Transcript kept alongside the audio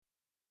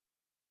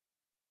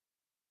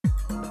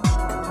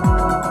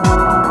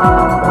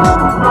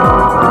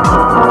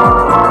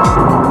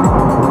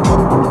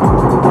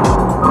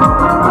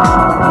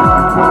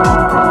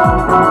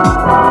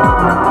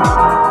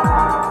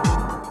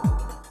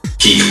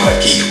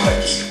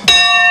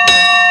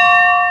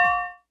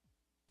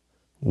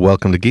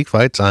Welcome to Geek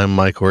Fights. I'm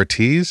Mike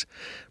Ortiz,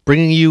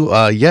 bringing you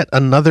yet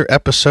another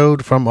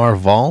episode from our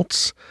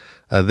vaults.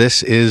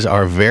 This is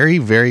our very,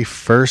 very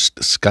first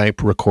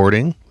Skype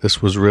recording.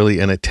 This was really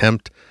an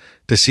attempt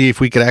to see if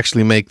we could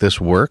actually make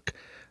this work.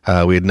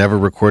 We had never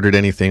recorded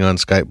anything on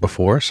Skype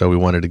before, so we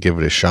wanted to give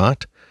it a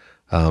shot.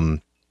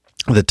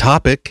 The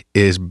topic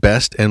is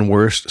best and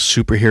worst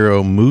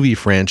superhero movie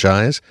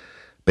franchise.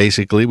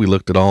 Basically, we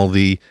looked at all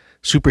the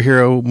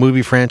superhero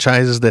movie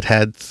franchises that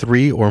had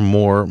 3 or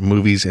more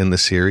movies in the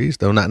series,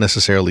 though not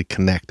necessarily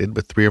connected,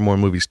 but 3 or more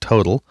movies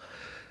total.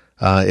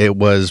 It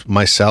was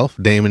myself,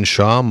 Damon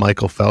Shaw,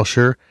 Michael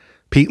Felsher,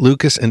 Pete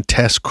Lucas, and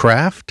Tess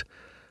Craft.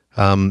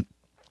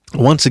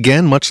 Once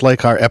again, much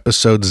like our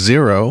episode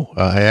 0,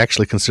 I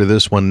actually consider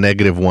this one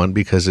 -1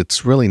 because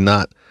it's really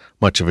not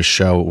much of a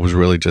show. It was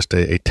really just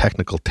a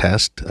technical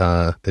test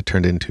that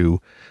turned into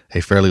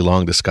a fairly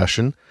long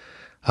discussion.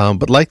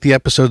 But like the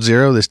episode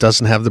 0, this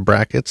doesn't have the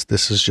brackets.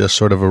 This is just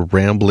sort of a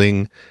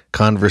rambling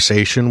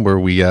conversation where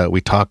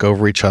we talk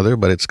over each other,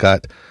 but it's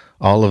got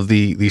all of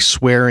the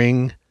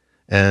swearing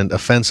and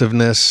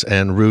offensiveness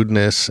and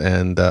rudeness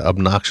and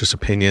obnoxious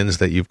opinions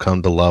that you've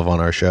come to love on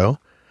our show.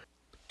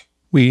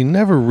 We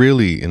never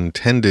really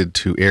intended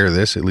to air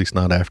this, at least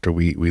not after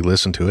we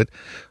listened to it,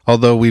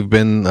 although we've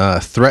been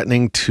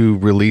threatening to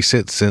release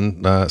it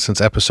since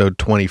episode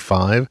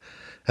 25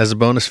 as a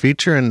bonus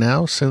feature, and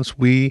now since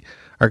we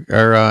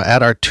are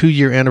at our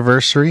 2-year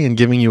anniversary and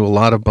giving you a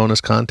lot of bonus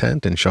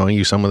content and showing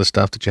you some of the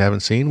stuff that you haven't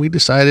seen, we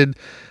decided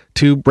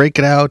to break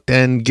it out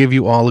and give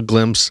you all a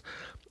glimpse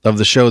of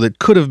the show that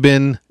could have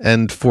been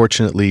and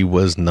fortunately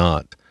was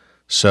not.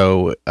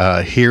 So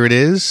here it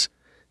is,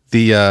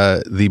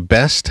 the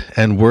best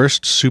and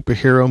worst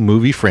superhero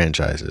movie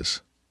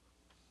franchises.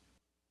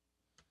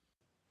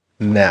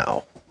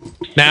 Now?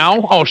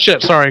 Oh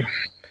shit, sorry.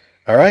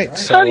 All right,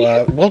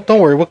 so, well,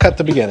 don't worry, we'll cut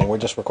the beginning. We're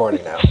just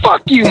recording now.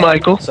 Fuck you,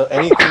 Michael. So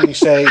anything you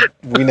say,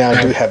 we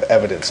now do have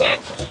evidence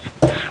of.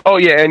 Oh,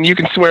 yeah, and you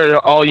can swear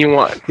all you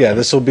want. Yeah,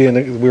 this will be,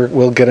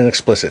 we'll get an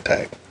explicit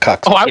tag.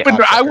 Cocksucker.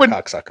 Oh, I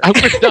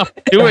would stop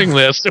doing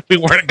this if we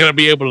weren't going to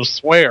be able to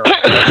swear.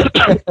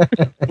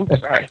 Oops,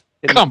 sorry.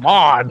 Come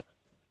on.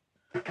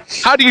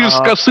 How do you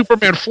discuss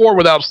Superman 4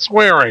 without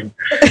swearing?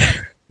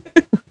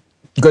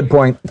 Good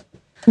point.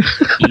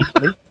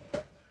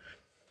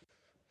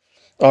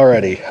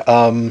 Alrighty.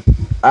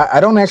 I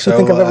don't actually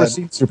think I've ever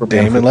seen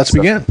Superman. Damon, let's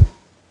begin.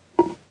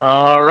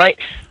 All right.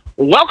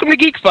 Welcome to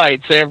Geek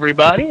Fights,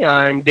 everybody.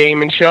 I'm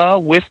Damon Shaw.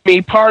 With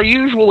me, par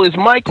usual, is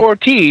Mike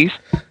Ortiz.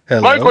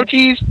 Hello. Mike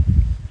Ortiz,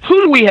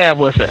 who do we have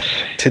with us?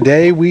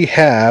 Today we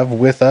have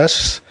with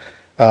us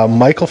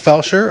Michael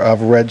Felsher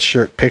of Red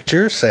Shirt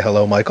Pictures. Say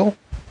hello, Michael.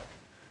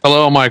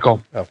 Hello,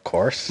 Michael. Of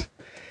course.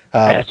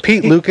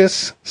 Pete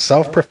Lucas,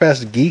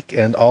 self-professed geek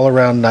and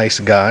all-around nice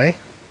guy.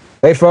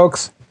 Hey,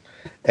 folks.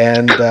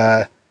 And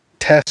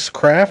Tess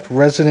Craft,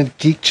 resident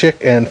geek chick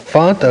and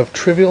font of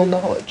trivial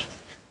knowledge.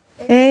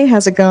 Hey,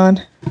 how's it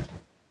going?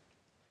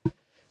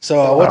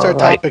 So what's our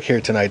topic here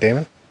tonight,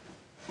 Damon?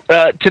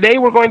 Today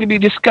we're going to be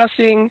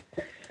discussing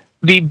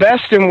the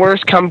best and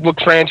worst comic book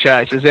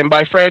franchises. And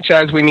by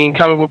franchise, we mean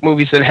comic book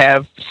movies that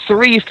have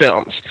 3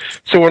 films.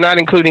 So we're not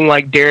including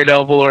like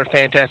Daredevil or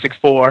Fantastic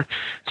Four.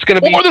 It's going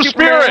to be Or the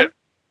Spirit!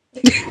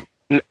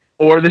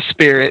 Or the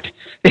Spirit.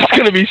 It's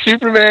going to be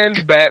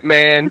Superman,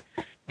 Batman,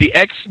 the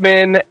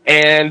X-Men,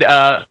 and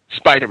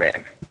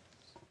Spider-Man.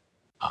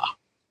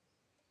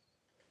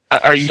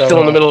 Are you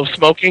still in the middle of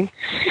smoking?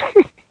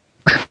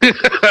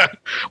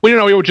 We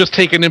were just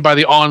taken in by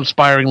the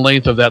awe-inspiring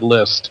length of that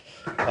list.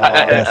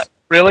 Yes.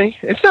 Really?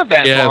 It's not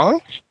that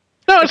long.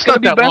 No, it's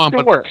not that long.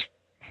 But worse.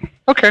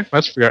 Okay,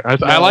 that's fair.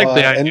 I like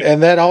that.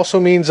 And that also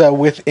means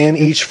within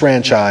each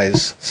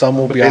franchise, some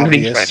will be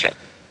obvious.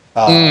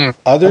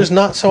 Others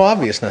not so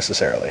obvious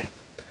necessarily.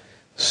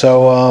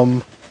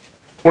 So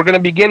we're going to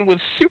begin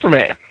with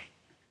Superman.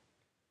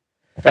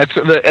 That's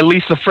at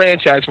least the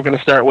franchise we're going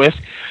to start with.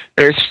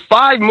 There's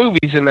 5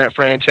 movies in that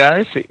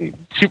franchise.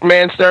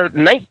 Superman started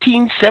in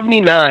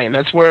 1979.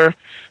 That's where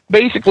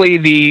basically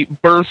the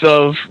birth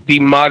of the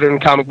modern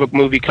comic book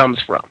movie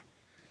comes from.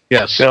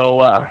 Yes.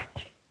 So,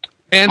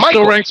 and Michael,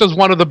 still ranks as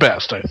one of the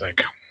best, I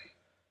think.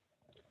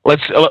 We're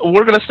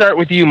going to start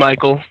with you,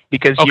 Michael,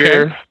 because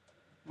you're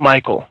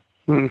Michael.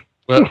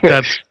 Well,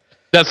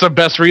 that's the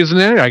best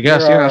reasoning, I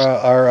guess. You're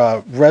our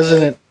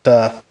resident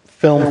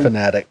film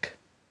fanatic.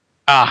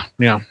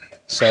 Yeah.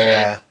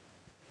 So,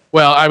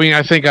 well, I mean,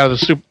 I think out of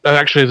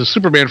the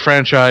Superman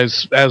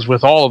franchise, as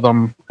with all of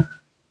them,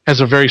 has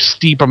a very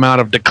steep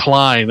amount of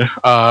decline.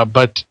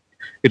 But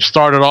it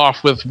started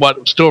off with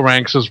what still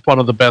ranks as one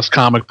of the best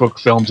comic book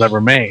films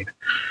ever made.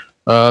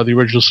 The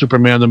original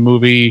Superman, the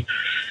movie,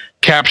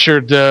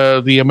 captured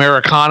the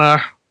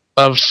Americana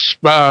of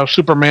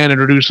Superman,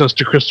 introduced us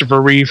to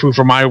Christopher Reeve, who,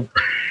 from my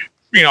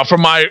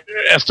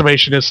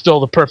estimation, is still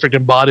the perfect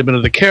embodiment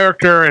of the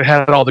character. It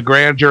had all the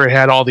grandeur, it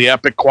had all the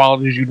epic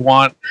qualities you'd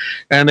want,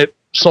 and it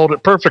sold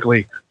it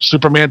perfectly.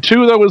 Superman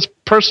 2, though, was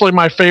personally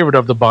my favorite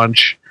of the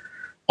bunch,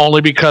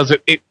 only because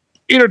it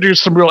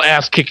introduced some real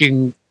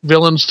ass-kicking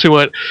villains to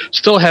it.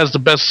 Still has the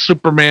best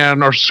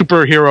Superman or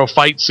superhero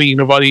fight scene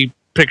of any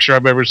picture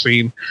I've ever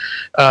seen,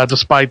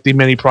 despite the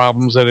many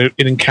problems that it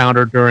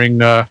encountered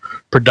during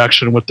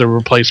production with the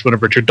replacement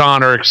of Richard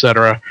Donner,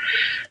 etc.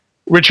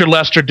 Richard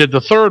Lester did the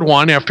third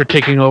one after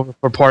taking over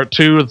for part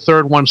 2. The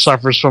third one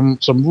suffers from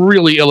some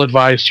really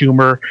ill-advised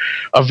humor.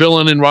 A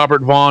villain in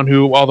Robert Vaughn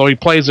who, although he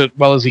plays it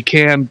well as he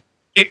can,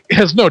 it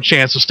has no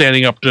chance of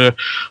standing up to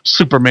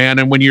Superman.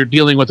 And when you're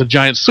dealing with a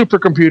giant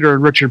supercomputer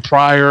and Richard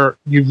Pryor,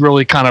 you've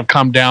really kind of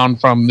come down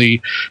from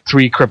the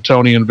 3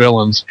 Kryptonian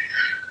villains.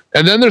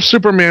 And then there's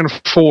Superman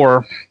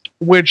 4,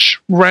 which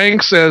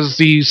ranks as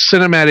the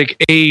cinematic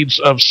age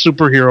of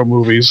superhero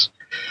movies.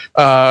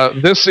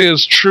 This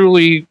is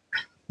truly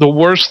the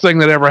worst thing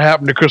that ever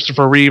happened to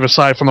Christopher Reeve,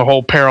 aside from the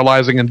whole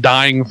paralyzing and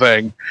dying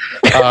thing.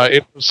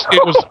 It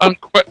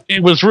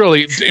was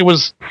really.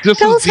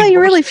 Tell us how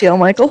you really feel,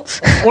 Michael.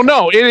 Well,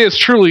 no, it is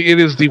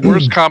the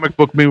worst comic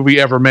book movie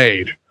ever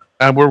made,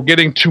 and we're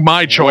getting to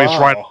my choice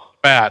right off the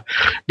bat,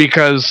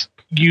 because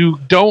you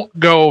don't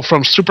go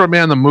from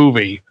Superman the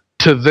movie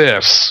to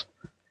this.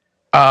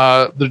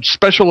 The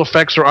special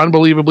effects are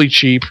unbelievably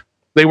cheap.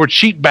 They were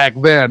cheap back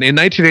then. In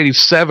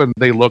 1987,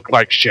 they looked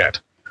like shit.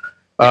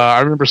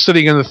 I remember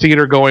sitting in the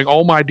theater going,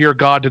 "Oh my dear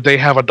God, did they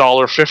have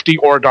 $1.50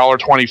 or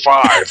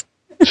 $1.25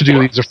 to do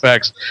these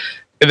effects?"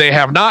 They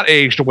have not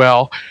aged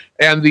well,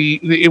 and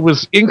it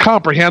was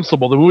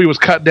incomprehensible. The movie was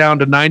cut down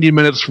to 90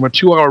 minutes from a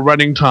 2-hour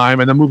running time,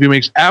 and the movie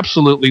makes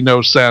absolutely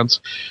no sense.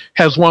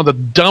 Has one of the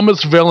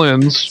dumbest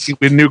villains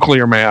in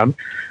Nuclear Man.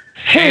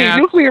 Hey,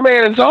 Nuclear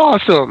Man is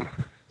awesome.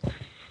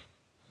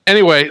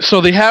 Anyway,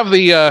 so they have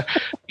they have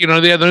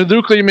the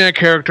Nuclear Man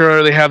character.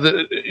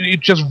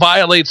 It just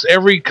violates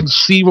every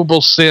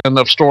conceivable sin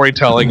of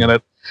storytelling in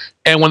it.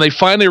 And when they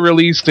finally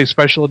released a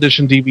special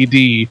edition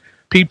DVD,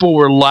 people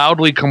were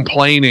loudly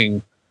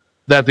complaining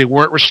that they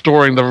weren't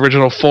restoring the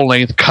original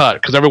full-length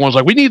cut, because everyone's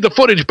like, "We need the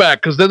footage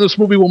back, because then this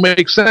movie will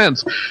make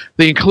sense."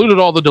 They included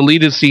all the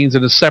deleted scenes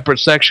in a separate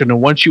section,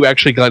 and once you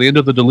actually got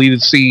into the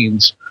deleted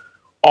scenes,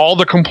 all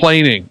the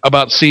complaining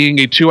about seeing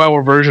a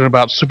 2-hour version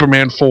about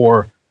Superman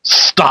 4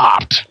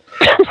 stopped,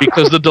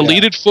 because the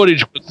deleted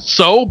footage was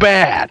so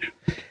bad.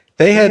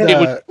 They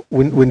had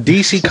when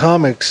DC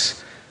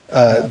Comics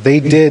they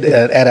did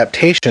an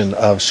adaptation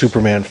of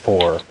Superman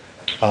 4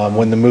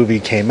 when the movie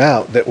came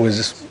out that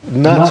was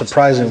not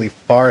surprisingly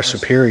far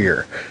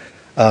superior,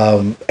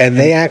 and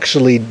they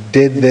actually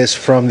did this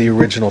from the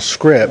original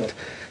script,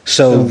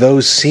 so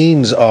those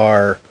scenes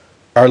are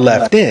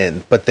left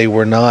in, but they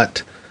were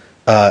not.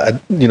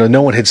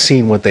 No one had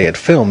seen what they had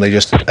filmed. They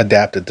just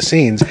adapted the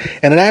scenes,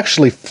 and it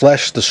actually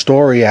fleshed the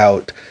story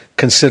out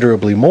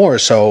considerably more.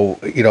 So,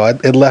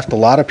 it left a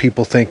lot of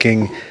people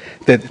thinking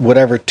that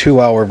whatever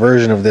 2-hour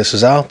version of this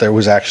is out there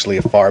was actually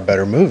a far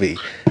better movie.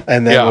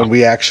 And then when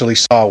we actually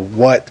saw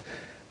what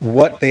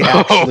they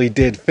actually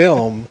did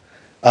film,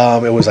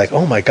 it was like,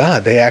 oh my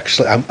God,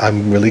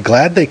 I'm really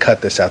glad they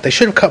cut this out. They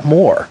should have cut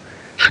more.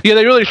 Yeah,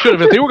 they really should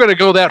have. If they were going to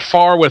go that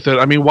far with it,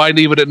 I mean, why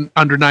leave it at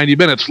under 90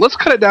 minutes? Let's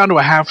cut it down to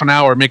a half an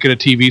hour and make it a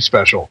TV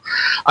special.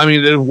 I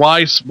mean,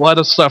 why let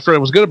us suffer?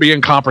 It was going to be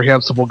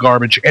incomprehensible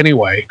garbage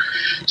anyway,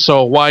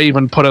 so why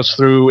even put us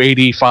through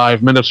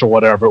 85 minutes or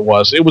whatever it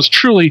was? It was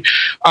truly,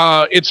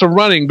 it's a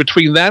running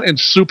between that and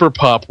Super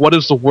Pup. What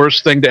is the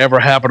worst thing to ever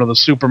happen to the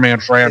Superman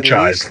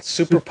franchise? At least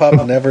Super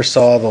Pup never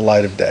saw the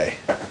light of day.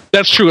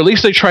 That's true. At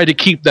least they tried to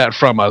keep that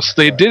from us.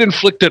 They did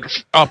inflict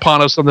it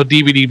upon us on the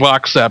DVD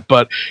box set,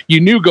 but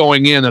you knew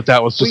going in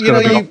that was just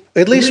going to be...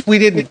 At least we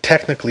didn't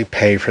technically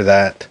pay for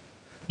that.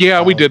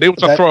 Yeah, we did. It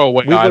was a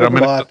throwaway item.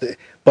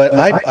 But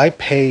I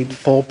paid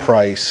full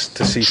price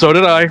to see so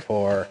did I.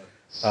 For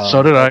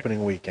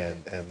opening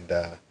weekend, and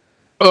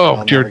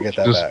I'll never get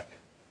that back.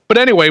 But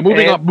anyway,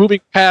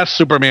 moving past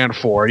Superman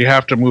 4, you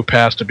have to move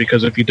past it,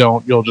 because if you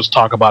don't, you'll just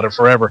talk about it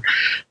forever.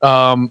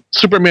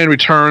 Superman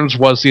Returns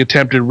was the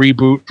attempted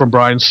reboot from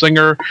Bryan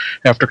Singer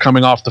after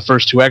coming off the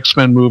first 2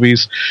 X-Men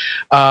movies.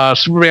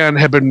 Superman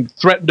had been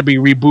threatened to be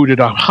rebooted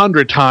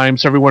 100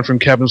 times, everyone from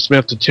Kevin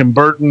Smith to Tim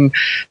Burton.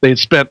 They had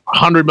spent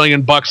 $100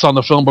 million on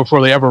the film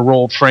before they ever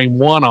rolled frame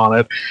 1 on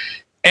it.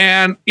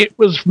 And it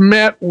was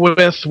met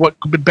with what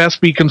could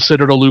best be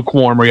considered a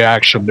lukewarm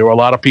reaction. There were a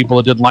lot of people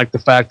that didn't like the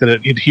fact that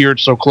it adhered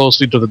so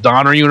closely to the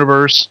Donner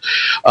universe.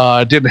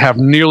 It didn't have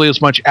nearly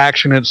as much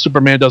action in it.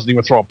 Superman doesn't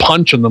even throw a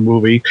punch in the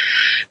movie.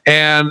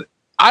 And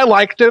I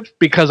liked it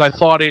because I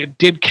thought it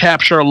did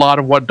capture a lot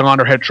of what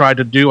Donner had tried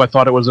to do. I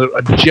thought it was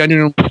a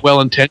genuinely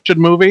well-intentioned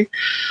movie.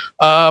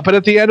 But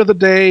at the end of the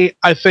day,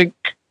 I think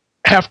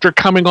after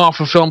coming off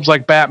of films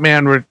like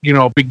Batman,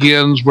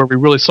 Begins, where we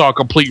really saw a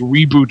complete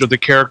reboot of the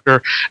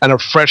character and a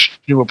fresh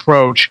new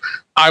approach,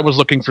 I was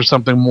looking for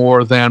something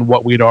more than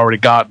what we'd already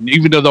gotten,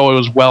 even though it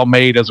was well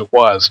made as it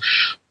was.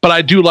 But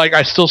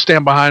I still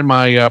stand behind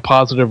my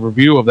positive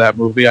review of that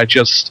movie. I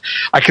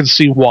can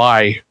see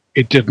why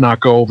it did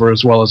not go over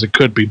as well as it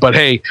could be. But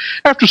hey,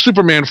 after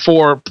Superman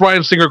 4,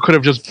 Bryan Singer could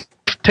have just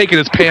taken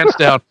his pants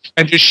down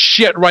and just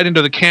shit right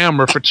into the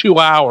camera for 2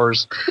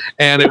 hours,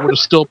 and it would have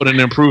still been an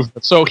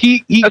improvement. So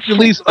he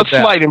released a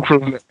slight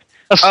improvement.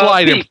 A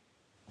slight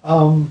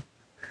improvement.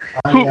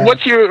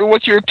 What's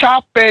your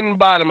top and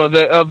bottom of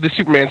the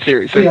Superman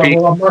series?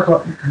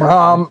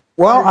 Well,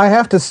 I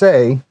have to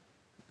say,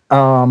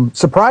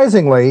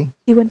 surprisingly,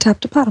 he went top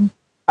to bottom.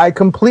 I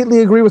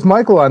completely agree with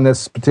Michael on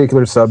this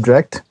particular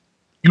subject.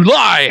 You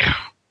lie!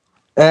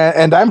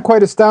 And I'm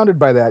quite astounded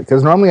by that,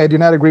 because normally I do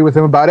not agree with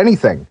him about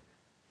anything.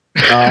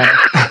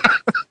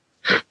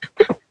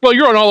 Well,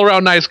 you're an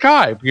all-around nice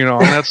guy,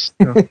 and that's...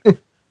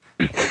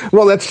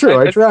 Well, that's true.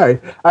 I try.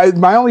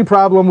 My only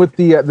problem with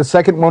the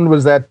second one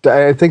was that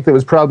I think that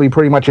was probably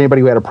pretty much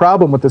anybody who had a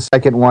problem with the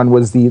second one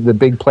was the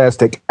big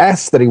plastic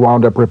S that he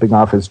wound up ripping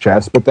off his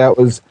chest. But that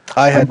was...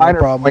 I had no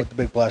problem with the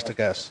big plastic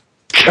S.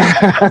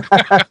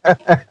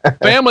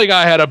 Family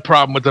Guy had a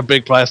problem with the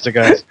big plastic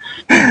S.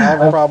 I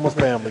have a problem with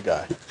Family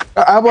Guy.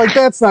 I'm like,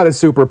 that's not a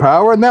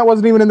superpower, and that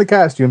wasn't even in the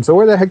costume. So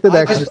where the heck did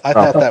that come from? I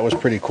thought that was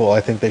pretty cool. I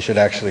think they should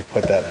actually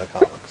put that in the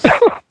comics.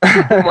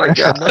 Oh my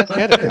god! I'm not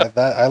kidding.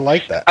 I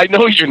like that. I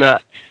know you're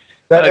not.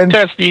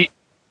 Tess, do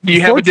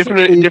you have a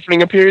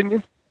differing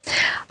opinion?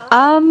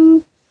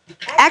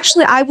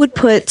 Actually, I would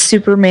put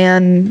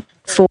Superman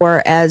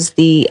 4 as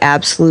the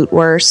absolute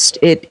worst.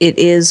 It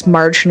is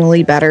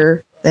marginally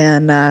better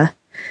than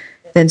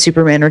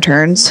Superman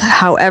Returns.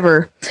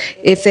 However,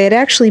 if they had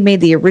actually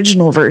made the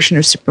original version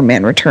of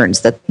Superman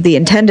Returns, the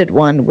intended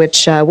one,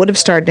 which would have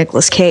starred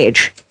Nicolas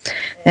Cage,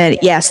 and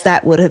yes,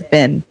 that would have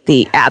been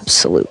the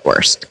absolute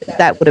worst.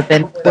 That would have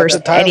been worse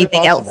than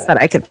anything else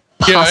that I could.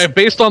 Yeah,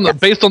 based on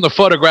the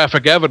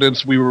photographic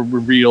evidence we were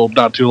revealed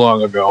not too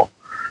long ago.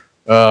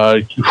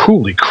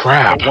 Holy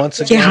crap! But once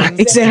again,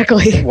 yeah,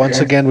 exactly. Once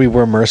again, we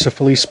were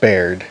mercifully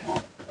spared.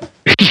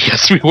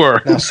 Yes, we were.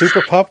 Now,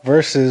 Super Pup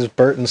versus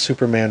Burton's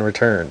Superman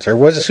Returns, or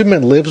was it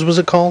Superman Lives? Was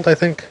it called? I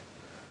think.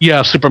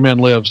 Yeah, Superman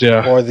Lives.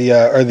 Yeah. Or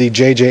the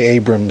J.J.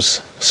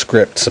 Abrams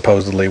script,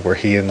 supposedly, where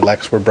he and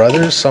Lex were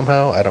brothers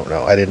somehow. I don't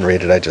know. I didn't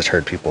read it. I just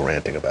heard people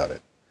ranting about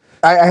it.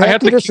 I have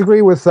to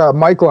disagree with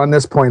Michael on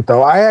this point,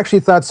 though. I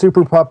actually thought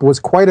Super Pup was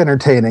quite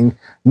entertaining,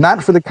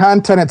 not for the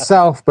content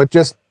itself, but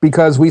just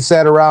because we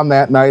sat around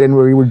that night and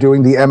we were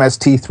doing the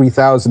MST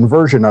 3000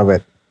 version of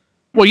it.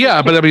 Well,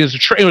 yeah, but I mean,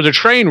 it was a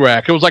train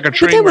wreck. It was like a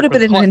train wreck. That would have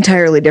been an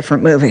entirely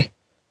different movie.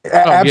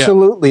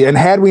 Absolutely. Yeah. And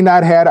had we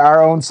not had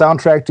our own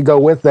soundtrack to go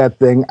with that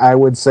thing, I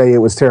would say it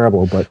was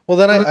terrible. But well,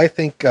 then I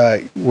think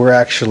we're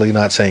actually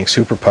not saying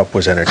Super Pup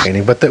was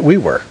entertaining, but that we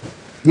were.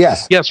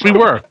 Yes. Yes, we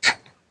were.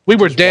 We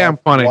were damn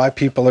funny. Why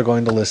people are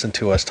going to listen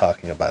to us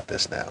talking about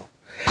this now?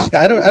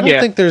 I don't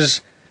think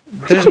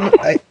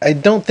I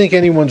don't think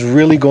anyone's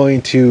really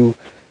going to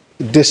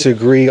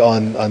disagree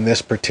on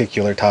this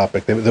particular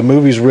topic. The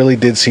movies really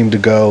did seem to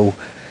go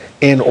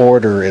in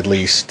order, at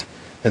least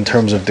in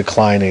terms of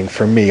declining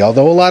for me.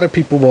 Although a lot of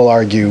people will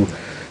argue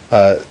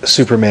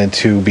Superman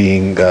 2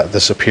 being the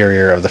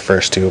superior of the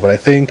first two, but I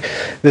think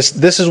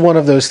this is one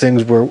of those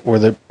things where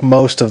the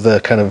most of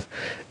the kind of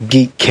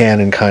geek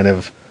canon kind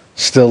of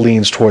still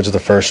leans towards the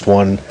first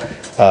one,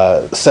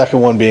 the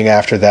second one being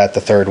after that,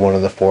 the third one,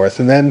 and the fourth,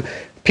 and then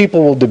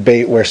people will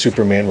debate where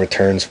Superman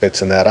Returns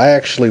fits in that. I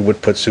actually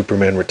would put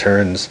Superman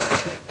Returns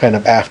kind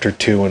of after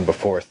 2 and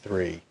before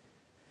 3.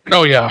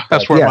 Oh yeah,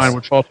 that's where mine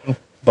would fall to.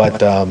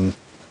 But I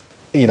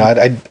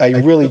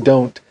really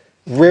don't.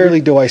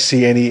 Rarely do I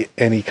see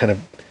any kind of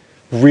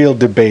real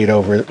debate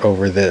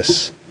over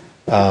this.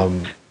 I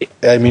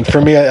mean,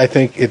 for me, I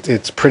think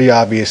it's pretty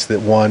obvious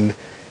that 1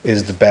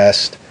 is the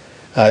best.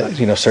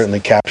 Certainly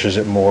captures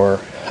it more.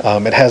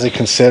 It has a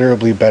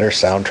considerably better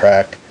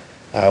soundtrack.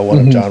 One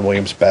of John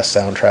Williams' best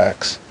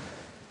soundtracks,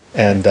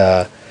 and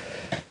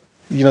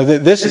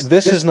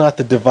this is not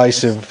the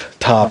divisive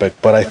topic,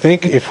 but I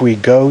think if we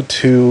go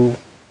to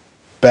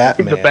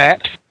Batman, the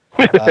Bat,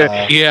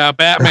 yeah,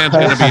 Batman's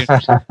going to be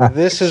interesting.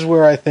 This is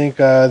where I think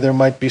there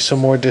might be some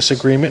more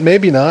disagreement.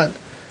 Maybe not.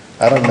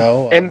 I don't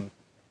know. And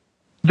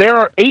there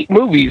are 8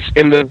 movies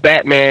in the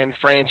Batman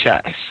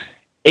franchise.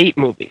 8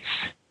 movies.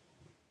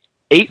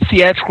 8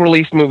 theatrical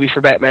release movies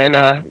for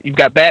Batman. You've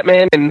got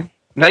Batman in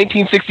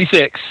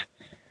 1966.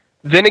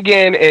 Then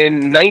again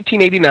in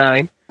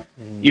 1989.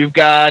 You've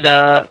got,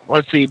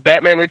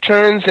 Batman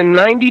Returns in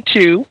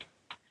 92.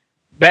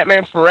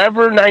 Batman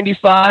Forever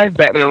 95.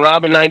 Batman and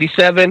Robin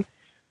 97.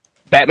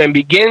 Batman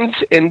Begins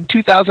in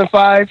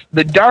 2005.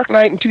 The Dark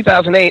Knight in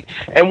 2008.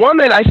 And one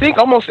that I think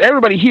almost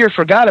everybody here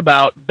forgot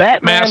about,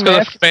 Batman Mask of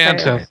the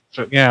Phantom.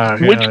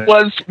 Which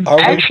was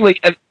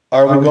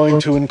Are we going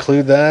to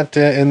include that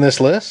in this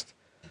list?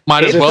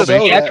 Might as well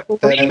be.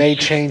 That may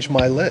change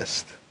my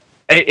list.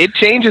 It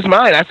changes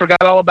mine. I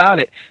forgot all about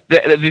it.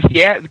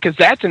 Because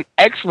that's an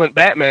excellent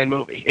Batman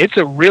movie. It's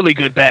a really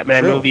good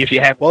Batman movie if you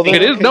have. Well,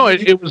 it is. No,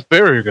 it was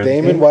very good.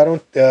 Damon, why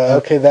don't?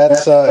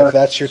 That's if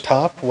that's your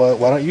top. Why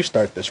don't you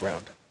start this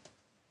round?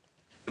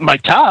 My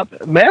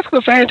top, Mask of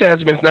the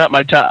Phantasm is not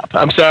my top.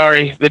 I'm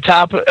sorry. The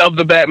top of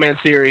the Batman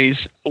series,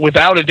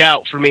 without a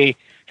doubt, for me,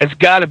 has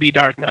got to be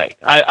Dark Knight.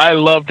 I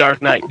love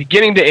Dark Knight,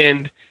 beginning to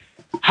end.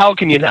 How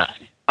can you not?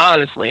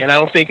 honestly, and I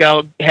don't think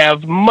I'll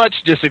have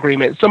much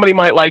disagreement. Somebody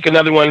might like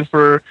another one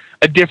for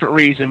a different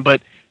reason,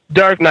 but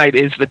Dark Knight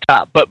is the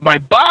top. But my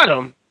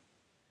bottom,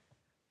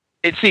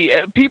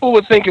 people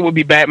would think it would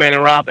be Batman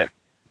and Robin.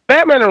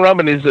 Batman and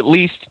Robin is at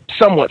least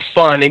somewhat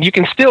fun, and you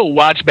can still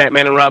watch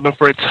Batman and Robin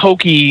for its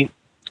hokey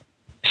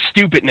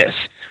stupidness.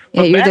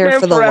 Yeah, you're there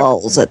for the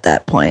lulls at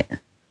that point.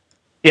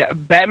 Yeah,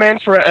 Batman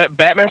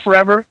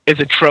Forever is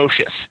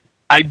atrocious.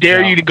 I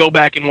dare you to go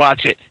back and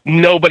watch it.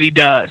 Nobody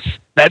does.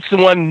 That's the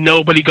one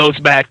nobody goes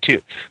back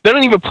to. They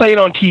don't even play it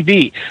on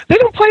TV. They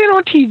don't play it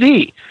on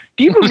TV.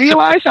 Do you even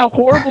realize how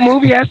horrible a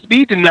movie has to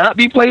be to not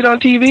be played on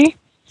TV?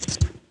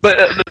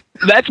 But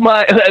that's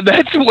what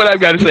I've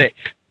got to say.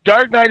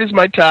 Dark Knight is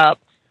my top.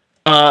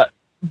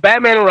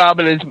 Batman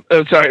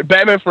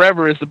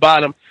Forever is the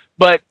bottom.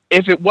 But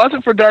if it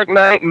wasn't for Dark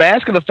Knight,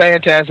 Mask of the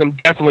Phantasm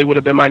definitely would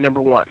have been my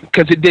number one,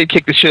 because it did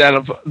kick the shit out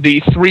of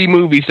the 3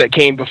 movies that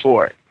came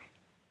before it.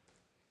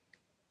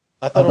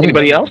 I thought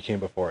anybody else came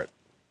before it.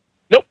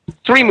 Nope,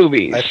 3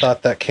 movies. I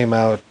thought that came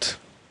out.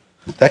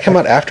 That came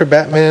out after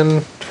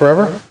Batman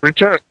Forever.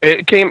 Return.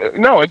 It came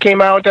out. It came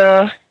out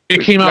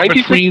between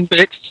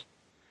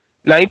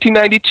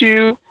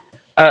 1992.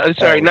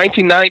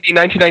 1990,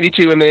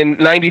 1992, and then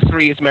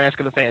 93 is Mask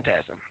of the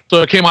Phantasm.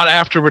 So it came out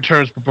after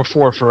Returns, but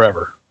before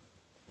Forever.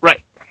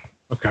 Right.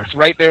 Okay. It's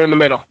right there in the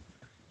middle.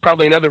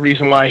 Probably another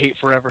reason why I hate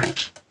Forever.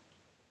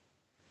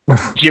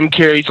 Jim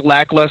Carrey's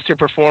lackluster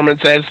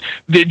performance as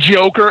the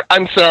Joker.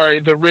 I'm sorry,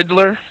 the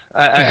Riddler.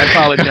 I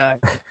apologize.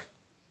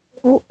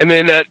 And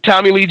then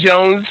Tommy Lee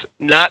Jones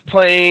not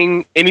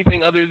playing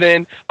anything other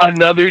than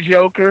another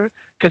Joker,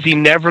 because he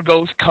never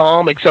goes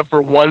calm except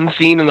for one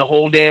scene in the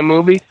whole damn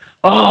movie.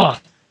 Oh,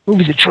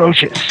 movie's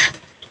atrocious.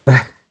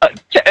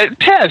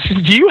 Tess,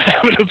 do you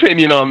have an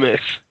opinion on this?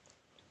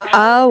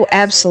 Oh,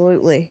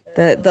 absolutely.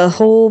 The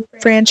whole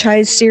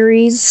franchise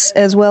series,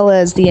 as well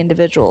as the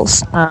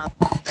individuals.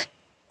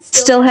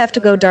 Still have to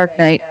go Dark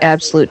Knight,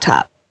 absolute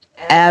top.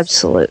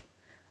 Absolute.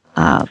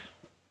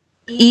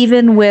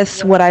 Even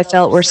with what I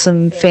felt were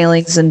some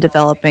failings in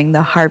developing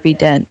the Harvey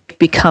Dent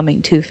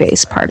becoming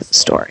Two-Face part of the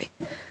story.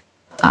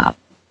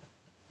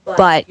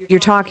 But you're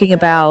talking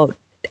about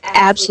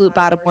absolute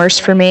bottom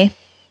worst for me.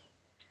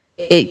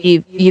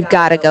 You've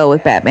got to go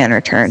with Batman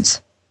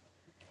Returns.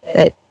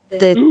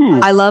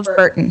 I love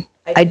Burton.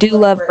 I do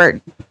love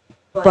Burton.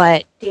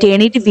 But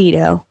Danny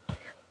DeVito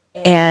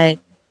and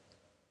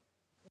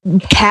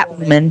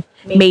Catwoman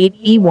made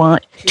me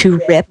want to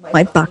rip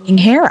my fucking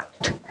hair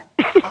out.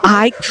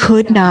 I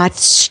could not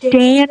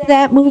stand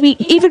that movie.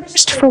 Even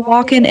Christopher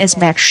Walken as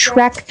Max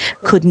Schreck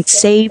couldn't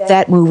save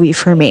that movie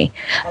for me.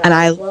 And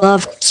I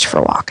love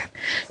Christopher Walken.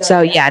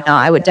 So, yeah, no,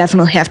 I would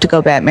definitely have to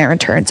go Batman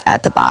Returns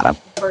at the bottom.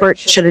 Burt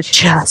should have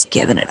just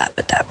given it up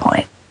at that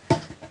point.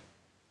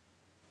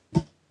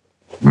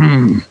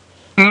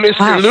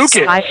 Mr.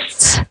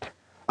 Lucas.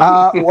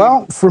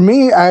 Well, for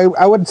me,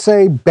 I would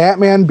say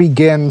Batman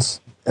Begins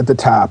at the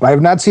top. I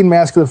have not seen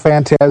Mask of the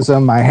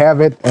Phantasm. I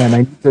have it, and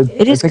I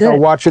think I'll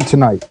watch it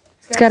tonight.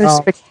 It's got a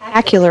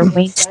spectacular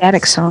Wayne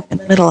Static song in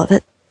the middle of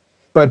it.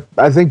 But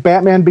I think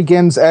Batman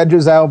Begins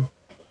edges out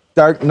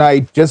Dark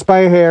Knight just by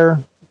a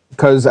hair,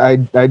 because I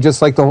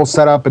just like the whole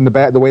setup and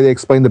the way they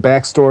explain the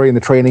backstory and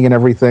the training and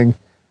everything.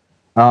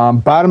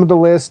 Bottom of the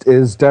list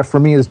for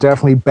me is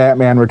definitely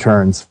Batman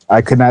Returns.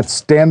 I could not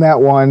stand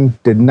that one.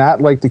 Did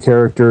not like the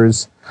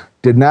characters.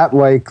 Did not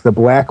like the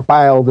black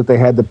bile that they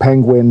had the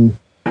Penguin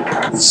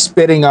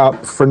spitting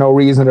up for no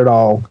reason at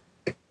all.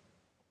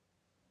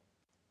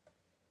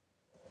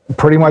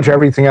 Pretty much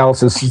everything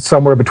else is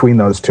somewhere between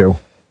those two.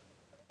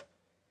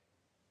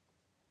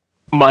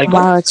 Michael?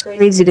 Wow, it's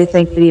crazy to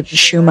think that even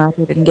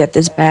Schumacher didn't get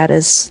as bad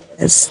as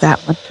that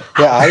one.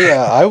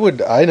 Yeah, I would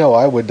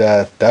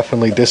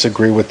definitely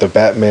disagree with the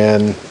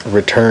Batman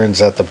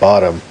Returns at the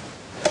bottom.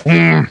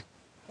 Yeah.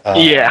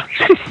 I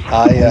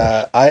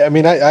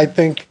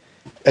think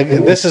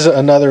this is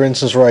another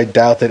instance where I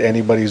doubt that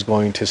anybody's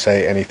going to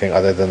say anything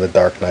other than The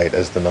Dark Knight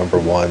as the number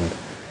one.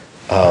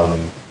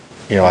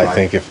 I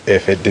think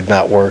if it did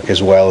not work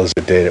as well as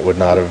it did, it would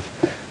not have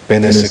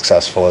been as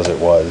successful as it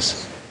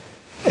was.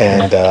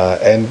 And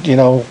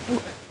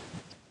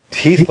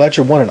Heath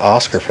Ledger won an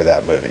Oscar for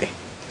that movie,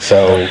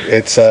 so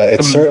it's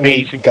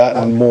certainly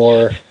gotten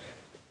more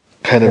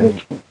kind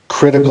of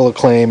critical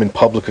acclaim and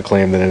public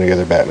acclaim than any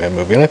other Batman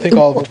movie, and I think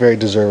all of it's very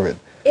deserved.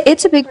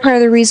 It's a big part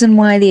of the reason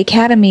why the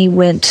Academy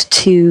went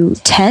to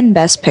 10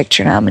 Best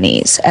Picture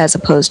nominees as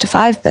opposed to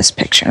 5 Best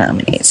Picture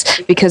nominees,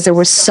 because there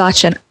was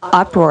such an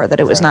uproar that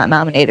it was not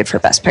nominated for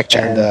Best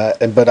Picture.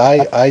 But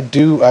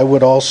I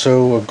would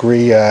also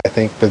agree. I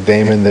think with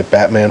Damon that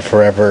Batman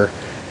Forever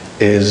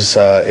is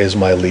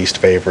my least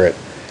favorite.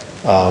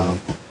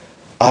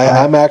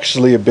 I'm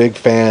actually a big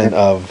fan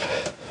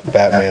of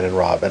Batman and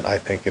Robin. I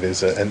think it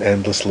is an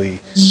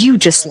endlessly... You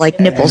just like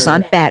nipples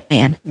on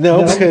Batman.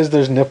 No, because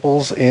there's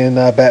nipples in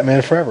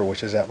Batman Forever,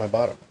 which is at my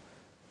bottom.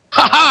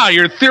 Ha-ha!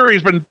 Your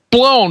theory's been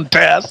blown,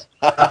 Tess.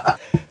 But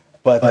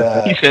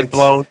he said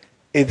blown.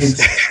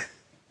 It's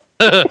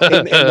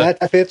and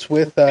that fits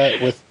with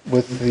the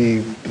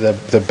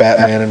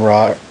Batman and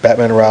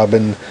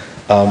Robin,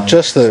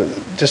 just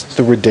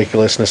the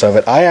ridiculousness of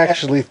it. I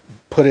actually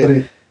put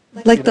it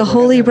like the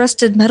holy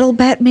rusted metal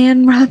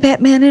Batman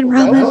and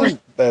Robin.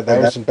 That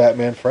was in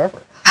Batman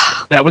Forever.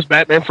 That was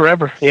Batman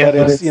Forever. Yeah,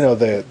 but it's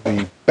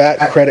the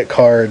Bat credit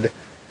card.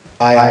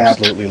 I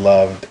absolutely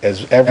loved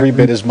every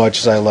bit as much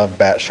as I love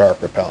Bat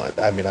Shark Repellent.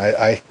 I mean,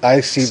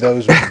 I see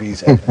those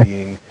movies as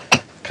being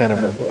kind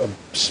of a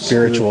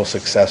spiritual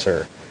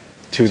successor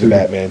to the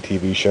Batman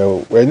TV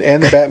show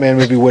and the Batman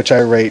movie, which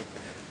I rate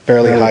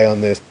fairly high on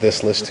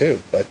this list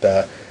too. But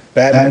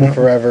Batman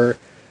Forever,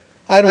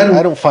 I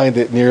don't find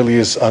it nearly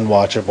as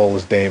unwatchable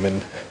as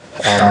Damon.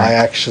 I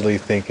actually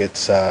think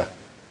it's I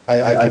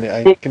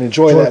can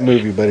enjoy that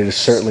movie, but it is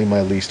certainly my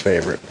least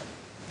favorite.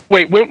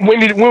 Wait, when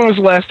was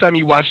the last time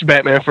you watched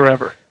Batman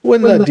Forever?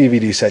 When the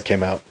DVD set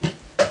came out.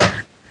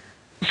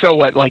 So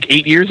what, like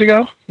 8 years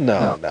ago?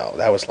 No,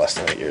 that was less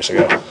than 8 years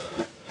ago.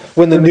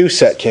 When the new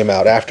set came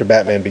out after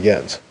Batman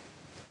Begins.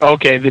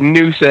 Okay, the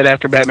new set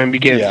after Batman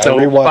Begins. Yeah, so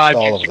I rewatched 5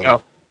 all years of them.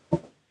 ago.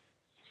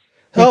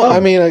 Oh, I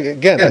mean,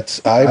 again,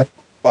 I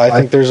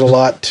think there's a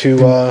lot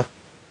to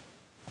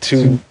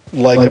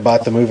like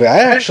about the movie. I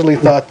actually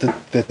thought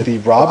that the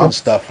Robin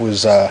stuff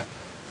was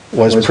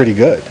pretty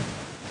good.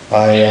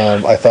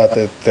 I thought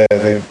that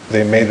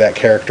they made that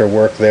character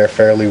work there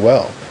fairly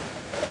well.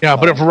 Yeah,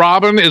 but if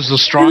Robin is the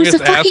strongest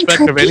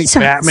aspect of any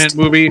Batman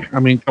movie, I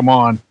mean, come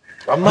on.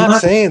 I'm not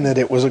saying that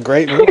it was a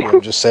great movie.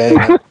 I'm just saying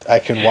that I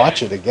can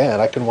watch it again.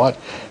 I can watch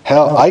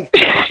I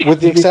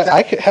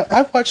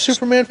watched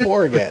Superman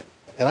 4 again,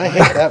 and I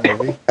hate that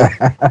movie.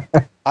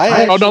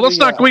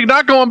 We're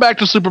not going back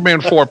to Superman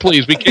 4,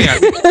 please. We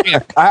can't.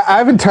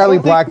 I've entirely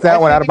blocked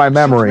that one out of my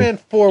memory. Superman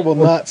 4 will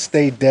not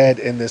stay dead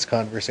in this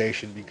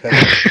conversation because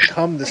it's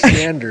become the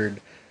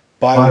standard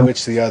by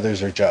which the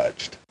others are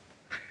judged.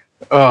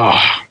 Oh.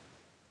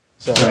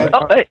 So,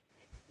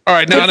 all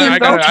right, now I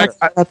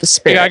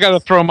gotta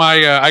throw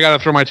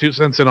my 2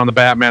 cents in on the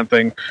Batman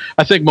thing.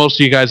 I think most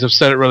of you guys have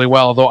said it really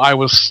well, though I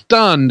was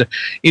stunned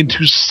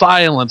into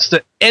silence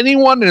that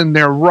anyone in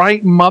their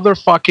right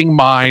motherfucking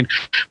mind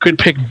could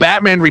pick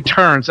Batman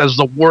Returns as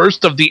the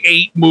worst of the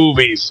 8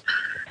 movies.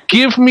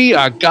 Give me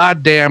a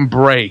goddamn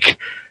break.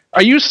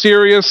 Are you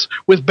serious?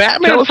 With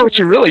Batman Tell us what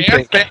you really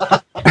think.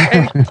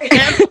 Batman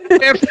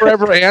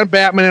Forever and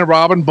Batman and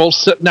Robin both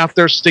sitting out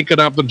there stinking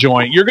up the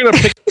joint. You're going to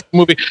pick a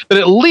movie that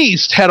at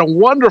least had a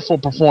wonderful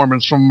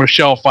performance from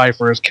Michelle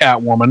Pfeiffer as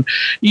Catwoman.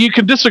 You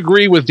can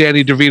disagree with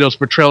Danny DeVito's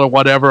portrayal or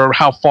whatever, or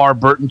how far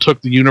Burton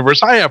took the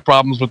universe. I have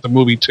problems with the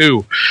movie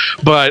too.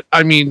 But,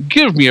 I mean,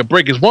 give me a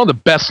break. It's one of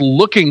the best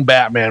looking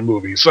Batman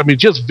movies. I mean,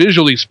 just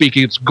visually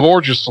speaking, it's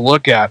gorgeous to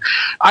look at.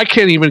 I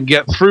can't even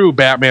get through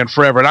Batman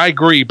Forever. And I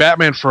agree,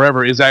 Batman Forever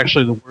is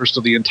actually the worst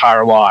of the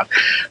entire lot.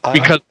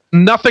 Because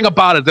there's nothing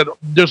about it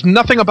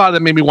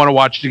that made me want to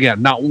watch it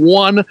again. Not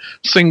one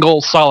single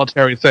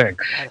solitary thing.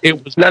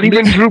 It was not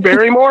even Drew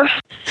Barrymore.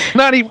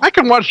 Not even. I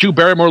can watch Drew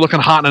Barrymore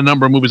looking hot in a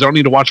number of movies. I don't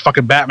need to watch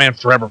fucking Batman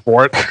Forever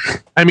for it.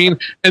 I mean,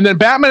 and then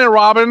Batman and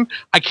Robin.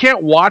 I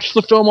can't watch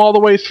the film all the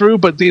way through,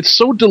 but it's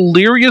so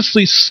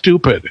deliriously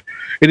stupid.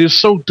 It is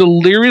so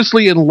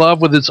deliriously in love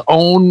with its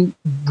own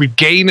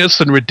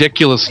gayness and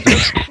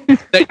ridiculousness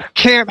that you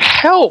can't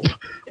help.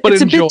 But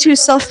it's a bit too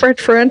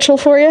self-referential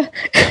for you.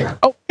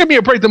 Oh, give me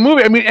a break. The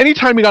movie, I mean,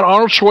 anytime you got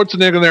Arnold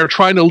Schwarzenegger there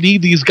trying to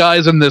lead these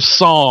guys in this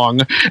song,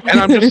 and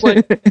I'm just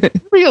like,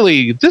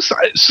 really?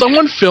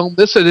 Someone filmed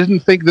this and didn't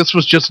think this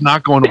was just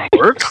not going to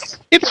work?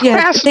 It's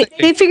fascinating.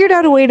 They figured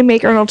out a way to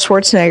make Arnold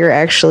Schwarzenegger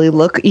actually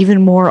look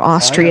even more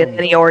Austrian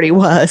than he already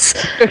was.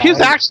 His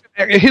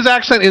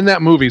accent in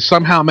that movie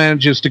somehow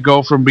manages to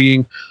go from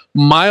being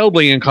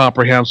mildly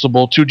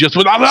incomprehensible to just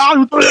it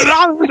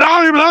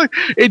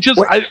just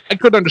I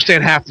couldn't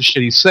understand half the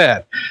shit he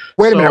said.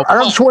 Wait a minute,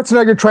 Arnold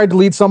Schwarzenegger tried to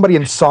lead somebody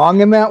in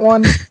song in that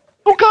one?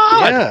 Oh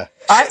God! Yeah.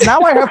 Now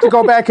I have to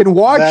go back and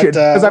watch it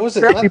because I've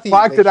apparently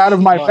blocked it out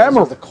of my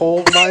memory. The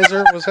Cold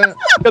Miser was that?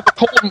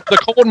 The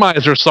Cold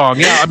Miser song.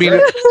 Yeah, I mean.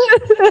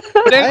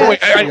 But anyway,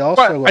 I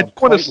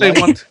want to say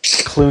one.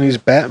 Clooney's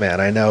Batman.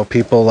 I know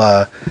people.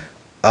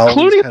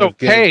 Clooney's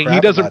okay.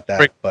 He doesn't.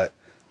 But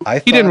I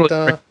thought, he didn't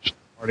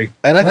really.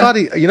 And I thought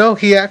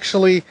he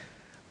actually,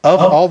 of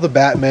all the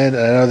Batmen,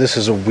 and I know this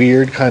is a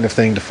weird kind of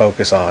thing to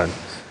focus on,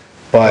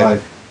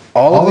 but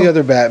all of the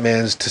other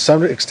Batmans, to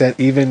some extent,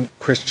 even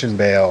Christian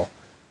Bale,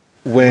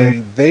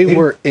 when they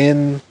were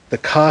in the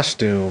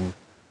costume,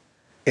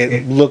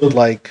 it looked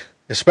like,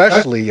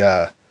 especially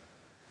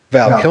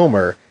Val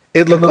Kilmer,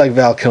 it looked like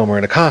Val Kilmer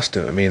in a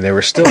costume. I mean, they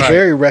were still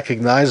very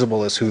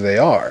recognizable as who they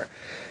are.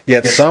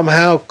 Yet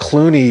somehow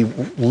Clooney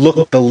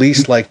looked the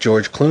least like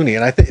George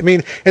Clooney, and I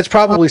mean, it's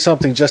probably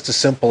something just as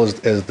simple as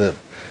the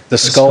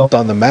sculpt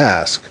on the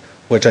mask,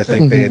 which I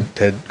think they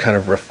had kind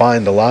of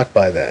refined a lot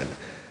by then.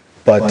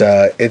 But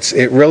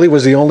it really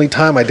was the only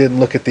time I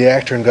didn't look at the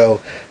actor and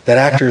go, that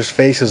actor's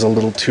face is a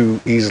little too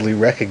easily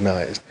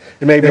recognized.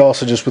 And maybe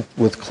also just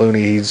with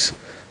Clooney, he's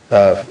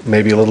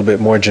maybe a little bit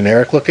more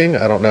generic looking.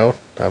 I don't know.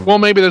 Well,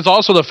 maybe there's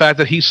also the fact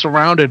that he's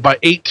surrounded by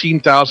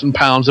 18,000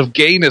 pounds of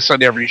gayness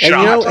on every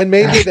shot. And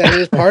maybe that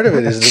is part of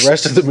it. Is the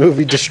rest of the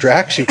movie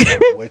distracts you from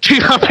it, which,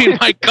 I mean,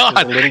 my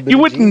God, you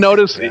wouldn't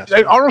notice.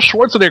 Arnold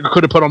Schwarzenegger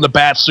could have put on the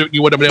bat suit, and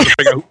you wouldn't have been able to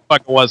figure out who the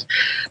fuck it was.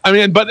 I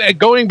mean, but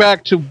going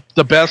back to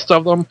the best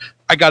of them,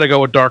 I got to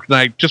go with Dark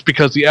Knight, just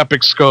because the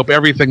epic scope,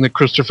 everything that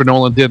Christopher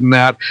Nolan did in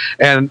that,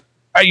 and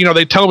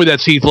they tell me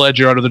that's Heath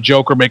Ledger under the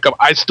Joker makeup.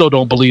 I still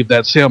don't believe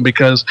that's him,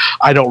 because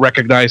I don't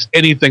recognize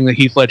anything that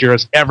Heath Ledger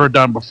has ever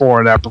done before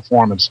in that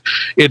performance.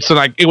 It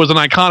was an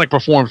iconic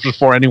performance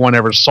before anyone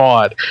ever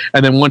saw it,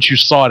 and then once you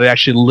saw it, it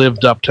actually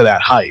lived up to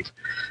that hype.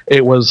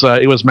 It was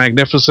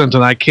magnificent,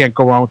 and I can't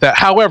go wrong with that.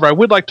 However, I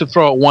would like to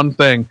throw out one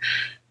thing.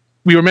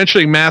 We were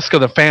mentioning Mask of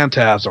the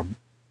Phantasm.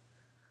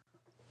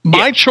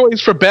 My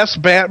choice for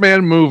best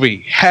Batman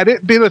movie, had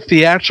it been a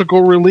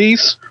theatrical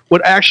release,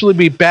 would actually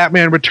be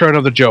Batman Return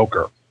of the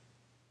Joker.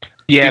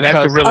 Yeah,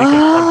 that's a really good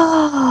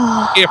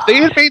one. If they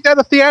had made that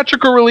a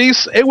theatrical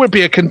release, it would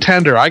be a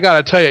contender. I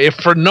gotta tell you, if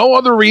for no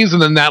other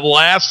reason than that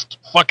last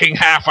fucking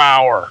half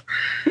hour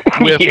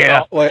with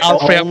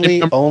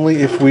only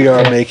if we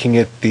are making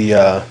it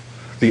the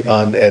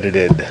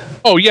unedited.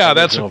 Oh yeah,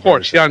 that's of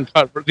course the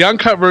uncut. The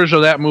uncut version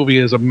of that movie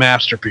is a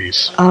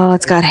masterpiece. Oh,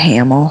 it's got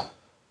Hamill.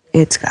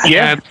 It's got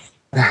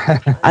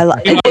I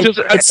like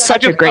it's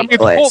such a great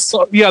voice.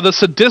 The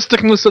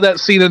sadisticness of that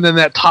scene, and then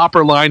that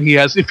topper line he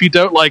has: "If you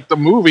don't like the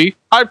movie,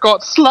 I've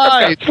got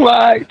slides."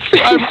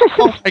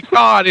 Oh my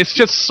God, it's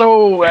just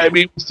so. I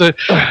mean,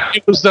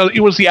 it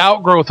was the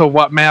outgrowth of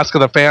what Mask of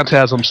the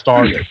Phantasm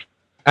started,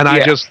 and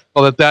I just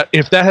thought that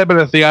if that had been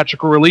a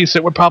theatrical release,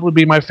 it would probably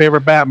be my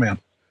favorite Batman.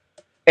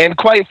 And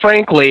quite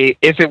frankly,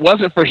 if it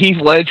wasn't for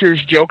Heath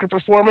Ledger's Joker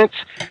performance,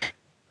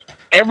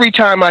 every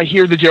time I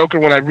hear the Joker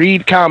when I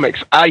read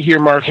comics, I hear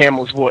Mark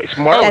Hamill's voice.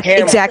 That's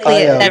exactly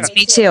it. That's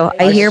me too.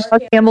 I hear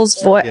Mark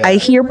Hamill's voice. I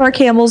hear Mark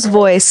Hamill's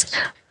voice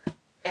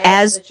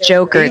as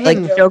Joker, like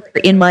Joker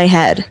in my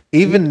head.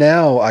 Even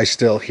now, I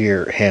still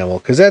hear Hamill,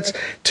 because that's,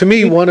 to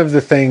me, one of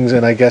the things.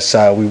 And I guess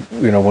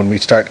when we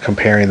start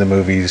comparing the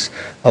movies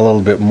a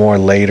little bit more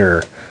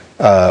later,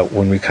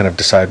 when we kind of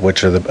decide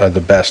which are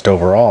the best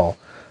overall.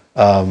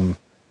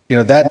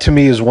 That to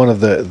me is one of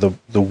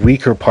the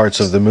weaker parts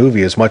of the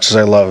movie. As much as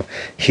I love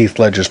Heath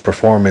Ledger's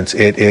performance,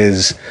 it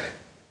is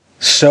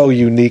so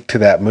unique to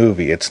that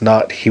movie.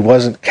 He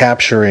wasn't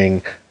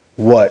capturing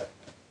what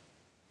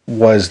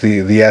was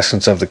the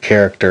essence of the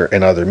character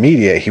in other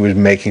media. He was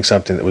making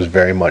something that was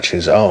very much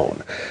his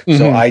own. Mm-hmm.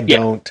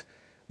 So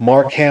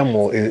Mark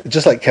Hamill,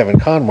 just like Kevin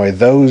Conroy,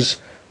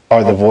 those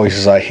are the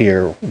voices I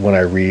hear when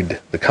I read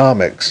the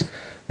comics,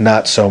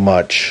 not so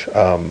much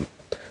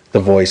the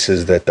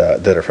voices that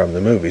are from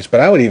the movies. But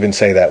I would even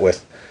say that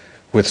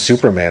with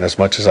Superman, as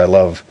much as I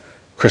love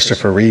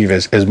Christopher Reeve,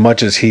 as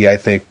much as he, I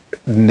think,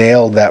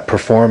 nailed that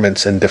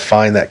performance and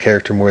defined that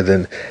character more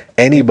than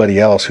anybody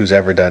else who's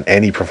ever done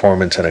any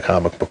performance in a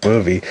comic book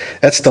movie,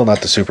 that's still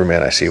not the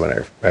Superman I see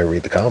when I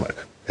read the comic.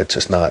 It's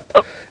just not.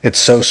 It's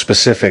so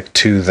specific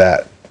to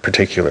that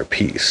particular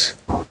piece.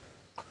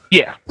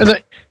 Yeah.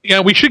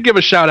 And we should give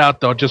a shout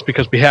out, though, just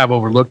because we have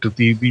overlooked it.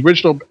 The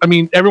original, I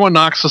mean, everyone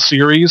knocks the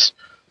series,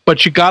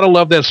 but you gotta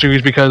love that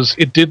series because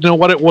it did know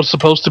what it was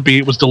supposed to be.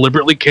 It was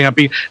deliberately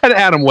campy, and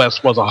Adam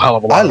West was a hell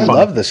of a lot of fun. I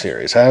love the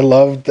series. I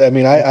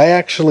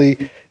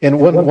actually, and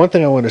one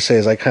thing I want to say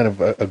is I kind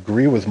of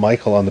agree with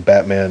Michael on the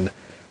Batman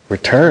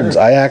Returns.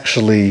 I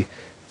actually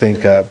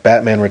think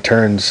Batman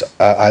Returns,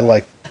 I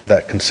like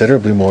that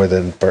considerably more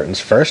than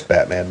Burton's first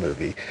Batman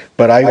movie.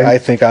 But I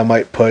think I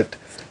might put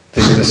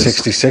the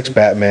 66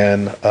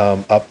 Batman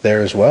up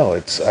there as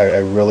well.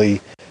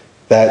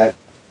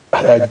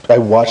 I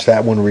watched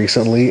that one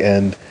recently,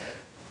 and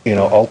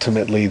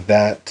ultimately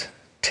that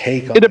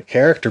take on the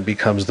character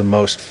becomes the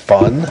most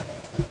fun.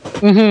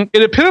 Mm-hmm.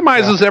 It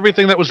epitomizes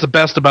everything that was the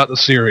best about the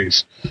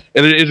series,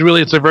 and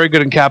it's a very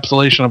good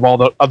encapsulation of all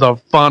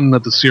the fun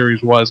that the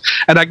series was.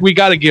 And we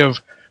got to give,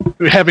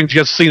 having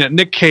just seen it,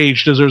 Nick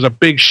Cage deserves a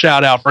big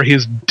shout out for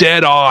his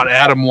dead on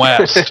Adam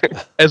West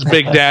as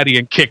Big Daddy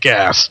in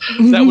Kick-Ass.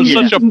 That was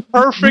such a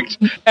perfect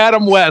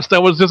Adam West.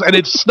 That was just, and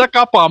it snuck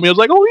up on me. I was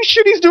like, holy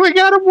shit, he's doing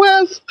Adam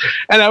West.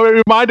 And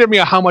it reminded me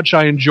of how much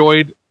I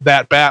enjoyed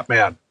that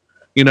Batman.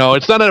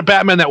 It's not a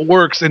Batman that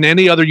works in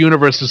any other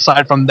universe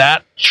aside from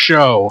that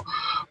show,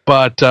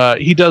 but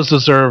he doesn't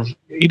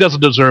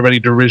deserve any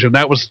derision.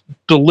 That was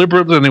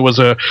deliberate, and it was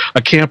a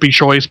campy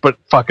choice, but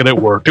fuck it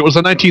worked. It was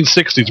the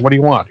 1960s. What do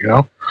you want,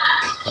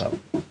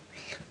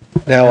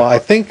 Now, I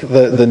think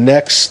the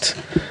next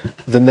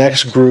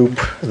group,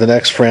 the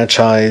next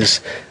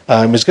franchise,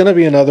 is going to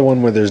be another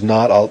one where there's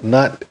not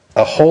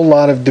a whole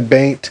lot of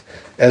debate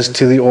as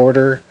to the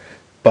order,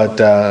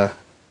 but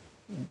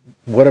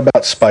what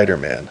about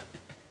Spider-Man?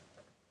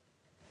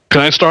 Can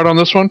I start on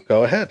this one?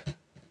 Go ahead.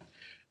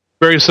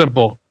 Very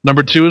simple.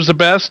 Number 2 is the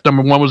best.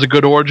 Number 1 was a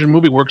good origin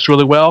movie, works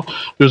really well.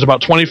 There's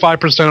about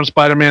 25% of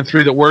Spider-Man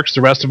 3 that works. The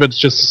rest of it's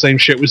just the same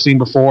shit we've seen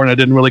before, and I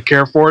didn't really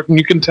care for it. And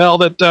you can tell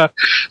that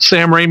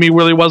Sam Raimi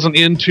really wasn't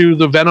into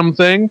the Venom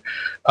thing.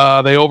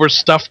 They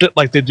overstuffed it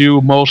like they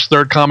do most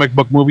third comic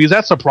book movies.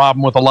 That's a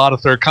problem with a lot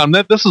of third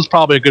comic. This is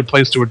probably a good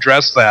place to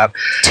address that.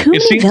 Too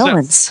many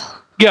villains.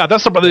 Yeah,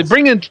 that's the problem. They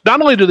bring in, not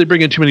only do they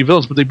bring in too many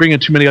villains, but they bring in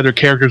too many other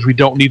characters we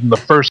don't need in the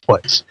first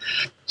place.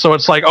 So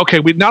it's like,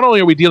 okay, we not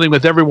only are we dealing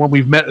with everyone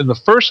we've met in the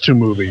first 2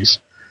 movies,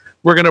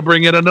 we're going to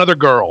bring in another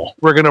girl.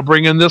 We're going to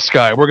bring in this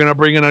guy. We're going to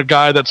bring in a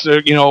guy that's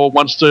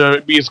wants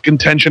to be his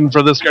contention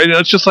for this guy.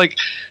 It's just like,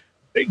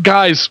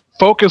 guys,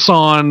 focus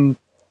on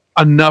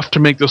enough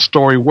to make the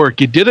story work.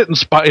 You did it in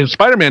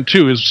Spider-Man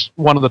 2 is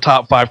one of the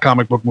top 5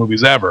 comic book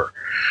movies ever,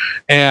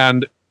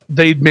 and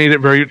they made it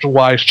very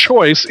wise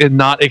choice in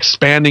not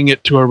expanding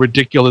it to a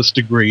ridiculous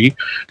degree.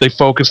 They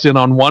focused in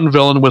on one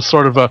villain with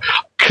sort of a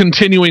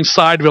continuing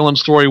side villain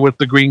story with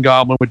the Green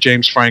Goblin with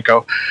James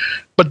Franco.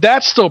 But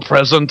that's still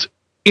present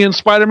in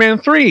Spider-Man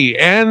 3.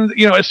 And,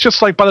 it's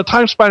just like by the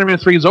time Spider-Man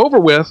 3 is over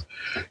with,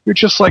 you're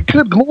just like,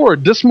 good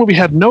Lord, this movie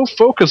had no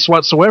focus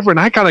whatsoever. And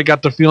I kind of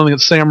got the feeling that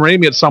Sam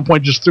Raimi at some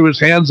point just threw his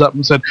hands up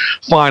and said,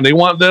 fine, they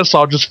want this,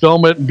 I'll just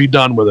film it and be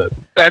done with it.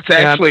 That's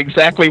actually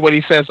exactly what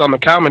he says on the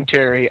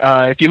commentary.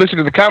 If you listen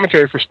to the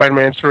commentary for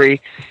Spider-Man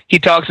 3, he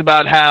talks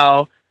about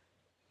how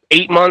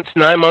 9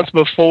 months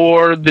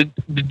before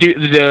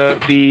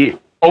the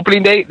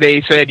opening date,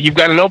 they said, you've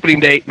got an opening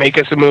date, make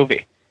us a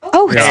movie.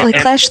 Oh, it's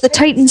like Clash of the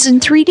Titans in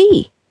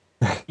 3D.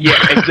 Yeah,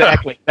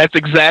 exactly. That's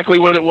exactly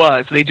what it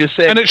was. They just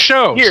said... And it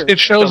shows. It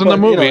shows in the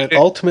movie.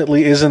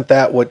 Ultimately, isn't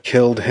that what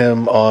killed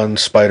him on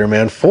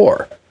Spider-Man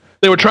 4?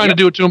 They were trying to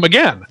do it to him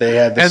again. They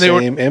had the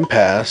same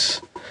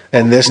impasse,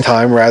 and this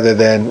time, rather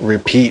than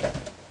repeat,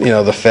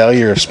 the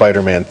failure of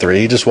Spider-Man 3,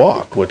 he just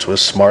walked, which was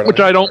smart.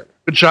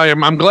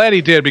 I'm glad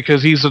he did,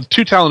 because he's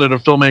too talented a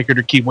filmmaker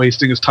to keep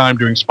wasting his time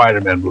doing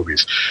Spider-Man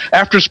movies.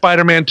 After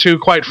Spider-Man 2,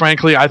 quite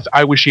frankly,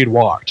 I wish he had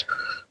walked.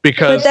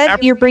 But then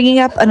you're bringing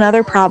up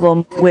another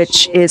problem,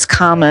 which is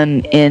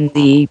common in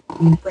the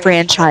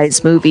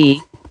franchise movie.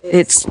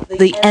 It's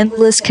the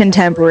endless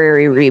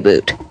contemporary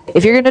reboot.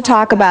 If you're going to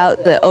talk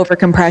about the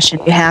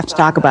overcompression, you have to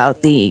talk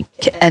about the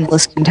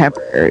endless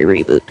contemporary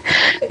reboot.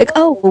 Like,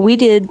 oh, well, we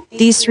did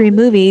these 3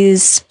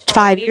 movies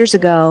 5 years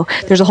ago.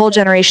 There's a whole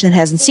generation that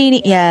hasn't seen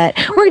it yet.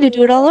 We're going to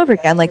do it all over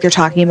again, like they're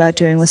talking about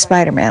doing with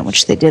Spider-Man,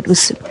 which they did with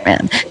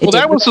Superman.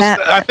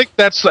 I think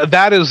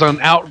that is an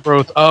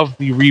outgrowth of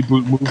the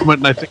reboot movement,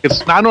 and I think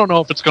I don't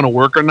know if it's going to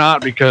work or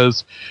not,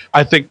 because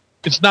I think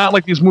it's not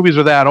like these movies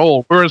are that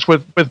old. Whereas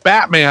with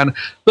Batman,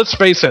 let's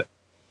face it,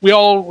 we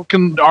all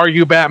can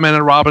argue Batman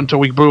and Robin until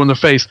we blew in the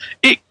face.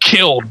 It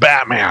killed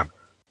Batman.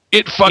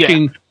 It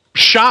fucking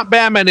shot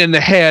Batman in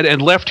the head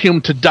and left him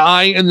to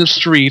die in the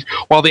street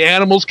while the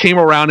animals came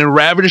around and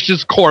ravaged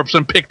his corpse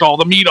and picked all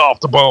the meat off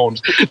the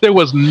bones. There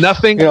was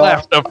nothing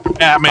left of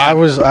Batman. I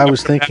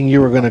was thinking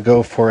you were going to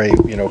go for a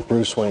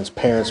Bruce Wayne's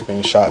parents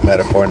being shot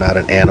metaphor, not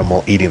an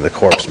animal eating the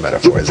corpse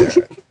metaphor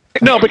there.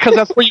 No, because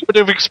that's where you would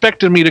have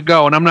expected me to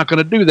go, and I'm not going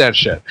to do that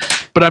shit.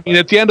 But I mean,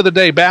 at the end of the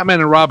day,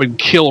 Batman and Robin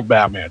killed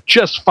Batman,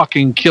 just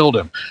fucking killed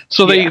him.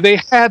 So they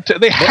had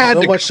to.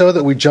 So much so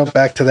that we jumped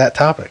back to that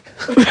topic.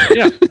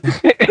 Yeah.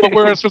 But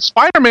whereas with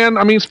Spider-Man,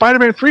 I mean,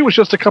 Spider-Man 3 was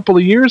just a couple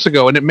of years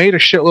ago, and it made a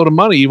shitload of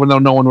money, even though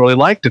no one really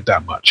liked it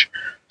that much.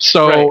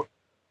 So,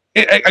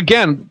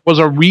 again, is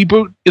a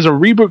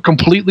reboot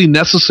completely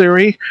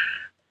necessary?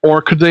 Or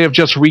could they have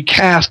just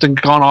recast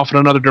and gone off in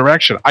another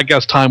direction? I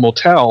guess time will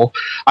tell.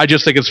 I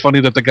just think it's funny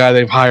that the guy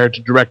they've hired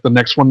to direct the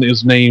next one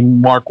is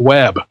named Mark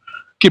Webb.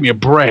 Give me a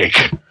break.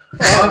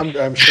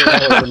 I'm sure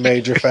that was a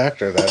major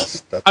factor.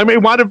 I mean,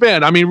 it might have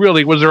been. I mean,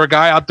 really, was there a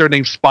guy out there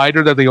named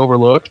Spider that they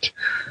overlooked?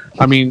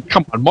 I mean,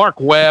 come on, Mark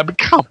Webb,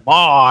 come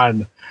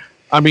on.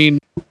 I mean...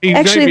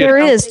 Actually, there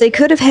is. They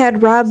could have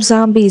had Rob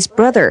Zombie's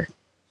brother.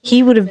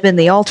 He would have been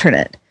the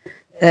alternate.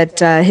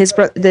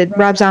 That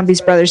Rob Zombie's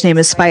brother's name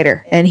is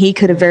Spider, and he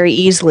could have very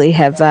easily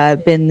have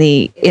been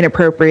the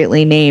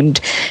inappropriately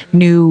named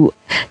no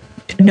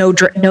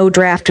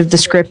draft of the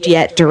script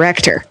yet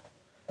director.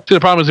 See, the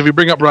problem is if you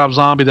bring up Rob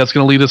Zombie, that's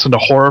going to lead us into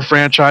horror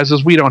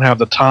franchises. We don't have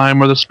the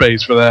time or the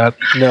space for that.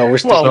 No, we're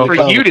still for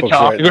you to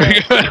talk.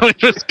 Right we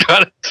just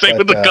got to stick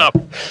with the cup.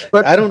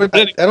 But I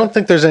don't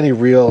think there's any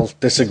real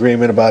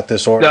disagreement about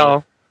this order.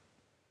 No,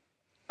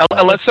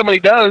 unless somebody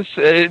does.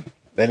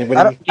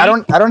 Anybody? I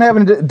don't have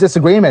a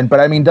disagreement,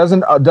 but I mean,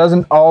 doesn't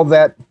all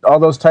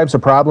those types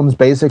of problems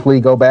basically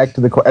go back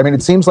to the? I mean,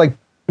 it seems like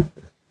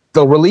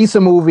they'll release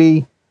a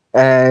movie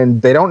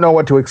and they don't know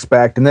what to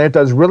expect, and then it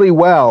does really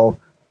well.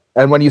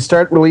 And when you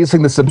start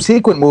releasing the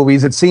subsequent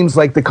movies, it seems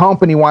like the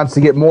company wants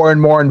to get more and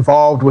more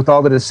involved with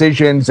all the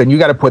decisions, and you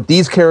got to put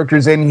these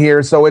characters in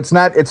here. So it's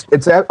not. It's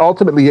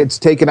ultimately it's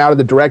taken out of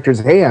the director's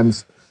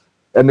hands,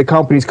 and the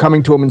company's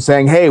coming to them and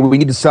saying, "Hey, we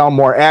need to sell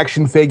more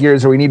action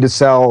figures, or we need to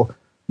sell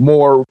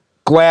more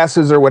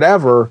glasses or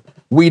whatever.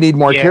 We need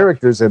more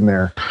characters in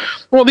there."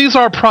 Well, these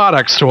are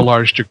products to a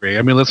large degree.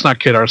 I mean, let's not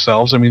kid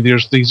ourselves. I mean,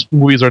 these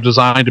movies are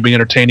designed to be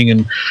entertaining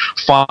and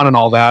fun and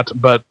all that,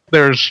 but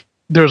there's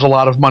a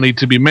lot of money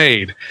to be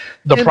made.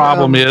 The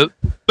problem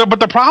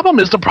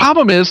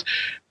is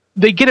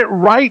they get it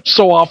right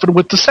so often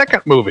with the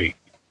second movie.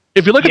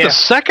 If you look at the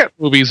second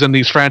movies in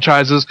these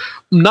franchises,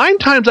 9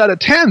 times out of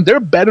 10, they're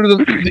better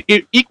than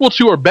equal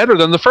to or better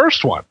than the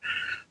first one.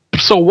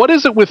 So what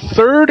is it with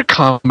third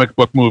comic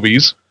book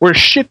movies where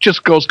shit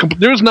just goes?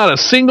 There's not a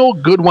single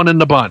good one in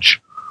the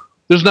bunch.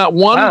 There's not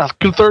one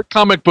third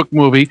comic book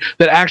movie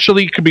that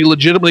actually could be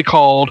legitimately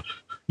called,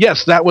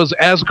 yes, that was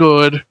as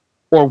good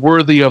or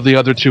worthy of the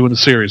other two in the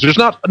series. There's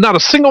not a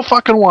single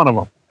fucking one of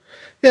them.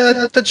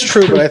 Yeah, that's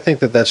true, but I think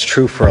that's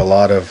true for a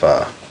lot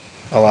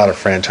of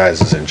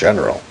franchises in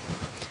general.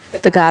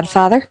 The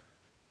Godfather.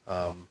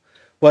 Not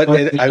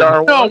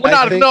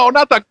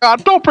the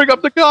God. Don't bring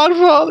up the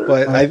Godfather.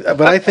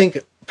 But I think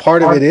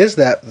part of it is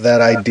that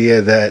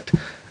idea that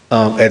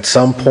at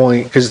some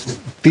point, because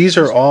these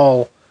are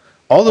all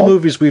the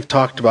movies we've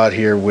talked about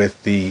here,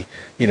 with the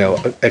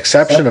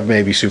exception of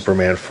maybe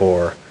Superman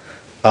 4,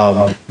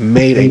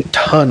 made a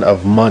ton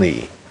of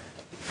money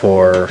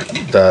for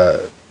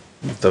the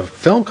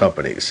film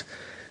companies.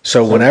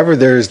 So whenever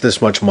there's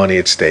this much money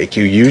at stake,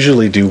 you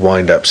usually do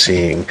wind up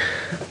seeing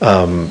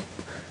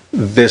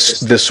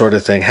this sort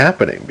of thing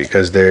happening,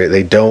 because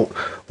they don't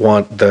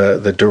want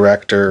the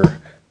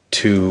director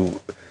to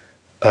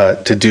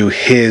do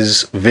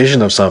his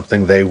vision of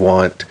something. They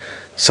want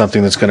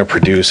something that's going to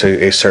produce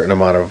a certain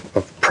amount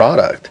of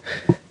product,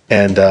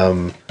 and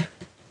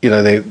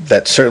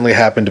that certainly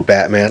happened to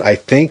Batman. I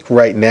think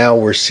right now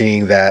we're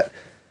seeing that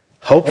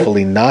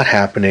hopefully not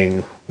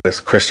happening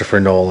with Christopher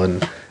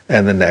Nolan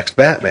and the next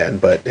Batman,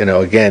 but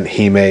again,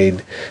 he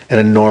made an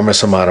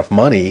enormous amount of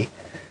money.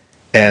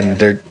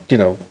 And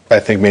I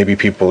think maybe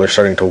people are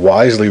starting to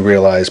wisely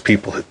realize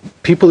people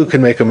who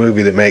can make a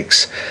movie that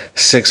makes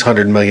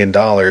 $600 million,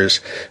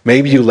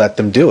 maybe you let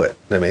them do it.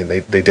 I mean,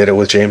 they did it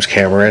with James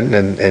Cameron,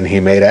 and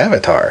he made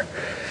Avatar.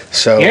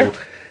 So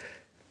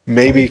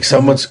maybe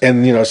someone's,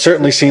 and it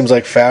certainly seems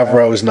like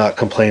Favreau is not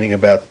complaining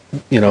about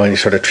any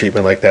sort of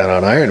treatment like that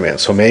on Iron Man.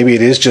 So maybe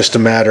it is just a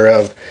matter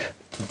of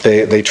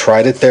they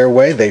tried it their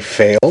way, they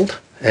failed,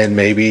 and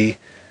maybe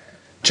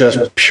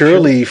just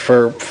purely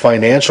for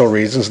financial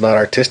reasons, not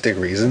artistic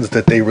reasons,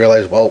 that they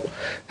realize, well,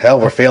 hell,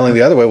 we're failing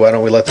the other way. Why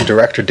don't we let the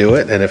director do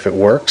it? And if it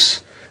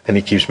works and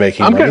he keeps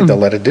making money, they'll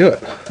let it do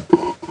it.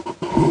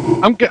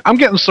 I'm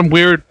getting some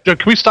weird. Can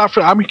we stop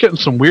for? I'm getting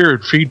some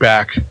weird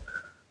feedback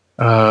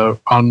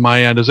on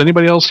my end. Is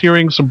anybody else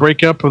hearing some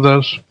breakup of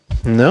those?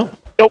 No.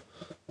 Nope.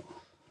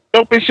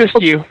 It's just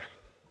you.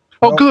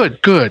 Oh, good.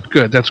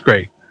 That's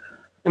great.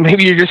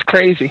 Maybe you're just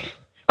crazy.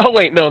 Oh,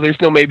 wait, no, there's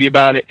no maybe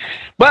about it.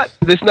 But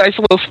this nice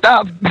little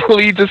stop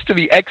leads us to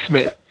the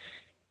X-Men.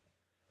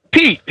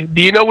 Pete,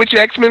 do you know which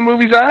X-Men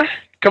movies are?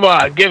 Come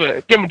on, give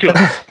them to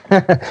us.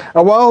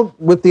 Well,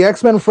 with the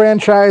X-Men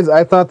franchise,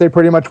 I thought they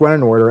pretty much went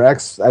in order. I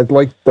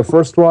liked the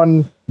first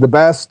one the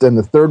best and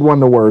the third one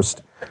the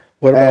worst.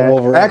 What about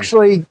Wolverine?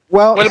 Actually,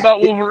 well, what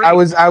about Wolverine?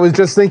 I was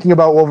just thinking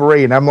about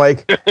Wolverine. I'm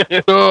like,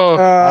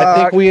 I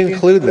think we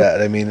include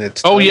that. I mean,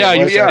 it's. Oh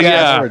yeah. We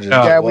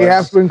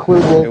have to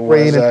include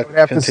Wolverine. And I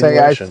have to say,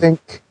 I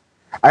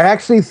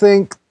actually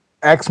think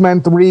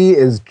X-Men 3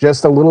 is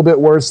just a little bit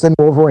worse than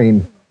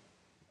Wolverine.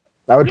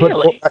 I would put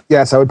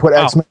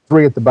X-Men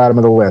 3 at the bottom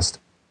of the list.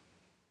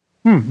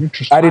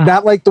 Interesting. I did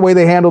not like the way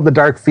they handled the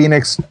Dark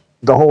Phoenix,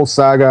 the whole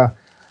saga.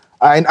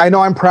 I know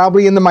I'm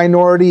probably in the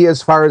minority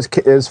as far as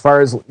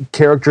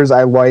characters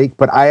I like,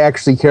 but I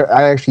actually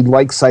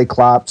like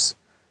Cyclops,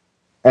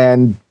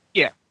 and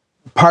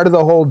part of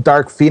the whole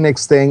Dark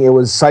Phoenix thing, it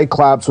was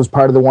Cyclops was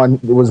one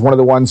of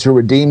the ones who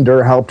redeemed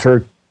her, helped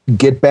her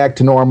get back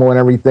to normal and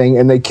everything,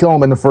 and they kill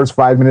him in the first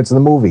 5 minutes of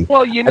the movie.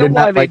 Well, you know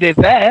why they did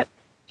that.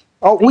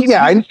 Oh, well,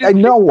 yeah, I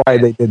know why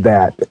they did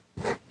that.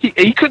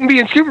 He couldn't be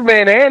in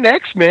Superman and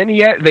X-Men. He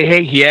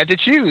had to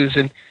choose,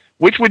 and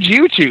which would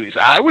you choose?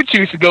 I would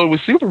choose to go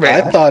with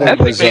Superman. I thought it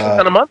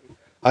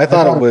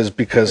was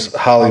because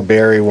Halle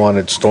Berry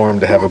wanted Storm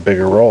to have a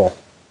bigger role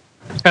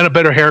and a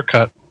better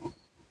haircut.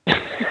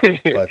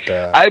 But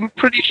I'm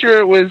pretty sure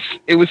it was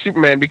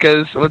Superman,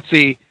 because let's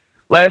see,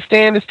 Last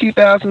Stand is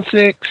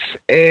 2006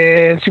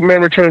 and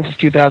Superman Returns is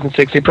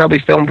 2006. They probably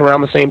filmed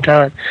around the same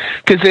time.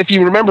 Because if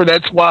you remember,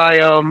 that's why.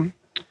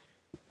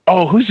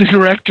 Who's the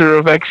director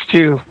of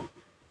X2?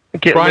 I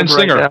can't Bryan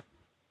remember.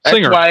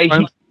 Singer.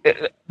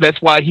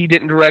 That's why he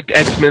didn't direct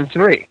X-Men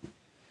 3.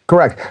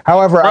 Correct.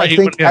 However, I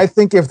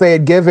think if they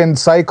had given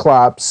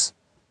Cyclops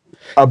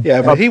a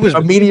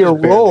meteor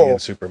role in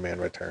Superman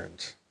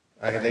Returns.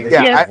 I think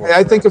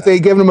if they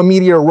had given him a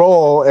meteor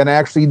role and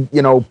actually,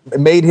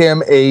 made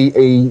him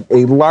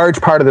a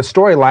large part of the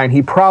storyline,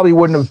 he probably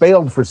wouldn't have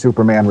bailed for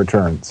Superman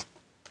Returns.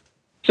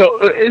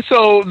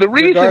 So the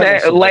reason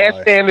that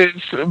Last Stand is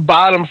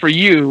bottom for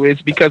you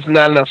is because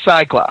not enough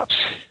Cyclops.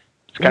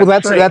 Well,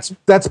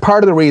 that's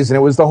part of the reason.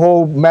 It was the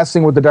whole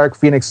messing with the Dark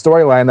Phoenix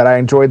storyline that I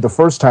enjoyed the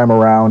first time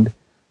around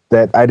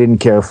that I didn't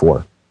care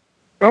for.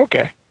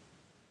 Okay.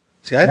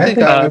 See, I think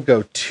I would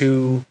go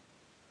 2.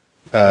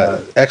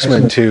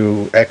 X-Men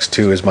 2,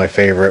 X2 is my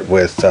favorite,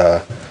 with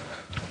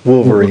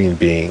Wolverine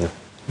being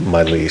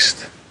my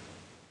least.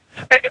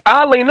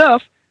 Oddly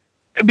enough,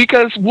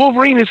 because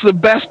Wolverine is the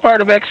best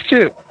part of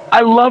X2.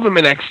 I love him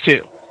in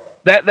X2.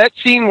 That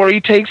scene where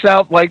he takes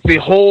out like the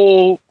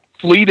whole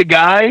fleet of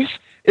guys,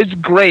 it's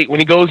great when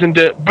he goes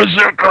into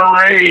berserker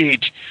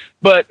rage.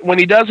 But when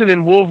he does it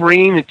in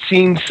Wolverine, it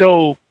seems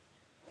so,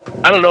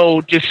 I don't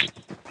know, just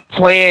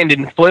planned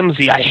and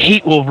flimsy. I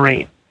hate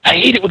Wolverine. I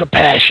hate it with a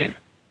passion.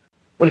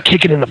 I want to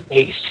kick it in the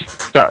face.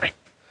 Sorry.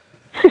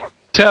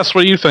 Tess,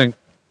 what do you think?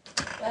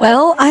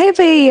 Well, I have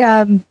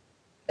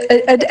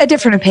a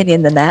different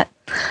opinion than that.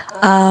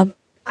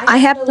 I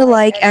happen to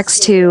like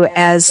X2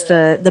 as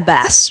the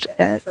best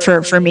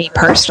for me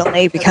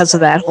personally because of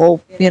that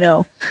whole,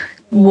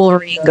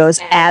 Wolverine goes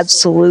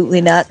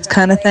absolutely nuts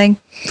kind of thing.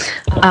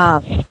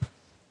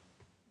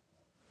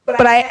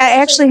 But I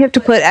actually have to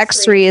put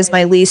X3 as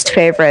my least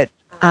favorite.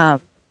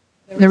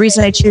 The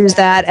reason I choose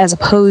that as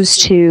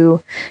opposed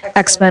to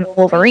X-Men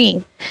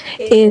Wolverine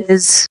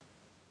is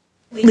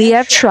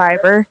Liev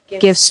Schreiber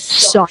gives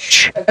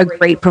such a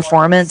great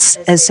performance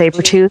as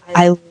Sabretooth.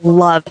 I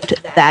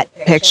loved that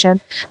depiction.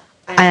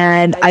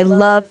 And I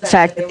love the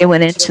fact that they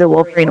went into the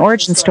Wolverine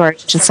origin story,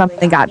 which is something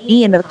that got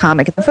me into the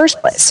comic in the first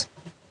place.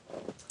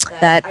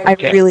 That I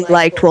really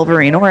liked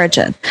Wolverine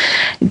origin.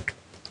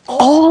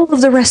 All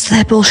of the rest of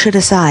that bullshit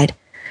aside,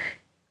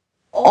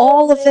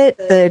 all of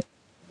it,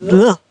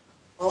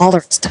 all the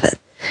rest of it,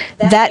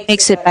 that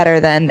makes it better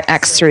than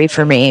X3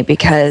 for me,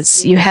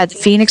 because you had the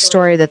Phoenix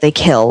story that they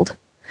killed.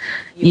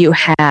 You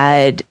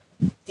had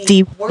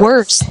the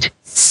worst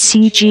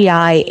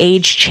CGI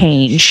age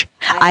change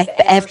I've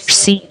ever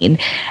seen,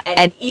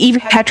 and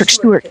even Patrick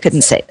Stewart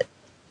couldn't save it.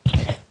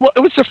 Well,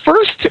 it was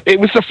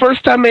the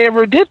first time they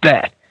ever did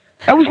that.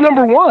 That was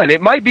number one.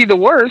 It might be the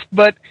worst,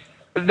 but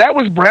that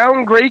was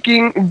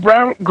groundbreaking.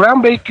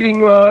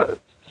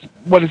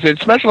 What is it?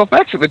 Special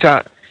effects at the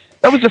time.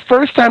 That was the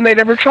first time they'd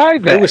ever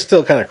tried that. It was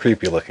still kind of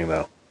creepy looking,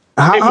 though.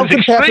 It was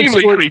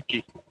extremely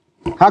creepy.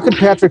 How could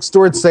Patrick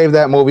Stewart save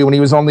that movie when he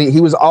was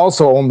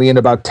also only in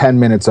about 10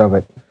 minutes of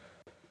it?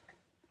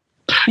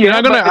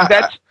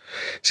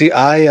 See,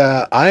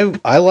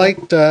 I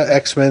liked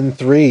X-Men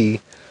 3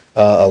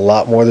 a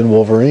lot more than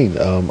Wolverine.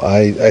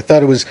 I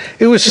thought it was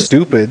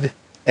stupid,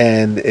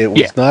 and it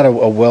was not a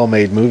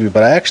well-made movie,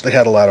 but I actually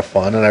had a lot of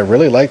fun, and I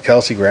really liked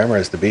Kelsey Grammer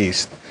as the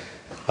Beast.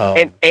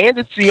 And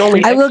it's the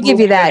only. I will give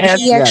you that.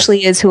 He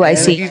actually is who I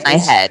see in my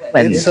head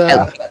when I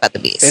think about the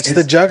Beast. It's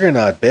the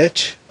Juggernaut,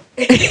 bitch.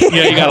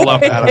 Yeah, you gotta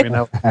love that. I mean,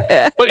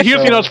 but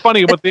here's it's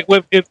funny with it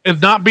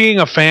not being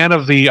a fan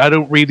of I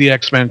don't read the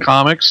X-Men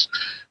comics.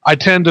 I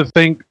tend to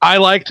think I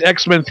liked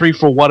X-Men 3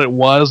 for what it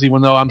was,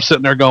 even though I'm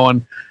sitting there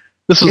going,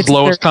 "This is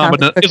lowest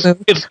common."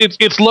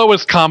 It's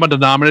lowest common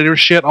denominator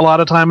shit. A lot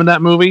of time in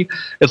that movie,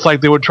 it's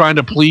like they were trying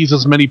to please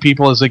as many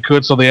people as they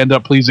could, so they end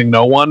up pleasing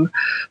no one.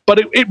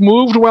 But it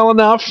moved well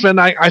enough, and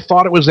I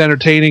thought it was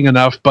entertaining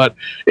enough. But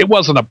it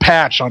wasn't a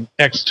patch on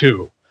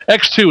X2.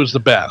 X2 is the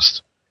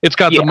best. It's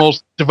got the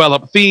most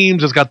developed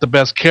themes. It's got the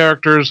best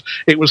characters.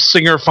 It was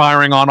Singer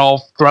firing on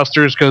all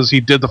thrusters because he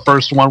did the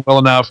first one well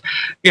enough,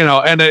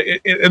 And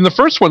the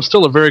first one's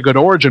still a very good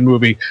origin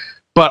movie.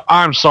 But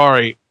I'm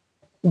sorry,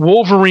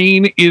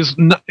 Wolverine is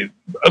not,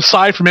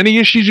 aside from any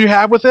issues you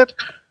have with it,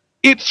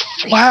 it's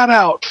flat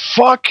out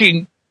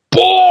fucking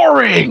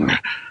boring.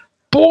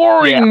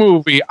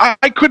 Movie.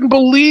 I couldn't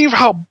believe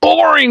how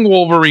boring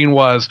Wolverine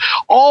was.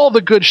 All the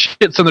good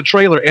shit's in the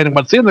trailer, and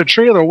what's in the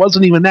trailer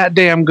wasn't even that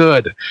damn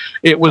good.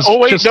 It was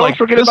don't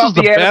forget about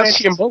the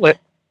adamantium bullet.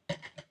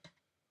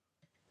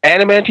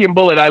 Adamantium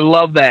bullet, I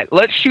love that.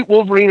 Let's shoot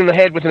Wolverine in the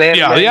head with an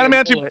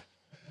adamantium bullet.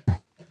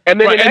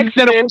 And then at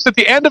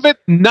the end of it,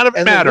 none of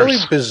it matters. Really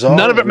bizarre,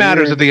 none of it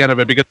matters at the end of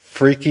it because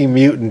freaky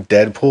mutant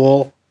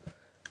Deadpool.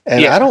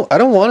 And I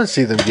don't want to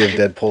see them give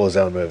Deadpool his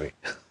own movie.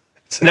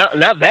 Not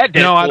that Deadpool.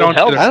 No, I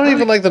don't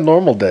even like the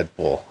normal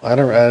Deadpool. I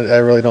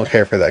really don't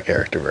care for that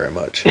character very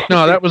much.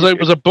 No, it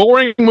was a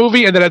boring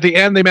movie, and then at the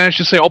end they managed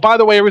to say, "Oh, by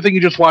the way, everything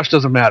you just watched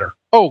doesn't matter."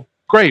 Oh,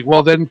 great.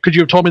 Well, then could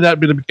you have told me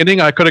that in the beginning?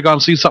 I could have gone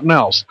and see something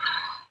else.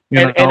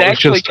 And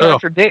actually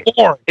contradicts.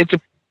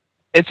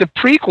 It's a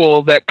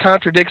prequel that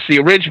contradicts the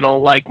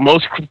original, like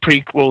most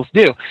prequels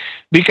do,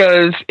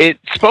 because it's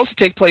supposed to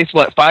take place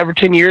 5 or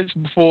 10 years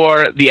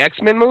before the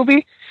X-Men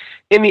movie.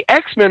 In the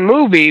X-Men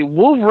movie,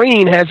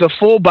 Wolverine has a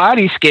full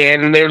body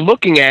scan, and they're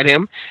looking at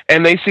him,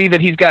 and they see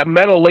that he's got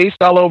metal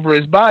laced all over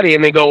his body,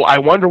 and they go, I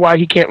wonder why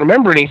he can't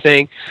remember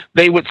anything.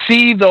 They would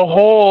see the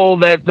hole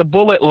that the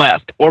bullet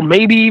left, or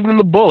maybe even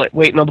the bullet.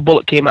 Wait, no, the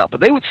bullet came out. But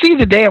they would see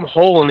the damn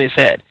hole in his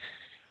head.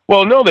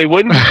 Well, no, they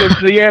wouldn't,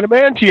 because the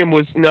adamantium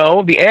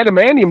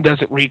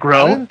doesn't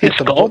regrow. His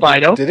skull,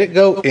 Vido. Did it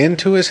go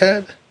into his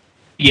head?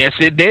 Yes,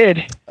 it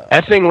did.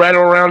 That thing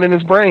rattled around in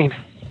his brain.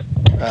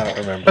 I don't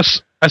remember.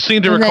 I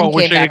seem to recall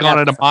wishing it had gone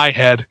into my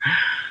head.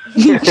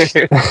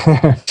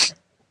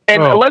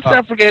 And let's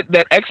not forget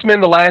that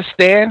X-Men The Last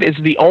Stand is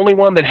the only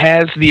one that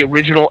has the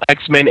original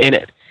X-Men in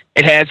it.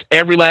 It has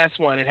every last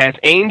one. It has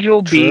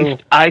Angel, True.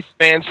 Beast,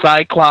 Iceman,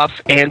 Cyclops,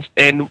 and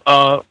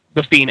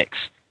the Phoenix,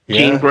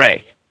 Jean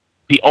Grey.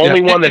 The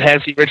only one that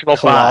has the original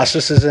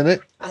Colossus is in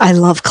it. I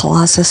love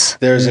Colossus.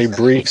 There's a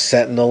brief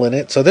Sentinel in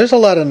it, so there's a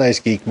lot of nice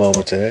geek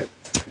moments in it.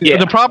 Yeah.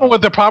 The problem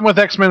with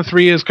X-Men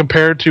 3 is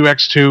compared to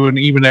X2 and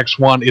even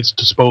X1, it's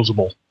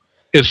disposable.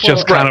 It's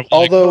just kind of like,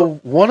 Although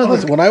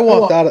when I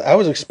walked out, I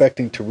was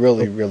expecting to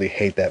really, really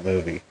hate that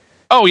movie.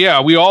 oh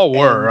yeah, we all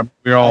were.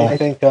 We all. I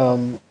think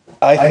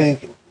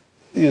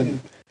you know,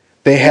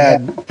 they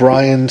had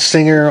Bryan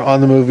Singer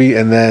on the movie,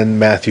 and then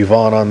Matthew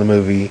Vaughn on the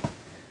movie,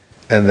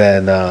 and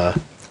then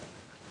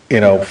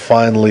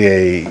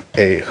finally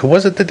a who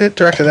was it that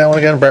directed that one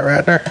again?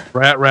 Brett Ratner.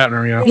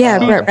 Ratner, yeah. Yeah,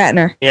 Brett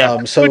Ratner.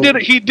 Yeah. So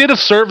He did a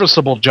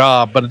serviceable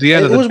job, but at the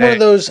end it of the was day, one of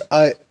those.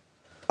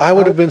 I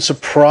would have been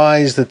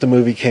surprised that the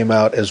movie came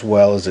out as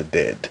well as it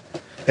did,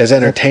 as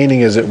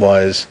entertaining as it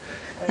was.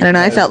 I don't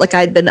know. I felt like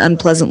I'd been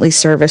unpleasantly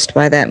serviced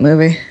by that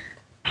movie.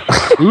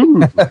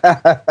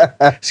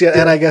 See,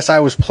 and I guess I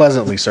was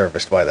pleasantly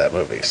serviced by that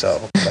movie,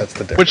 so that's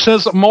the difference. which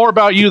says more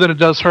about you than it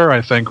does her,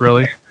 I think,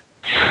 really.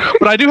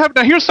 But I do have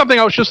now. Here's something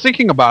I was just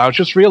thinking about. I was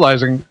just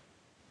realizing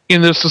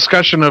in this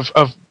discussion of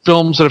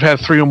films that have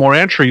had 3 or more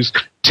entries.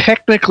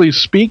 Technically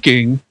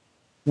speaking,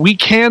 we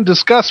can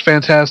discuss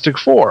Fantastic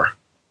Four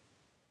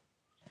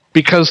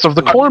because of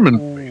the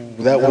Corman.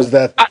 That was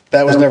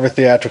never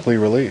theatrically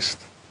released.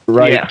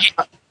 Right. Yeah.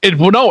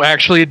 No,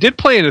 actually, it did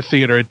play in a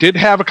theater. It did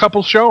have a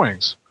couple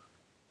showings.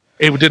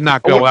 It did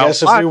not go I out.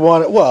 guess if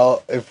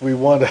we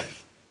want to.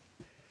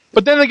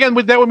 But then again,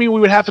 that would mean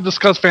we would have to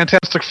discuss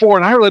Fantastic Four,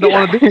 and I really don't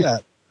want to do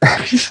that.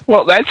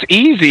 Well, that's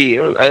easy.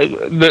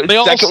 The They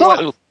all second suck.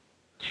 one,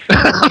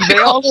 they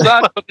all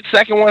suck, but the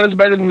second one is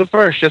better than the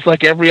first, just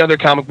like every other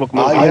comic book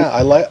movie.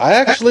 I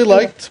actually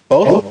liked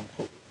both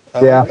of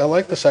them. I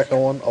liked the second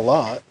one a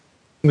lot.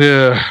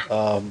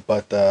 Yeah.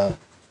 But they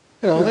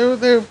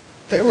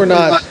were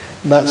not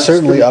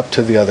certainly up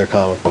to the other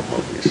comic book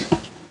movies.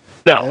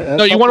 No.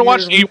 No, you want to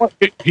watch? You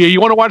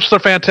want to watch the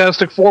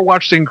Fantastic Four?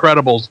 Watch The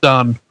Incredibles.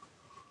 Done.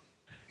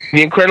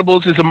 The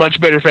Incredibles is a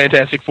much better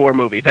Fantastic Four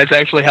movie. That's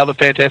actually how the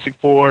Fantastic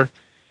Four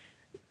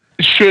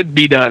should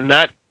be done.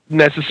 Not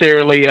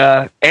necessarily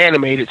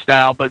animated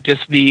style, but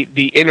just the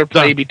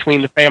interplay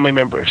between the family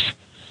members.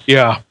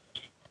 Yeah.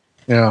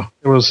 Yeah.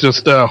 It was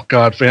just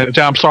God.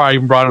 I'm sorry I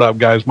even brought it up,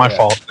 guys. My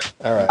fault.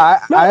 All right.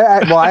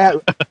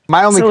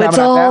 My only So comment it's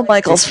on all that,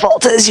 Michael's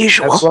fault as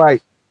usual. That's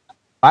right.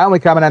 My only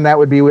comment on that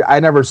would be I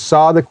never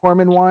saw the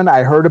Corman one.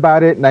 I heard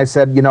about it, and I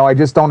said, I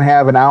just don't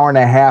have an hour and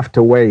a half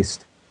to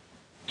waste.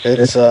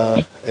 It's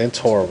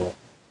horrible.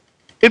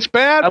 It's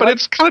bad, but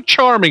it's kind of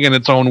charming in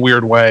its own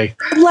weird way.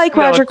 Like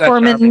No, Roger it's not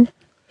Corman charming.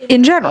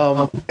 in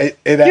general. It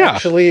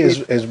actually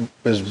is as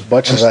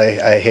much as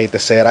I hate to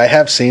say it. I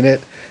have seen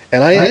it,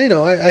 and I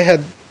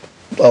had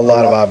a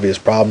lot of obvious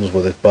problems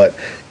with it, but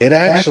it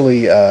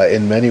actually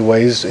in many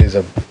ways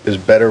is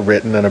better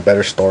written and a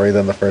better story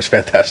than the first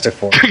Fantastic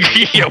Four.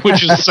 Yeah,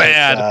 which is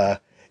sad.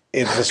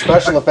 The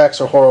special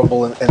effects are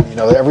horrible, and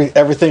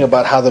everything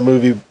about how the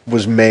movie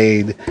was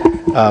made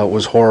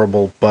was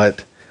horrible.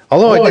 But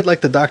although I did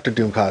like the Doctor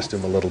Doom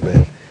costume a little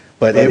bit,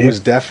 but it was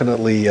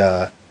definitely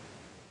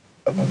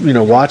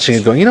watching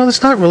it going,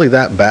 it's not really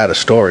that bad a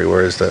story.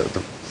 Whereas the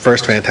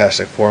first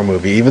Fantastic Four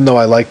movie, even though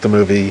I liked the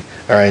movie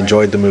or I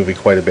enjoyed the movie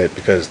quite a bit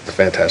because the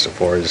Fantastic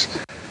Four is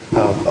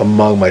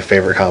among my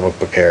favorite comic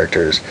book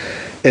characters,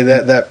 and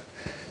that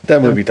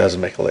movie doesn't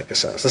make a lick of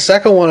sense. The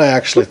second one I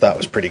actually thought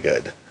was pretty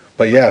good.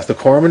 But yeah, if the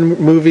Corman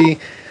movie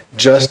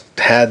just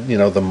had,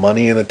 the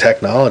money and the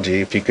technology,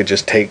 if you could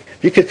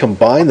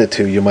combine the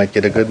two, you might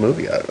get a good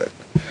movie out of it.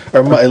 Or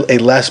a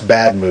less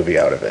bad movie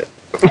out of it.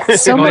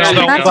 So much for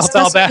not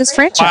discussing this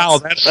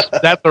franchise.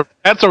 Wow,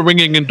 that's a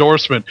ringing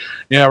endorsement.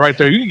 Yeah, right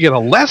there. You can get a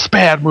less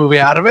bad movie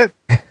out of it.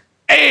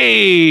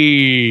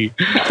 Hey!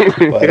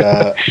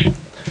 But,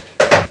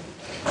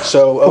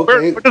 so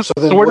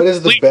then what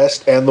is the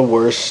best and the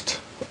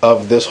worst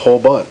of this whole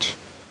bunch?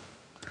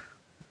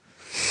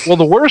 Well,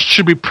 the worst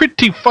should be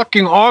pretty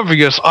fucking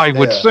obvious, I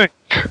would think.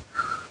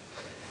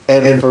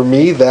 And for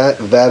me, that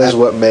is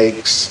what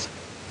makes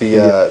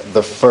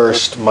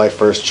my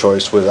first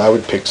choice I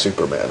would pick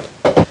Superman.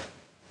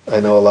 I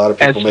know a lot of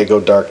people may go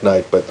Dark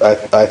Knight, but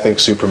I think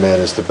Superman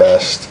is the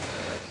best.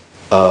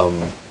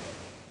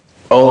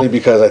 Only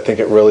because I think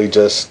it really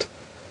just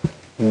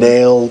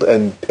nailed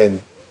and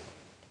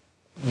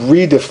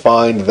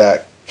redefined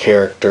that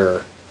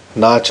character,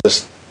 not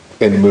just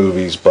in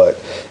movies, but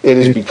it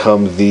has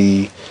become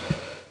the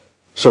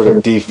sort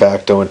of de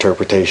facto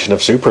interpretation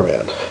of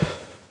Superman.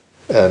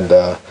 And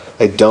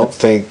I don't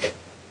think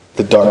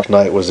The Dark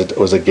Knight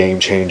was a game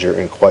changer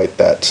in quite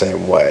that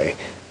same way.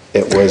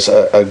 It was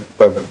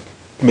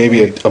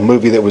maybe a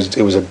movie that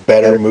was a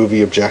better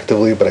movie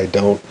objectively, but I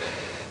don't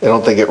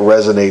think it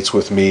resonates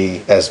with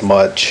me as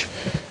much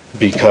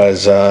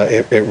because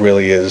it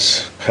really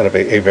is kind of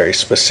a very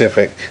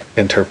specific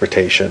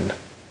interpretation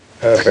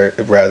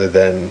rather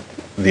than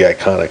the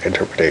iconic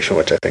interpretation,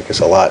 which I think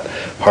is a lot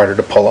harder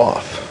to pull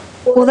off.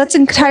 Well, that's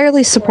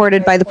entirely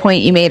supported by the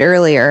point you made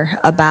earlier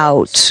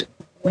about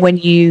when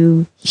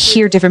you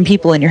hear different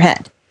people in your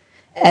head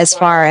as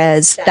far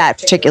as that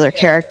particular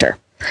character,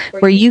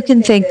 where you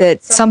can think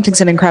that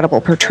something's an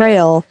incredible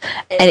portrayal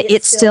and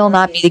it still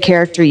not be the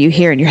character you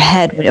hear in your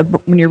head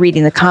when you're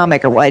reading the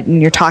comic or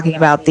when you're talking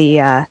about the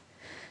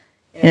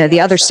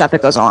other stuff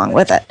that goes along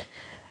with it.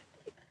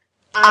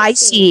 I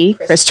see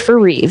Christopher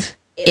Reeve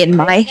in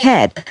my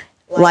head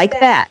like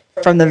that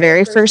from the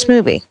very first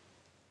movie.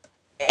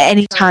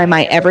 Anytime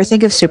I ever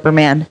think of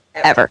Superman,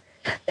 ever.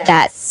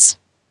 That's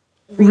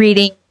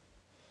reading,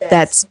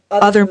 that's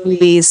other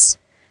movies,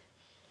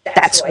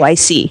 that's who I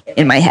see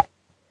in my head.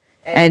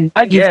 And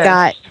you've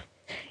got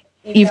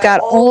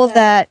all of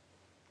that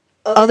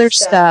other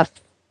stuff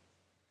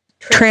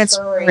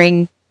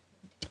transferring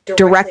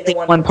directly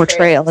one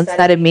portrayal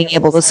instead of being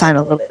able to assign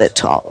a little bit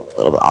to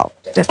all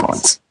different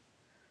ones.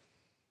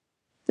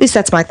 At least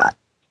that's my thought.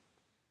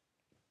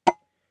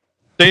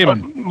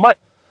 Damon.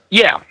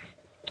 Yeah.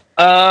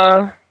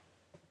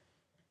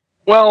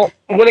 Well,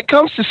 when it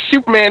comes to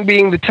Superman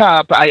being the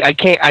top, I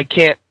can't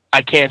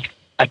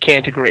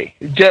agree.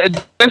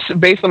 Just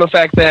based on the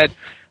fact that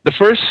the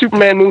first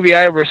Superman movie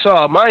I ever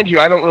saw, mind you,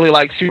 I don't really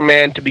like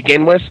Superman to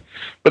begin with,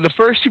 but the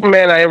first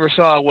Superman I ever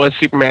saw was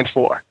Superman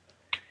 4.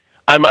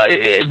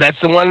 That's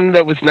the one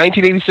that was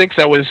 1986.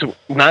 I was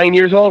 9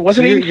 years old.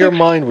 Wasn't it? Your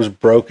mind was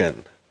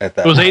broken at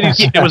that. It was 80.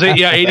 It was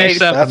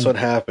 87. That's what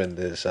happened.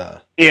 Is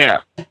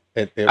yeah.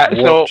 It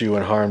warped you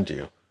and harmed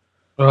you.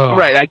 Oh.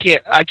 Right, I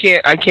can't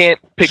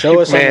pick Show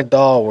Superman. us on the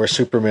doll where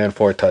Superman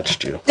 4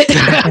 touched you.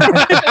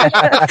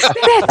 Bad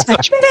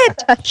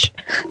touch.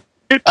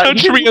 It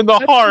touched me in the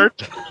heart.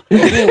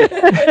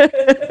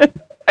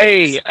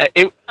 Hey,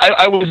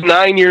 I was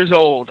 9 years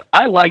old.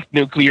 I liked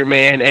Nuclear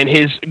Man and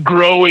his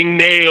growing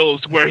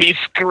nails where he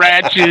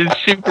scratches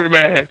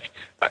Superman.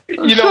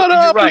 Shut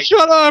up! Right.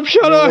 Shut up!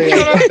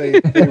 They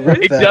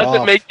ripped It that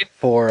doesn't off make it.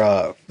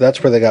 for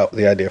that's where they got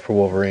the idea for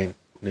Wolverine.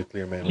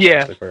 Nuclear Man was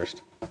actually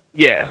first.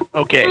 Yeah,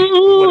 okay.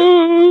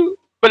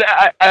 But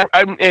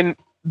I'm and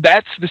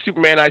that's the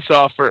Superman I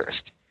saw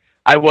first.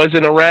 I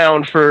wasn't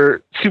around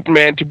for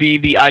Superman to be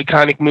the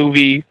iconic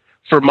movie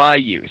for my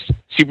youth.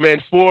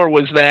 Superman 4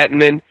 was that,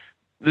 and then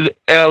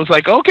I was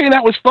like, okay,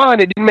 that was fun.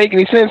 It didn't make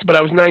any sense, but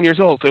I was 9 years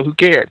old, so who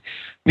cared?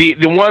 The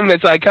one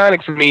that's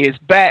iconic for me is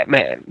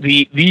Batman,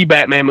 the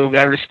Batman movie.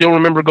 I still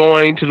remember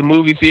going to the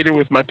movie theater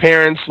with my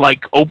parents,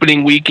 like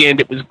opening weekend.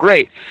 It was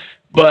great.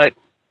 But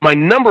my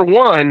number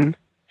one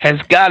has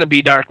got to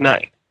be Dark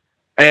Knight.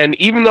 And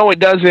even though it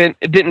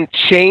didn't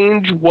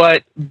change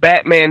what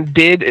Batman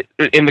did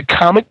in the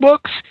comic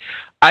books,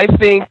 I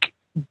think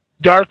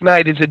Dark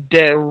Knight is a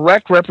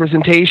direct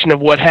representation of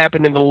what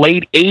happened in the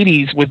late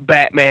 80s with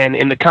Batman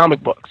in the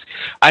comic books.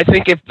 I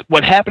think if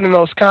what happened in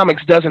those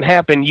comics doesn't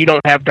happen, you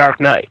don't have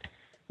Dark Knight,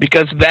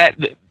 because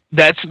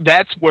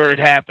that's where it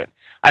happened.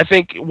 I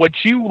think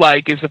what you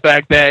like is the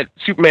fact that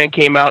Superman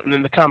came out and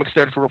then the comics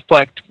started to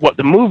reflect what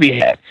the movie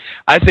had.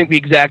 I think the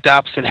exact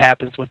opposite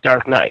happens with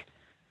Dark Knight.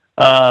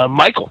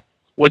 Michael,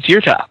 what's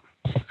your top?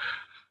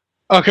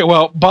 Okay,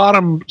 well,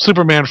 bottom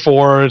Superman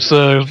 4 is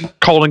the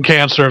colon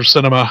cancer of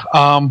cinema.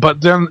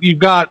 But then you've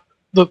got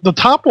the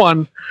top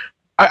one.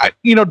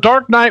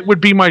 Dark Knight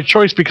would be my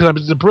choice because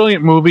it's a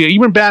brilliant movie.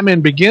 Even Batman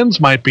Begins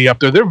might be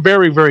up there. They're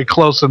very, very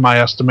close in my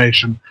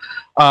estimation.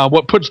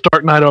 What puts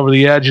Dark Knight over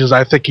the edge is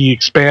I think he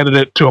expanded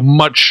it to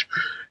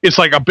it's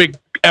like a big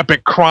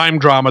epic crime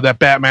drama that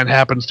Batman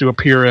happens to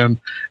appear in.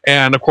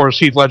 And of course,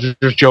 Heath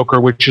Ledger's Joker,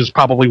 which is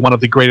probably one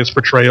of the greatest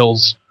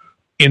portrayals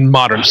in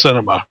modern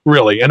cinema,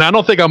 really. And I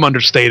don't think I'm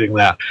understating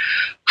that.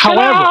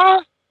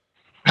 However,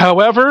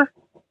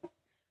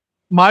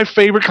 my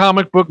favorite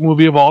comic book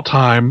movie of all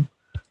time,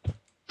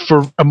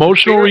 for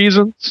emotional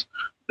reasons,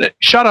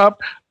 shut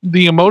up,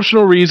 the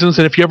emotional reasons,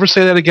 and if you ever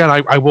say that again,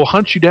 I will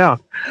hunt you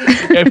down.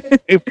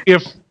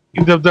 if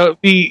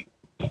the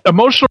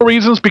emotional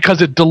reasons,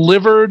 because it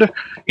delivered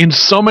in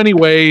so many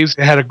ways,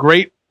 it had a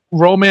great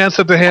romance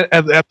at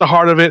the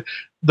heart of it,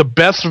 the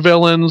best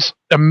villains,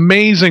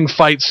 amazing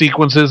fight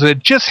sequences, and it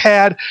just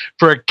had,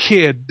 for a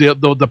kid, the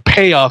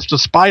payoffs,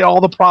 despite all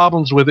the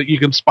problems with it you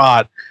can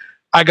spot.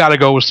 I gotta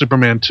go with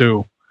Superman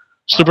 2.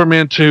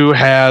 Superman 2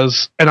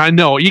 has, and I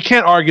know you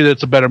can't argue that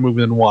it's a better movie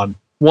than 1.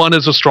 1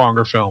 is a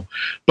stronger film,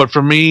 but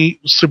for me,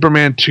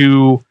 Superman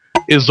 2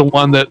 is the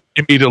one that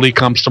immediately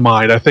comes to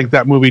mind. I think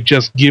that movie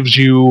just gives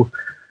you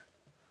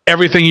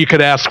everything you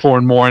could ask for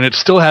and more, and it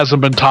still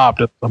hasn't been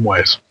topped in some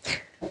ways.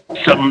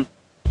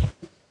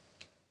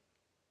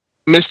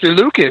 Mr.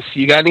 Lucas,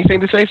 you got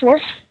anything to say for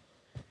us?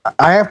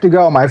 I have to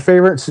go. My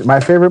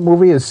favorite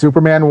movie is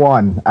Superman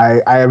 1.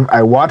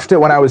 I watched it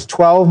when I was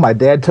 12. My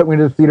dad took me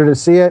to the theater to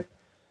see it,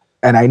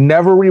 and I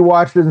never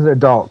rewatched it as an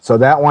adult. So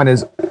that one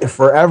is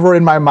forever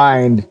in my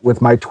mind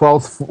with my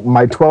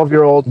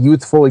 12-year-old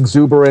youthful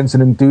exuberance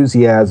and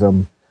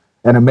enthusiasm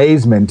and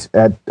amazement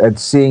at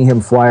seeing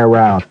him fly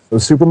around. So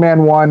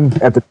Superman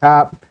 1 at the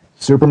top,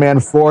 Superman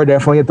 4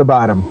 definitely at the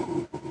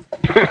bottom.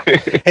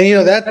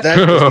 And that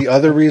is the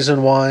other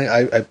reason why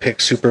I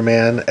picked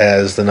Superman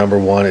as the number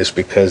one, is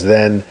because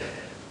then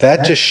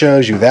That just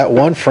shows you that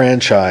one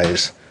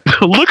franchise.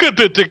 Look at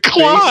the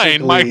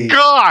decline. My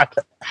God.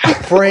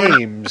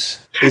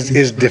 Frames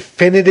is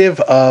definitive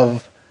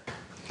of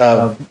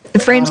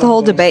It frames the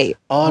whole debate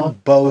on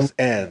both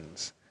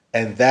ends,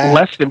 and that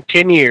Less than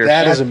 10 years.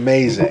 that is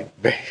amazing.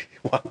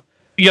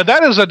 Yeah,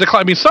 that is a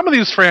decline. I mean, some of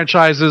these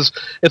franchises,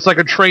 it's like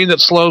a train that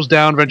slows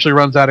down, eventually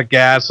runs out of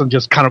gas, and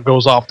just kind of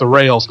goes off the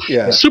rails.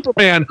 Yeah.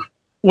 Superman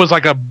was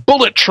like a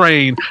bullet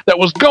train that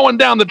was going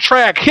down the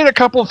track, hit a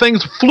couple of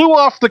things, flew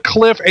off the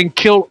cliff, and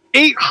killed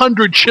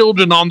 800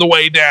 children on the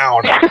way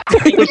down.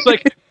 It was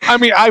like, I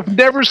mean, I've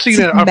never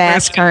seen a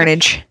mass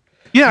carnage.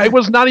 Yeah, it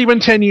was not even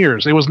 10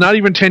 years. It was not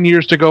even 10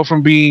 years to go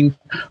from being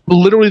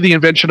literally the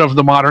invention of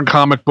the modern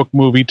comic book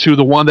movie to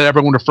the one that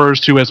everyone refers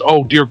to as,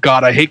 oh, dear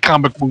God, I hate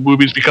comic book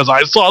movies because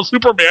I saw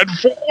Superman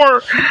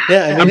 4.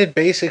 Yeah, I mean, it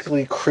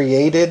basically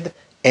created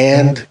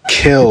and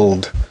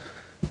killed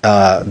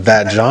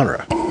that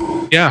genre.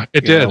 Yeah,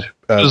 it did.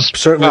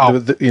 Certainly, wow.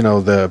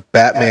 the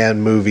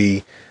Batman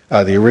movie,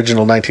 the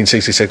original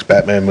 1966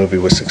 Batman movie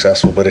was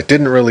successful, but it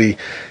didn't really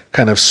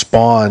kind of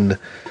spawn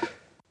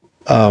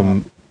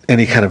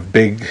any kind of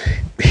big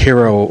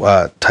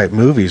hero type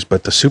movies.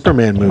 But the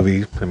Superman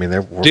movie, I mean,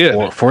 there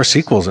were four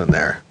sequels in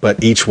there,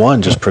 but each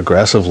one just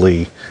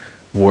progressively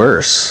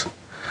worse.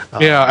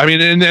 Yeah, I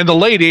mean, in the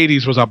late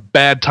 80s was a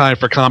bad time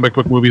for comic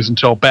book movies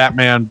until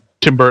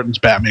Tim Burton's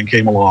Batman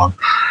came along,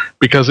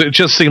 because it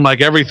just seemed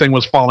like everything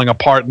was falling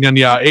apart. And then,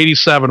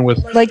 87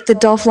 with... Like the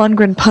Dolph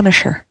Lundgren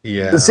Punisher.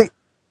 Yeah. See,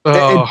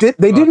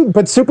 they didn't,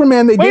 but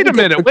Superman, they Wait a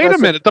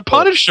didn't. minute. The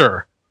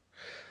Punisher.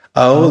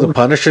 Oh, the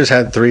Punishers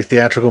had 3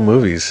 theatrical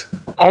movies.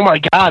 Oh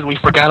my God, we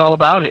forgot all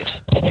about it.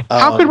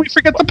 How could we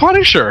forget the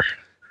Punisher?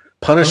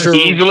 Punisher,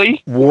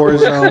 Easily.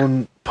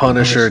 Warzone,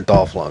 Punisher,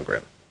 Dolph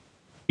Lundgren.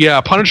 Yeah,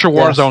 Punisher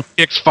Warzone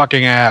kicks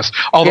fucking ass.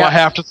 Although Yeah.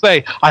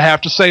 I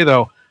have to say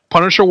though,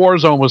 Punisher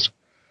Warzone was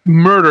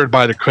murdered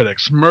by the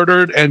critics,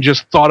 murdered and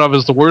just thought of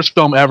as the worst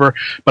film ever.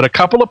 But a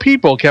couple of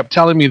people kept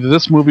telling me that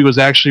this movie was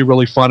actually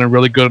really fun and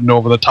really good and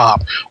over the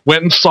top.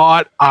 Went and saw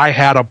it. I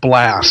had a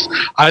blast.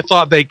 I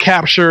thought they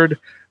captured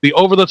the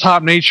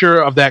over-the-top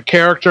nature of that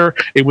character.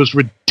 It was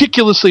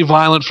ridiculously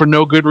violent for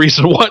no good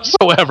reason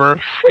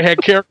whatsoever. It had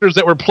characters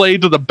that were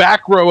played to the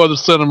back row of the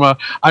cinema.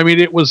 I mean,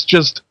 it was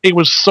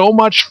so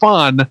much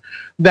fun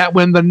that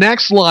when the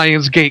next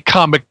Lionsgate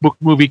comic book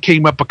movie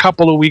came up a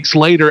couple of weeks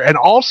later and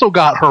also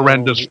got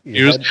horrendous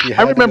reviews,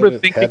 I remember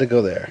thinking, had to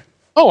go there.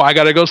 oh, I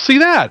got to go see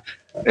that.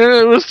 And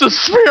it was the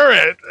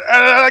spirit.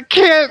 And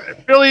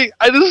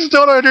I just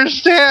don't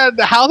understand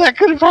how that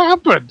could have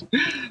happened.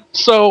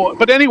 So,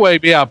 but anyway,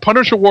 yeah,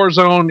 Punisher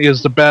Warzone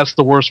is the best.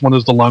 The worst one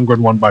is the Lundgren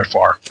one by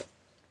far.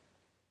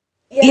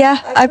 Yeah,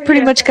 I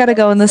pretty much got to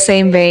go in the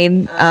same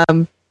vein,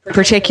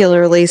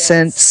 particularly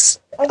since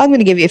I'm going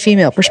to give you a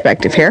female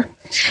perspective here.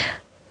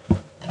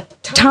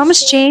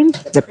 Thomas Jane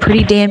is a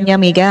pretty damn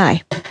yummy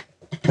guy.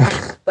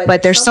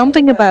 But there's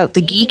something about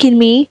the geek in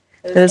me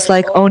that is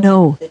like, oh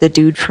no, the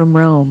dude from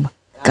Rome.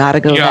 Gotta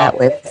go that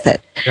way with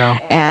it. Yeah.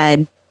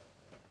 And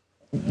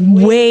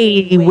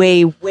way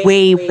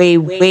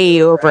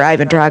over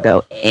Ivan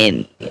Drago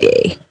any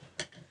day.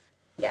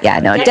 Yeah,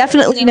 no,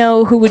 definitely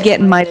know who would get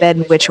in my bed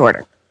in which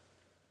order.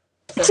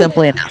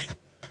 Simply enough.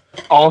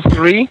 All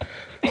 3?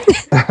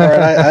 All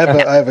right,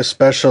 I have a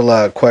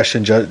special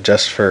question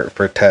just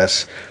for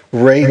Tess.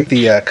 Rate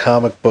the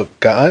comic book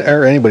guy,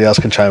 or anybody else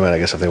can chime in, I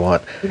guess, if they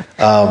want.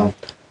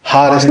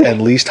 Hottest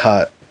and least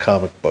hot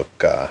comic book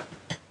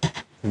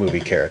movie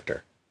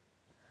character.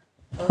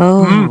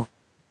 Oh.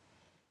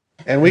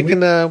 And we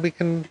can I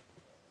don't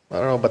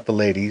know about the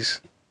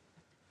ladies.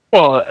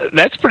 Well,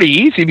 that's pretty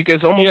easy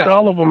because almost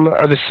all of them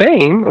are the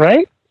same,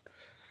 right?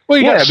 Well,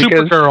 you got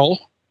because- Supergirl.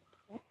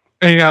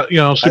 And you got,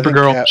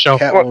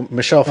 Supergirl.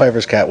 Michelle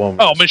Pfeiffer's Catwoman.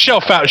 Oh,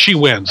 Michelle Pfeiffer, she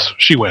wins.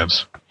 She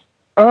wins.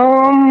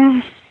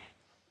 I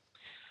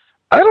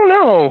don't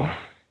know.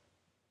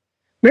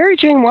 Mary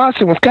Jane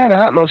Watson was kind of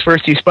hot in those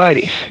first 2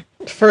 Spideys.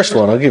 The first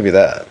one, I'll give you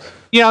that.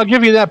 Yeah, I'll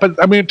give you that.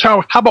 But I mean,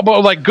 how about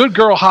like good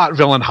girl hot,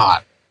 villain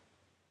hot?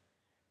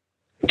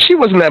 She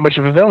wasn't that much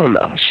of a villain,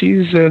 though.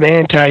 She's an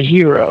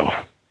anti-hero.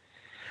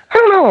 I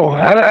don't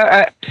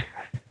know.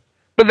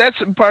 But that's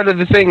part of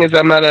the thing is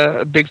I'm not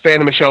a big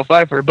fan of Michelle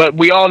Pfeiffer. But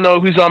we all know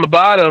who's on the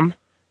bottom.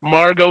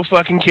 Margot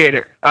fucking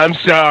Kidder. I'm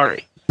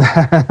sorry.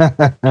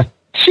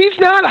 She's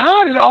not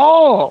hot at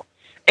all.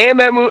 And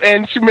that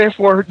and Superman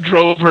 4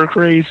 drove her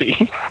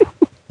crazy.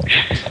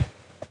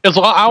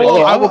 I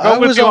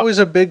was always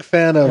a big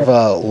fan of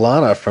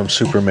Lana from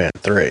Superman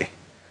 3.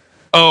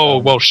 Oh,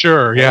 well,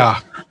 sure,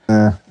 yeah.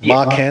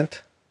 Ma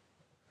Kent.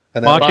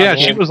 Yeah,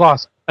 she was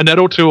awesome. Annette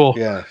O'Toole.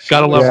 Yeah.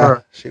 Gotta love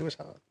her. She was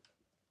hot.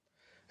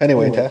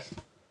 Anyway, Tess.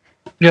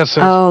 Yes,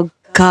 sir. Oh,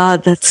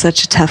 God, that's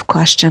such a tough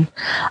question.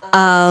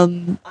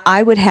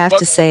 I would have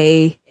to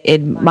say,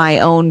 in my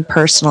own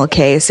personal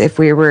case, if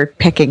we were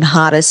picking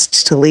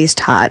hottest to least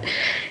hot,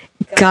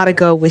 gotta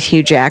go with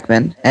Hugh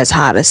Jackman as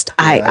hottest.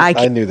 Yeah,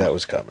 I knew that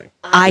was coming.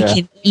 I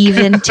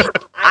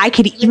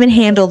could even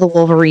handle the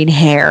Wolverine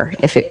hair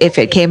if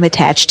it came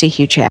attached to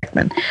Hugh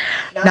Jackman.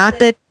 Not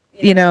that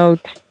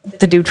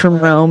the dude from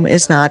Rome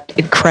is not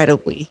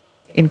incredibly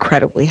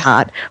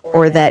hot,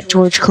 or that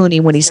George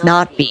Clooney, when he's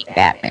not being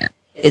Batman,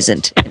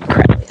 isn't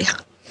incredibly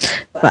hot.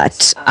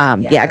 But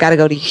I got to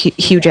go to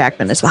Hugh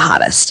Jackman as the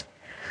hottest.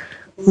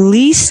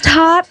 Least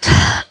hot.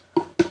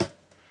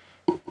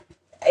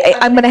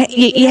 I'm gonna.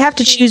 You have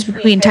to choose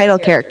between title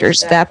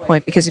characters at that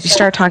point, because if you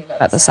start talking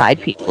about the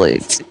side people,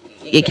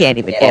 you can't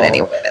even get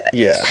anywhere with it.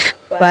 Yeah.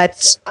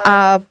 But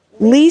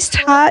least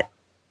hot,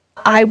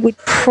 I would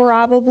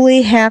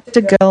probably have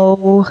to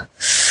go.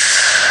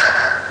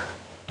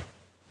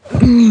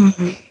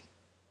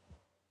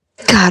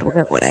 God,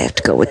 where would I have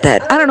to go with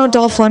that? I don't know.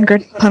 Dolph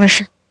Lundgren,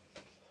 Punisher.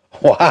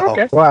 Wow.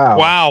 Okay. Wow.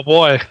 Wow,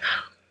 boy.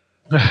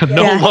 No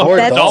Yeah, love for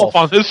that's- Dolph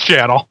on this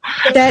channel.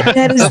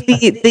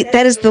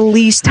 That is the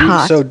least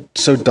hot.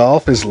 So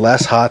Dolph is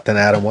less hot than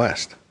Adam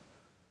West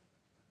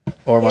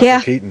or Michael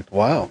Yeah. Keaton.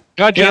 Wow.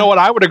 God, you know what?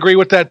 I would agree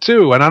with that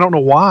too, and I don't know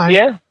why.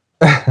 Yeah.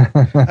 I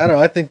don't know.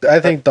 I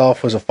think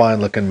Dolph was a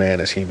fine-looking man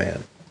as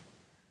He-Man.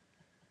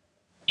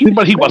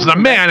 But he wasn't a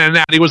man in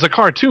that. He was a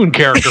cartoon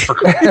character, for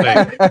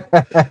Christ's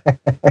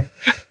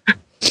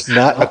sake.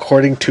 Not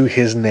according to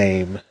his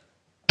name.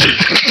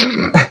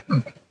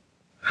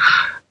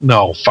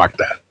 No, fuck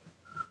that.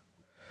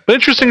 But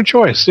interesting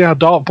choice. Yeah,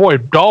 Dolph. Boy,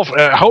 Dolph.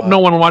 I hope no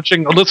one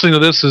listening to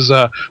this is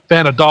a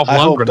fan of Dolph I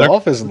hope Lundgren.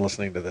 Dolph isn't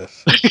listening to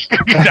this.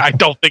 I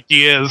don't think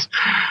he is.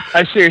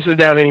 I seriously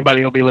doubt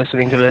anybody will be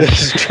listening to This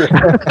this. is true.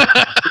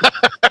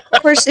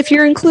 Of course, if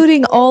you're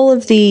including all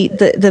of the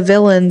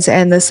villains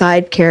and the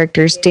side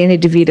characters, Danny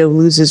DeVito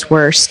loses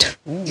worst.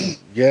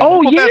 Yeah.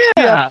 Oh, Well,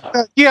 yeah.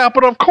 Yeah,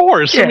 but of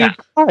course. I Yeah. mean,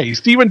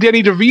 Christ. Even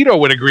Danny DeVito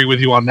would agree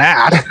with you on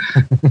that.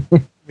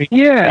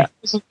 Yeah.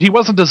 He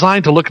wasn't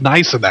designed to look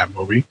nice in that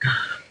movie.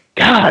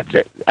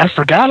 God, I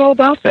forgot all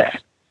about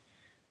that.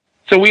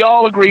 So we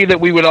all agree that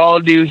we would all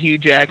do Hugh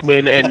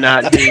Jackman and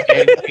not do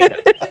Danny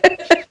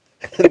DeVito.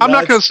 I'm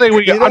not going to say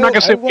we. You know, I'm not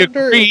going to say I we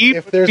wonder agree.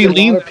 if there's We a lot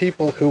lean- of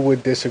people who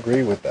would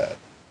disagree with that.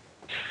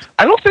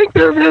 I don't think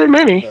there are very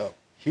many. No.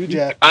 Hugh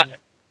Jackman.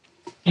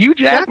 Hugh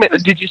Jackman,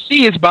 did you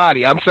see his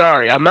body? I'm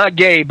sorry, I'm not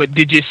gay, but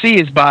did you see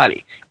his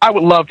body? I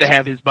would love to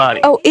have his body.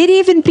 Oh, it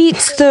even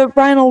beats the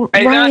Ryan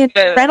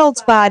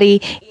Reynolds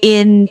body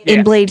in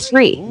Blade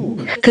 3.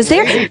 Because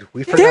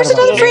We forgot there's about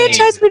another Blade.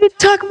 franchise we didn't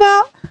talk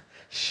about.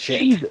 Shit.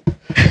 Jesus.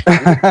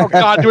 Oh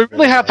God, do we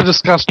really have to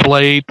discuss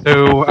Blade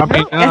too? I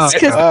mean, That's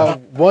 'cause-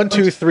 1,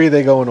 2, 3,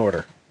 they go in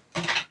order.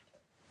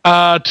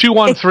 2,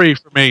 1, 3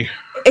 for me.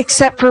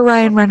 Except for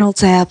Ryan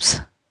Reynolds'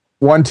 abs.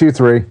 1, 2,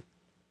 3.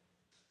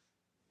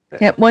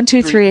 Yep, 1,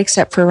 2, 3,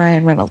 except for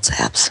Ryan Reynolds'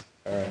 abs.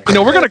 You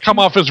know, we're going to come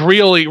off as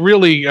really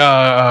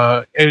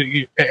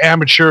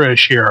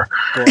amateurish here.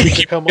 We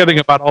keep Getting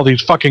about all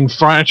these fucking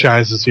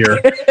franchises here.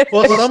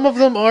 Well, some of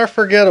them are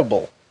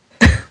forgettable.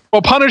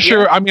 Well,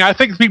 Punisher. I mean, I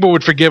think people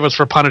would forgive us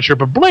for Punisher,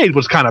 but Blade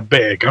was kind of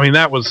big. I mean,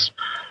 that was.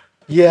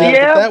 Yeah,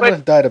 Yeah, but that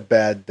one died a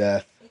bad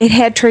death. It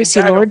had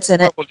Tracy Lords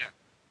in it.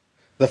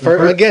 The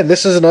first, again,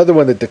 this is another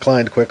one that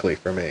declined quickly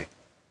for me.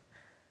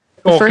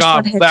 The Oh first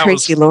God, one had that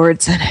Tracy was.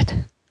 Lords in it.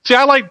 See,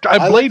 I like I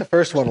like Blade. the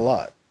first one a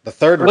lot. The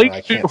third one, I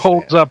Blade 2 can't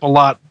holds stand. up a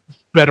lot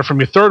better for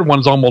me. Third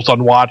one's almost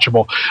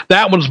unwatchable.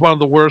 That one's one of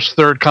the worst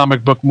third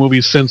comic book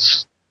movies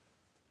since.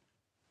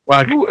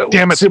 Well,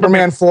 damn it,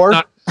 Superman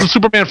 4?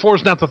 Superman 4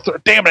 is not the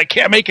third. Damn it, I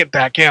can't make it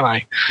that, can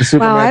I?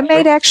 Wow, I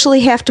might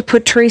actually have to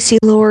put Tracy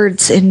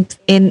Lords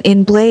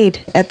in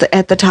Blade at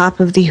the top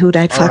of the Who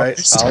Died All Fuck right,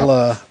 list.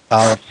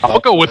 I'll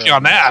go with you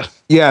on that.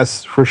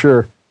 Yes, for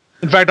sure.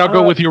 In fact, I'll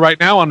go with you right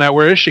now on that.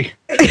 Where is she?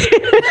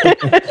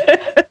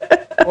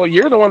 Well,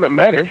 you're the one that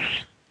met her.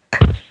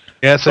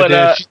 Yes, But,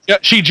 I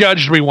did. She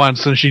judged me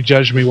once, and she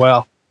judged me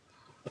well.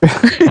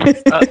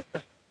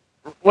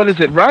 What is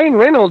it? Ryan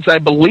Reynolds, I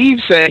believe,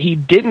 said he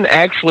didn't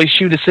actually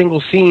shoot a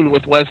single scene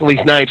with Wesley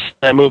Snipes in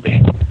that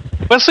movie.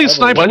 Wesley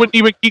Snipes wouldn't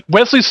even keep.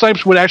 Wesley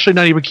Snipes would actually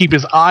not even keep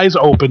his eyes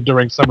open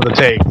during some of the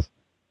takes.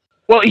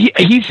 Well,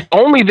 he's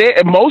only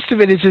there. Most of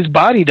it is his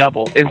body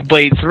double in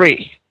Blade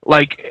 3.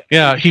 Like,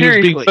 Yeah, he was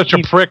being seriously, such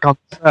a prick on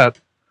set.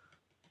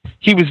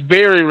 he was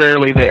very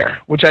rarely there,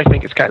 which I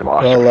think is kind of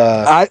awesome.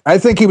 Well, I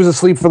think he was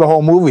asleep for the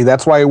whole movie.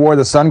 That's why he wore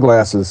the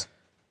sunglasses.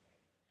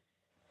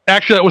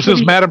 Actually, that was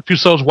his Madame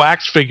Tussauds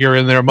wax figure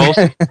in there most.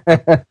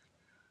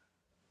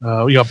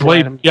 Yeah,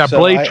 Blade. Yeah, so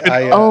Blade.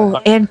 Oh,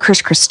 and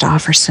Chris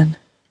Christopherson.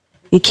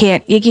 You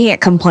can't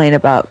complain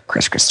about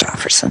Chris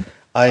Christopherson.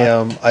 I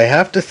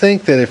have to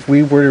think that if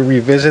we were to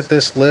revisit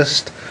this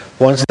list,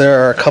 once there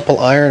are a couple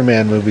Iron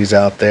Man movies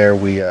out there,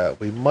 we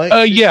might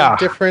see yeah.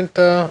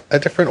 a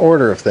different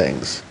order of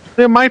things.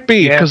 It might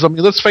be because I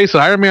mean, let's face it,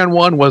 Iron Man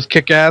 1 was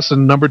kick-ass,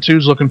 and number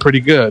 2's looking pretty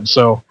good.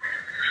 So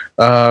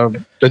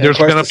And there's of course,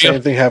 going the to be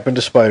same thing happened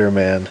to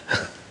Spider-Man.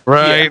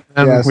 right,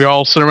 and Yes. we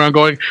all sit around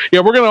going,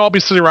 "Yeah, we're going to all be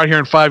sitting around here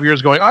in 5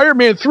 years going, Iron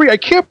Man 3. I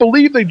can't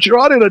believe they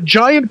brought in a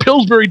giant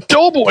Pillsbury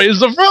Doughboy as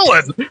the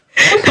villain.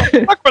 What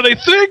the fuck were they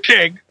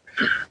thinking?"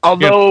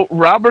 Although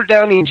Robert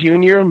Downey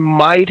Jr.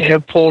 might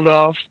have pulled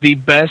off the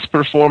best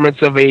performance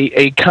of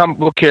a comic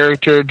book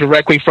character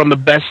directly from the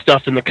best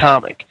stuff in the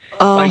comic.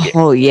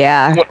 Oh,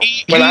 yeah.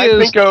 When I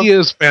think of he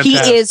is He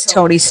fantastic. is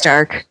Tony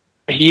Stark.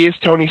 He is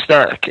Tony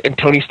Stark, and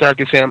Tony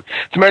Stark is him.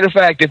 As a matter of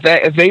fact,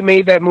 if they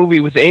made that movie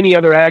with any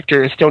other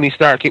actor as Tony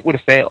Stark, it would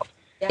have failed.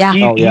 Yeah.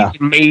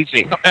 He's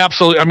amazing.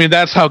 Absolutely. I mean,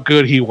 that's how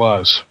good he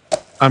was.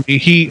 I mean,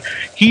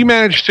 he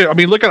managed to. I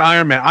mean, look at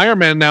Iron Man. Iron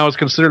Man now is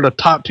considered a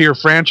top tier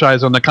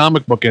franchise in the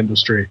comic book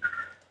industry.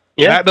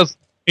 Yeah, that does.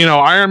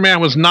 Iron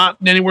Man was not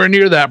anywhere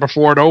near that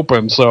before it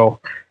opened. So,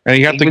 and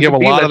you have to give a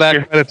lot of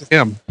that credit to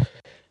him.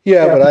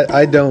 Yeah, but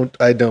I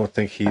don't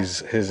think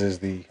his is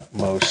the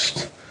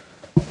most.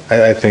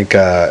 I think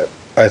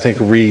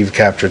Reeve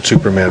captured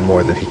Superman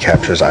more than he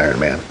captures Iron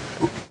Man.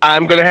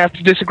 I'm going to have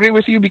to disagree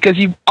with you because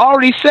you've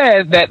already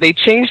said that they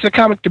changed the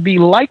comic to be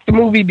like the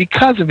movie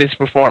because of his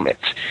performance.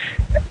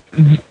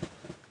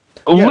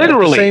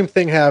 Literally. The same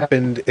thing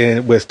happened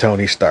with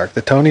Tony Stark.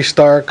 The Tony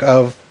Stark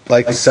of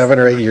like 7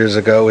 or 8 years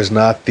ago is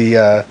not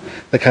the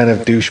kind of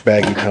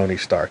douchebaggy Tony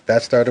Stark.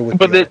 That started with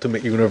the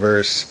Ultimate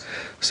Universe.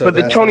 So but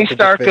the Tony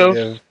Stark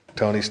of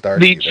Tony Stark.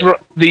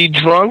 The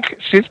drunk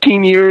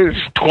 15 years,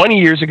 20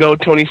 years ago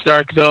Tony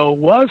Stark though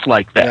was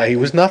like that. Yeah, he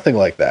was nothing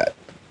like that.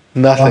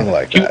 Nothing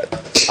like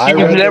that. I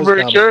read never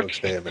a jerk.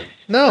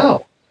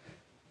 No.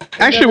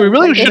 Actually, we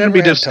really shouldn't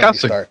be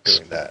discussing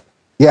that.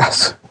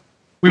 Yes.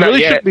 We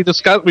really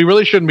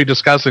shouldn't be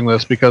discussing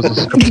this because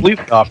it's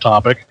completely off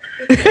topic,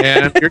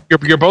 and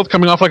you're both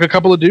coming off like a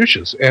couple of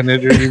douches, and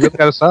you really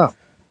got to stop.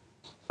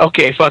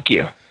 Okay, fuck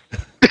you.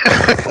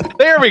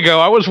 There we go.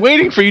 I was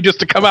waiting for you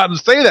just to come out and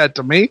say that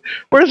to me.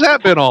 Where's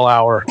that been all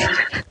hour?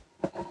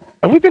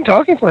 Have we been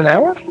talking for an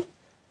hour?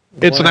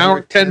 It's an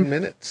hour, 10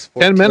 minutes.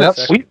 10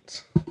 minutes.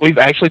 We've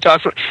actually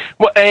talked for.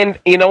 Well, and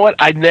you know what?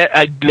 I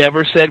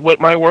never said what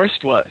my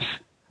worst was.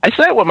 I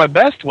said what my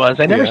best was.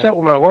 I never said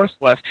what my worst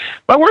was.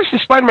 My worst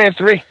is Spider-Man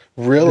 3.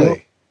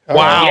 Really?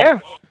 Wow. Yeah.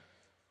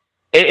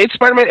 It's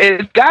Spider-Man.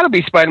 It's got to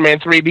be Spider-Man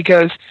 3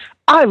 because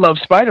I love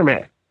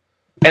Spider-Man,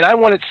 and I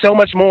wanted so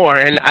much more.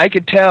 And I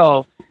could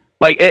tell,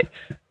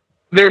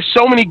 there's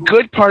so many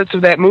good parts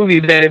of that movie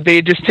that if they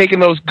had just taken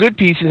those good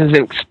pieces and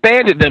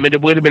expanded them, it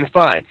would have been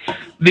fine.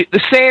 The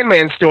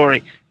Sandman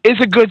story is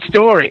a good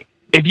story.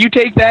 If you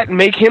take that and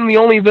make him the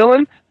only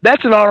villain,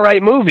 that's an all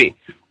right movie.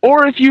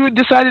 Or if you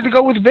decided to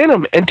go with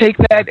Venom and take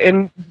that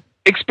and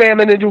expand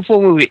it into a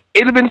full movie,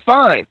 it'd have been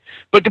fine.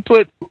 But to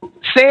put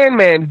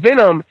Sandman,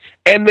 Venom,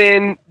 and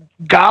then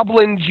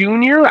Goblin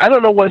Jr., I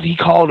don't know what he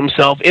called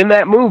himself, in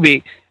that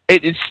movie,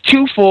 it's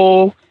too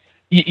full.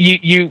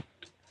 You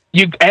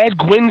add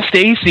Gwen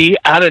Stacy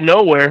out of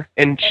nowhere,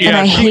 and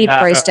I hate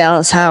Bryce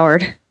Dallas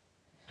Howard.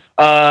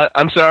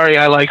 I'm sorry,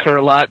 I like her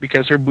a lot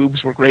because her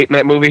boobs were great in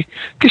that movie.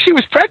 Because she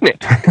was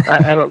pregnant.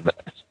 I don't.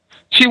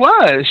 She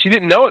was. She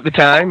didn't know at the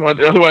time.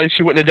 Otherwise,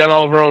 she wouldn't have done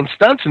all of her own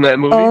stunts in that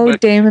movie. Oh,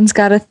 Damon's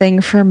got a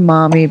thing for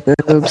mommy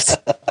boobs.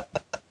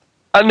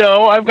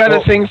 No, I've got a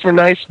thing for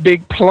nice,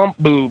 big, plump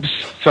boobs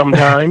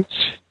sometimes.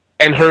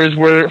 And hers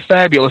were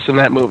fabulous in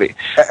that movie.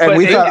 And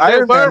we thought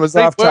Iron Man was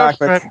off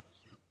topic.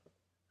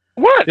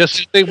 What?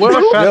 Yes, they were.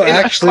 No,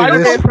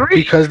 actually,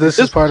 because this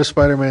is part of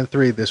Spider-Man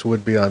 3, this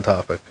would be on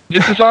topic.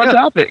 This is on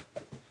topic.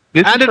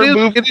 This and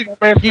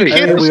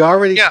we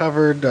already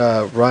covered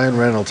Ryan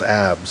Reynolds'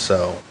 abs,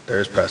 so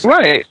there's precedent.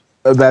 Right.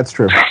 That's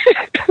true.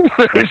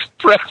 There's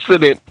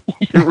precedent.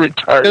 You're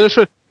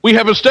retarded. We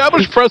have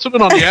established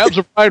precedent on the abs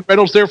of Ryan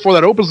Reynolds, therefore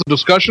that opens the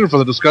discussion for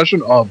the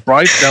discussion of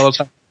Bryce Dallas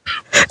Howard.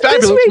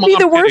 This may be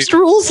the worst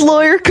rules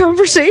lawyer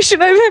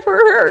conversation I've ever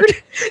heard.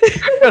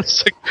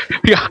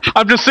 Yeah,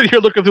 I'm just sitting here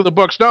looking through the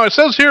books. No, it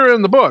says here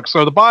in the books,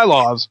 or the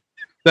bylaws,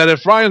 that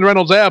if Ryan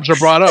Reynolds' abs are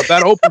brought up,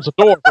 that opens the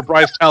door for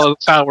Bryce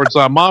Dallas Howard's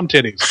mom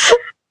titties.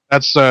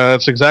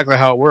 That's exactly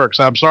how it works.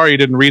 I'm sorry you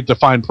didn't read the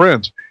fine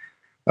print.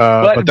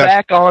 But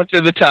back onto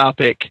the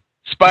topic.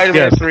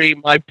 Spider-Man 3,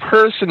 my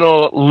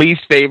personal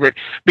least favorite,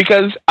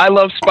 because I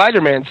love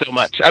Spider-Man so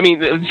much. I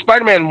mean,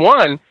 Spider-Man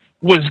 1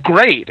 was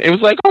great. It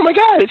was like, oh my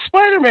God, it's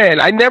Spider-Man.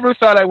 I never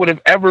thought I would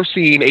have ever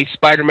seen a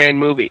Spider-Man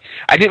movie.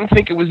 I didn't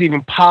think it was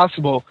even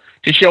possible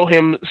to show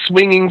him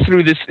swinging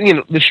through this,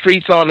 the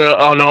streets on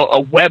a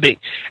webbing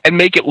and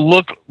make it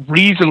look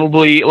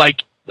reasonably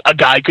like a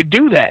guy could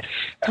do that.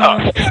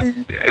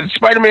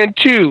 Spider-Man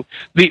 2,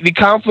 the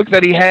conflict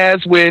that he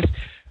has with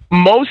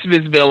most of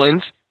his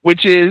villains,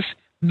 which is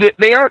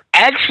they aren't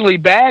actually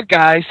bad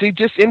guys. They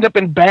just end up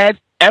in bad,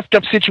 effed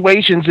up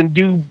situations and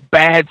do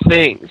bad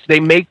things.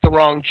 They make the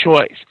wrong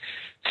choice.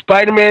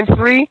 Spider-Man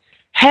 3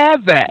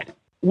 had that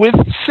with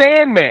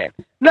Sandman.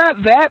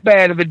 Not that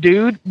bad of a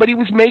dude, but he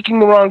was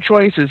making the wrong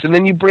choices. And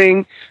then you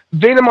bring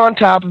Venom on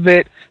top of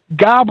it,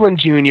 Goblin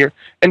Jr.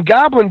 And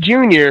Goblin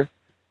Jr.,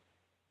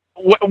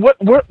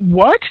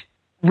 what?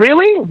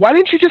 Really? Why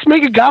didn't you just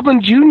make a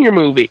Goblin Jr.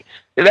 movie?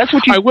 That's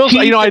what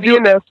you I do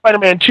in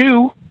Spider-Man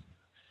 2.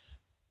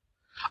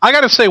 I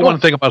got to say one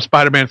thing about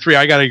Spider-Man 3.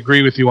 I got to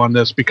agree with you on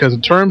this because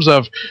in terms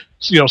of,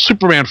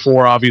 Superman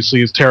 4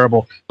 obviously is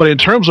terrible, but in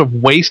terms of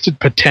wasted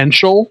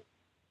potential,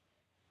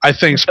 I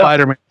think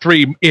Spider-Man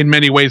 3 in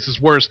many ways is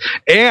worse.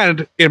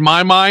 And in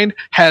my mind,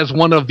 has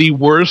one of the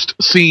worst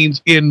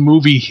scenes in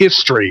movie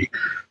history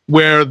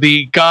where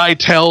the guy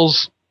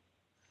tells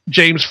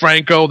James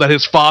Franco that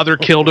his father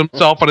killed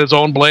himself on his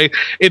own blade.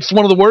 It's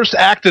one of the worst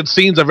acted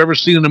scenes I've ever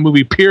seen in a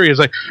movie, period. It's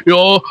like,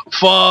 your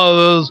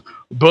father's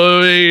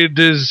blade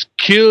has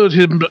killed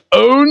his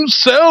own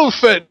self,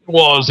 it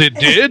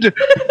did.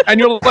 And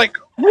you're like,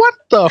 what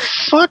the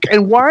fuck?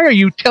 And why are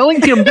you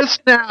telling him this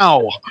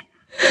now?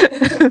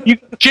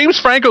 James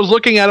Franco's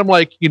looking at him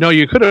like,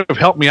 you could have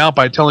helped me out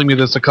by telling me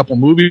this a couple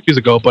movies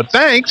ago, but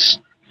thanks.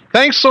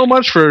 Thanks so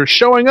much for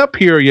showing up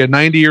here, you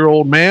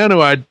 90-year-old man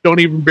who I don't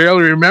even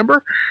barely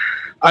remember.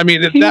 I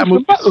mean, that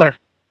movie, the butler.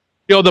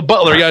 The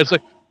butler. Yeah, it's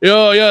like,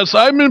 yes,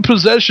 I'm in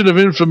possession of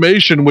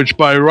information which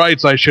by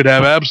rights I should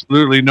have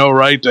absolutely no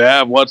right to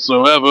have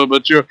whatsoever.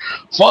 But your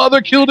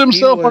father killed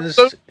himself.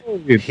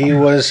 He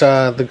was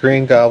the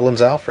Green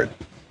Goblin's Alfred.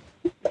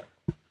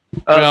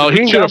 Well,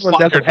 Green he should have Goblin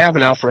doesn't have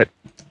an Alfred.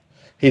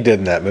 He did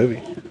in that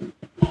movie.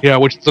 Yeah,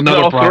 which is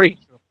another problem.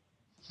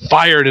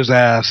 Fired his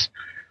ass.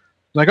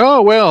 Like,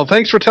 oh well,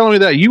 thanks for telling me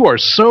that. You are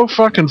so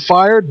fucking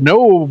fired.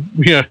 No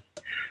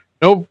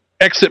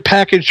exit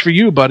package for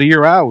you, buddy.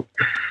 You're out.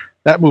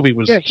 That movie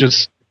was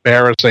just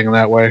embarrassing in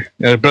that way.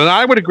 But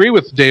I would agree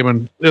with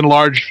Damon to a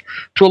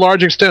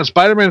large extent.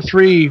 Spider-Man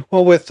 3.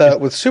 Well,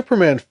 with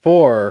Superman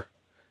 4,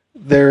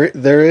 there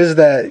is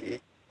that.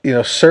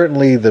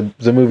 Certainly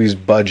the movie's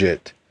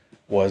budget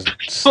was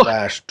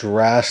slashed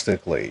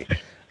drastically.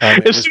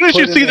 As soon as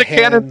you see the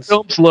Canon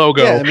Films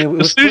logo,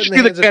 as soon as you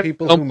see the Canon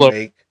people who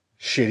make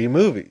shitty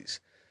movies.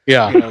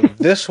 Yeah.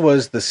 This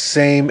was the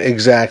same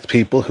exact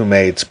people who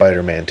made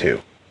Spider-Man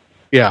 2.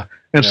 Yeah.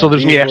 And so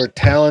these were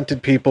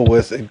talented people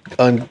with an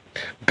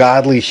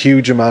ungodly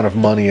huge amount of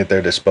money at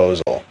their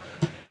disposal.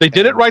 They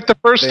did it right the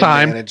first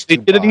time. They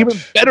did it even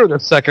better the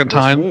second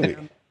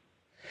time.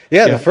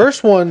 Yeah, the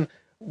first one,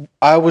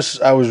 I was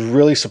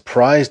really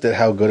surprised at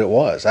how good it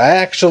was. I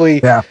actually,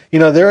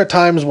 there are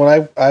times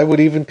when I would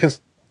even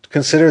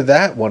consider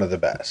that one of the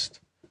best.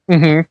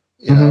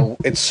 Mm-hmm.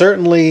 It's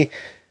certainly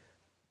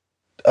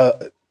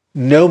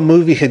no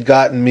movie had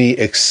gotten me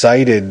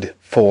excited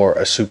for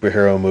a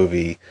superhero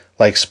movie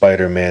like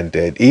Spider-Man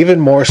did, even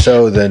more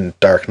so than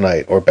Dark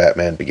Knight or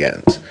Batman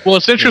Begins. Well,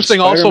 it's interesting.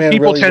 Also,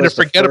 people tend to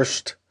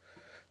forget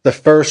the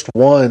first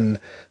one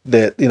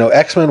that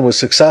X-Men was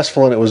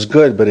successful and it was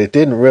good, but it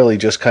didn't really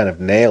just kind of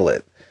nail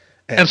it.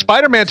 And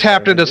Spider-Man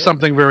tapped into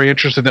something very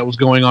interesting that was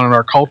going on in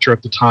our culture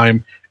at the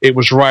time. It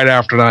was right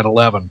after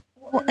 9/11.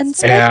 Well, and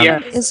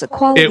Spider-Man is a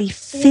quality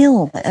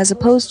film as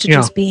opposed to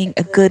just being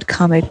a good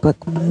comic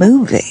book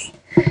movie.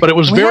 But it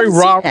was very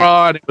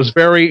rah-rah, and it was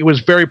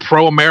very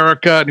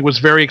pro-America, and it was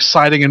very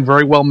exciting and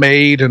very well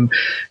made, and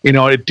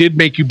it did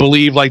make you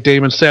believe, like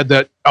Damon said,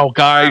 that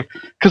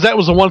because that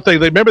was the one thing.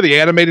 They remember the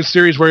animated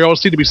series where you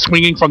always seem to be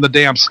swinging from the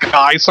damn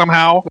sky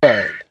somehow.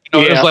 Right.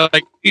 It was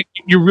like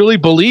you really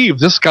believe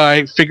this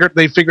guy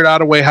they figured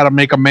out a way how to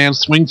make a man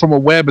swing from a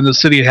web in the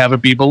city and have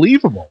it be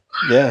believable.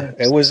 Yeah,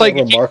 it was a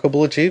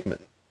remarkable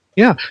achievement.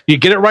 Yeah, you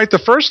get it right the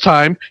first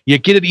time, you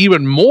get it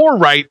even more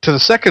right to the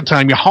second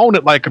time, you hone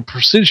it like a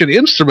precision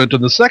instrument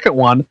in the second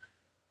one,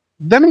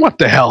 then what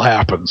the hell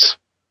happens?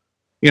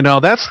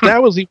 That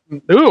was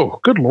even,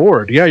 good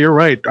Lord. Yeah, you're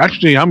right.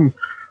 Actually, I'm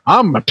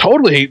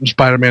totally hating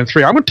Spider-Man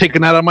 3. I'm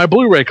taking that out of my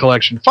Blu-ray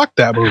collection. Fuck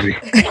that movie.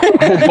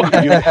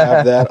 You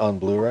have that on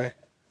Blu-ray?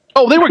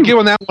 Oh, they were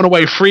giving that one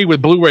away free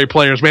with Blu-ray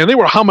players, man. They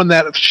were humming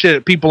that shit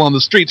at people on the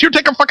streets. Here,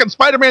 take a fucking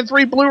Spider-Man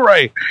 3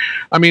 Blu-ray.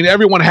 I mean,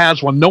 everyone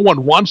has one. No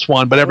one wants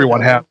one, but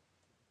everyone has.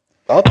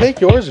 I'll take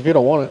yours if you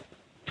don't want it.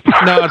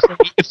 No,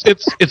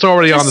 it's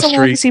already on the street.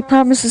 Long as he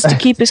promises to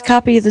keep his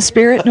copy of The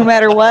Spirit no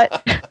matter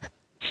what.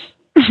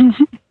 He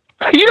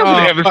doesn't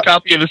have his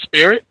copy of The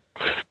Spirit.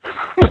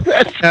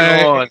 That's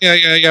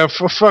yeah.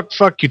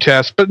 Fuck you,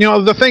 Tess. But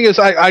the thing is,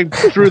 I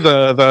threw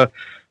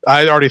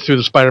I already threw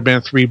the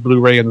Spider-Man 3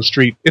 Blu-ray in the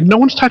street, and no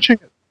one's touching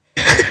it.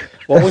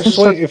 Well,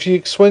 if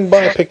you swing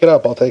by and pick it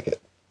up, I'll take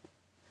it.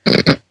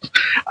 Is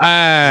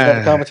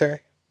that a commentary?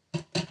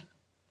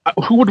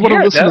 Who would want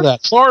to listen to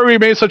that? Sorry we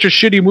made such a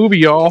shitty movie,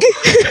 y'all.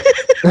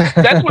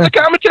 That's what the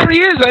commentary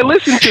is. I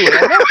listened to it.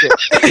 I loved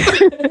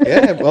it.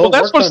 Yeah, well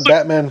it worked on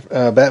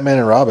Batman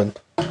and Robin.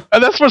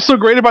 And that's what's so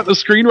great about the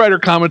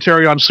screenwriter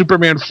commentary on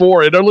Superman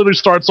 4. It literally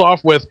starts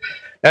off with,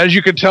 as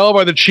you can tell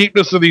by the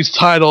cheapness of these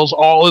titles,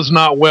 all is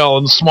not well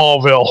in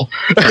Smallville.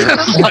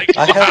 It's like,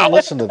 I haven't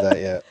listened to that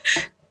yet.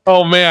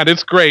 Oh man,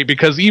 it's great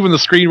because even the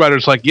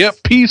screenwriter's like, yep,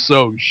 piece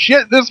of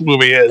shit this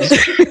movie is.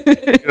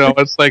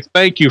 It's like,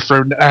 thank you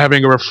for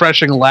having a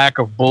refreshing lack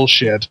of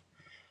bullshit.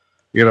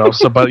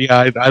 But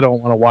yeah, I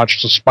don't want to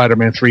watch the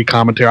Spider-Man 3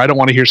 commentary. I don't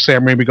want to hear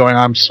Sam Raimi going,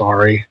 I'm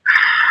sorry.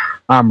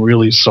 I'm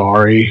really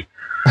sorry.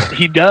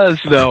 He does,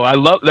 though. I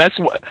love that's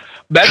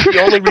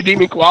the only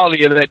redeeming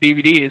quality of that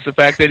DVD is the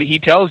fact that he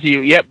tells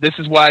you, yep, this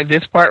is why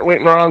this part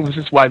went wrong, this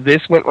is why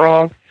this went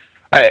wrong.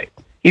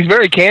 He's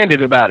very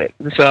candid about it.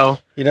 So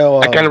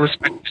I kind of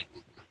respect.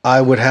 I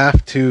would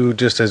have to,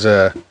 just as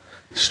a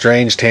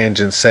strange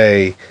tangent,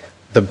 say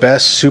the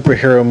best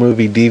superhero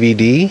movie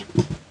DVD,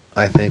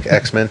 I think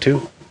X-Men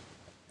 2.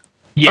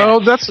 Yeah. Oh,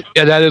 that's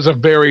a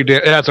very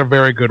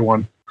good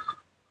one.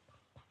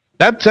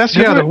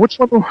 Which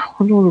one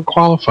would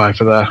qualify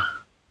for that?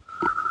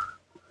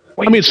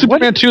 I mean,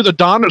 Superman 2, the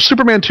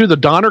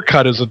Donner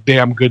cut is a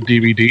damn good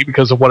DVD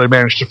because of what I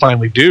managed to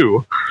finally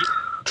do.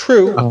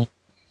 True.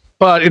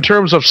 But in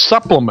terms of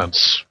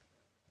supplements,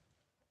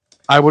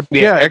 I would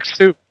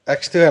X2.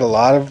 X2 had a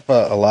lot of,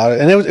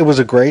 and it was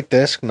a great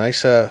disc.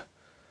 Nice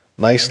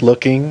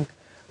looking.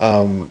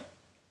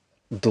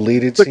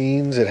 Deleted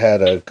scenes. It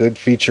had a good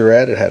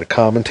featurette. It had a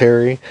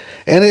commentary,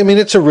 and I mean,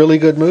 it's a really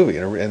good movie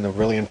and a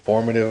really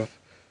informative.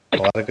 A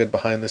lot of good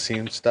behind the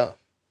scenes stuff.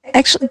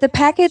 Actually, the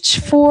package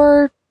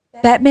for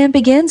Batman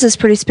Begins is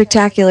pretty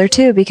spectacular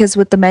too, because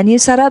with the menu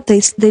setup, they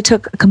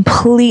took a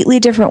completely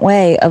different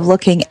way of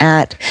looking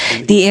at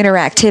the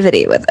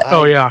interactivity with it.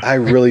 Oh yeah, I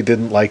really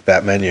didn't like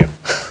that menu.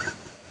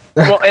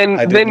 Well,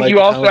 and then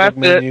you also have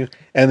to,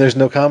 and there's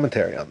no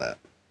commentary on that.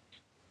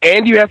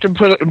 And you have to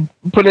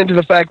put into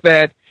the fact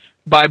that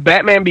by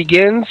Batman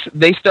Begins,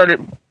 they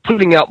started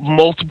putting out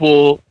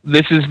multiple.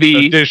 This is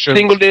the editions.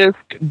 Single disc,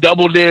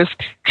 double disc,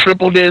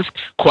 triple disc,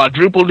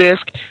 quadruple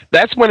disc.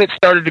 That's when it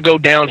started to go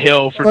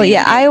downhill for. Well,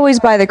 yeah, I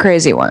always buy the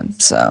crazy one.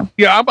 So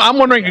yeah, I'm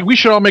wondering. We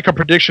should all make a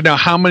prediction now.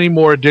 How many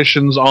more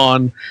editions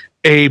on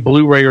a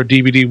Blu-ray or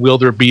DVD will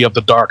there be of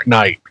The Dark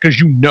Knight?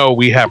 Because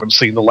we haven't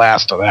seen the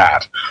last of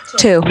that.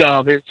 2.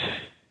 No, there's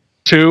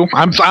 2.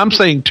 I'm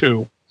saying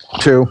 2.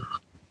 2.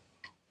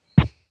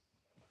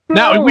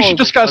 Now, we should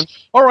discuss,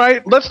 all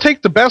right, let's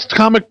take the best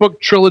comic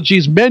book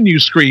trilogy's menu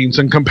screens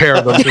and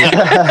compare them to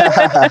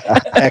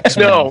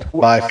X-Men,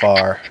 by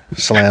far,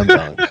 slam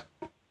dunk.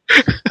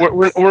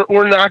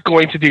 We're not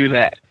going to do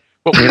that.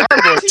 But we are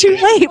going to too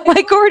late.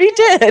 Mike already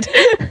did.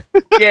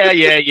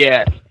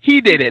 Yeah.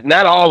 He did it,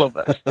 not all of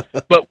us.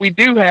 But we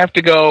do have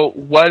to go,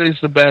 what is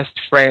the best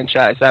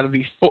franchise out of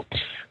the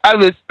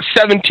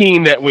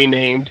 17 that we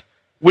named?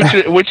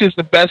 Which is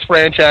the best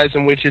franchise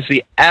and which is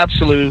the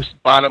absolute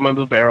bottom of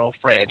the barrel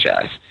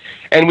franchise?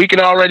 And we can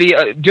already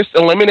just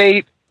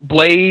eliminate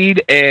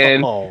Blade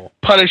and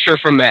Punisher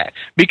from that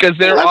because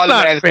they're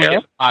automatically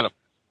at the bottom.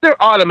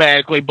 They're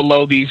automatically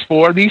below these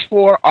 4. These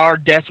 4 are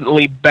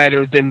definitely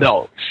better than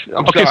those.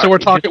 So we're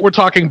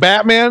talking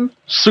Batman,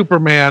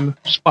 Superman,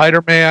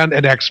 Spider-Man,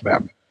 and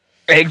X-Men.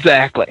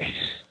 Exactly.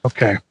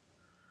 Okay.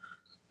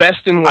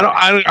 Best in one.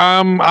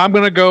 I'm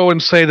going to go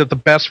and say that the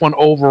best one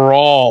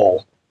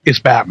overall is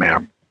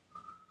Batman.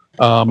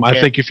 I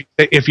think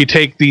if you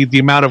take the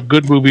amount of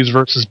good movies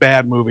versus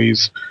bad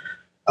movies,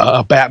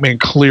 Batman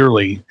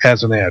clearly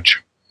has an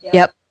edge.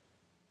 Yep.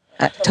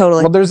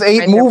 Totally. Well, there's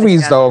 8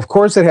 movies, though. Of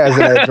course it has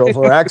an edge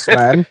over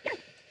X-Men.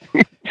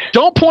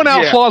 Don't point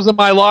out flaws in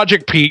my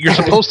logic, Pete. You're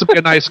supposed to be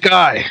a nice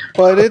guy.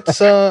 But it's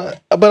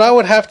but I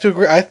would have to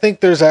agree. I think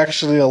there's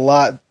actually a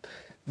lot.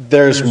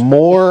 There's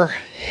more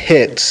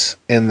hits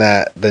in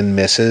that than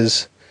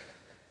misses.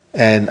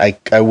 And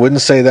I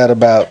wouldn't say that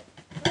about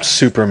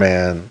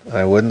Superman.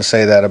 I wouldn't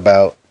say that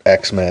about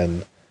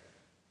X-Men,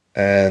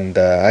 and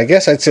I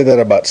guess I'd say that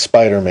about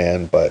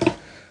Spider-Man. But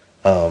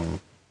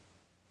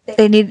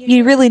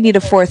you really need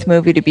a 4th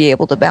movie to be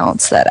able to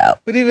balance that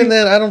out. But even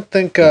then, I don't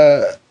think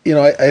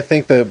I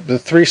think the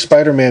 3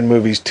 Spider-Man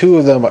movies, 2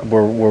 of them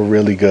were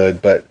really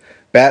good, but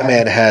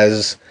Batman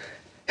has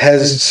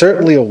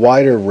certainly a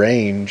wider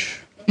range.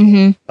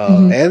 And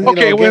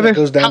it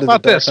goes down to the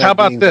Dark Knight. How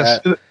about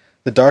this?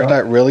 The Dark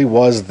Knight really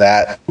was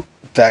that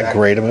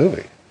great a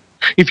movie.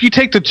 If you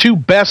take the 2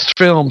 best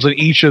films in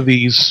each of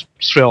these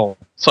films,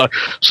 so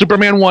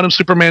Superman 1 and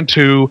Superman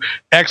 2,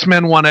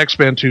 X-Men 1,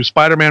 X-Men 2,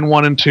 Spider-Man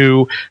 1 and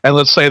 2, and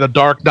let's say The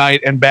Dark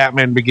Knight and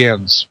Batman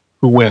Begins,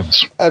 who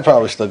wins? I'd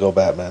probably still go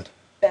Batman.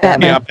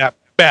 Batman. Yeah,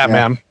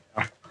 Batman.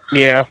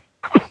 Yeah.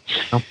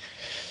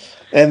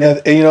 And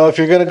if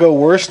you're going to go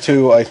worst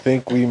 2, I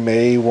think we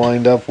may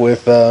wind up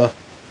with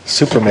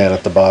Superman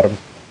at the bottom.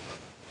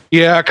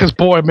 Yeah, because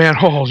boy, man,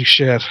 holy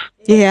shit.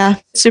 Yeah,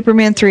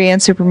 Superman 3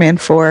 and Superman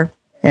 4.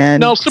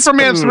 And no,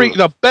 Superman 3,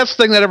 the best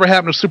thing that ever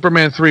happened to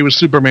Superman 3 was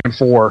Superman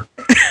 4.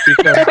 You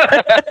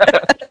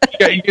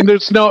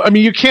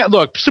can't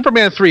look.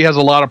 Superman 3 has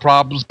a lot of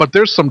problems, but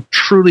there's some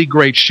truly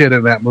great shit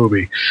in that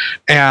movie.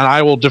 And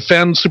I will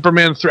defend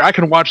Superman 3. I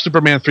can watch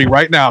Superman 3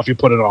 right now if you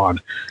put it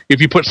on.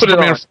 If you put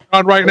Superman 4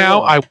 on right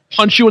now, I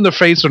punch you in the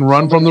face and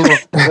run from the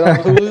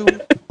room.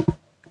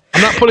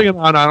 I'm not putting it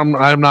on.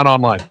 I'm not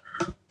online.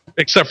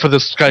 Except for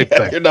this Skype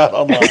thing. You're not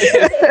online.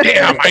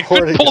 Damn, I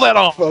couldn't pull that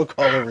off. Folk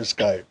all over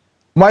Skype.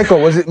 Michael,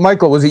 was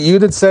it you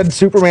that said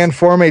Superman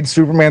 4 made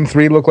Superman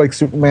 3 look like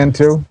Superman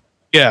 2?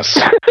 Yes.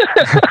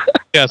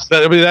 Yes.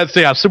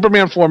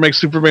 Superman 4 makes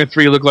Superman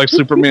 3 look like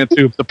Superman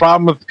 2. The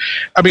problem with,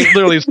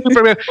 literally,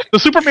 the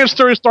Superman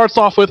story starts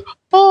off with,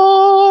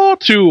 oh,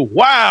 to,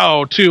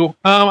 wow, to,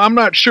 I'm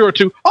not sure,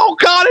 to, oh,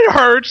 God, it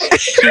hurts.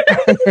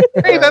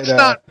 Hey, that's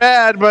not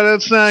bad, but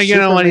it's,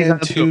 Superman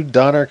 2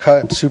 Donner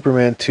cut,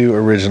 Superman 2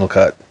 original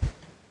cut.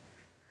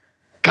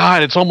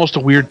 God, it's almost a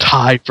weird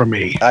tie for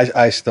me.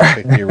 I still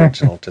pick the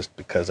original just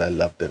because I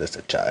loved it as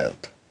a child.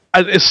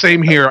 It's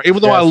same here.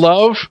 Even though I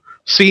love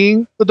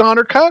seeing the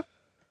Donner cut,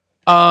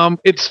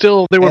 it's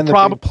still, there were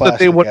problems that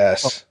they would.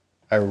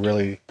 I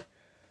really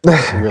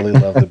Really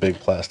love the big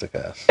plastic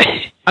ass.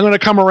 I'm going to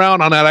come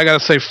around on that. I got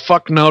to say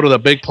fuck no to the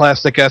big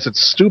plastic ass. It's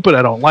stupid.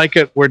 I don't like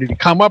it. Where did he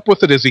come up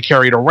with it? Is he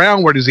carried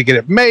around? Where does he get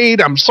it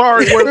made? I'm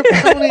sorry. He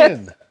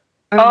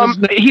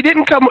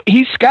didn't come.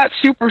 He's got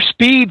super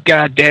speed.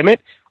 God damn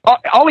it!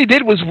 All he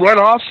did was run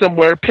off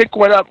somewhere, pick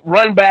one up,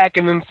 run back,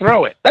 and then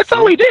throw it. That's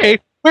all he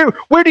did.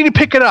 Where did he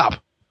pick it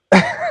up?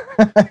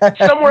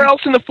 Somewhere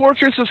else in the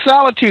Fortress of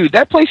Solitude.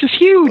 That place is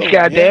huge.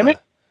 God damn it!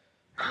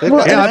 They've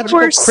got magical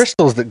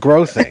crystals that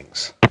grow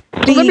things.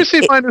 So let me see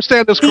if I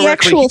understand this correctly. The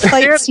actual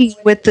fight scene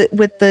with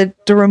the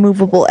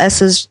removable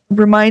S's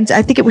reminds.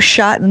 I think it was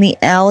shot in the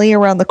alley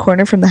around the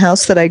corner from the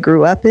house that I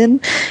grew up in,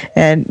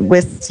 and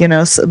with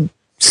some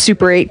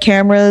Super 8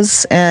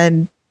 cameras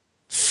and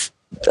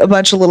a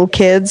bunch of little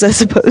kids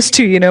as opposed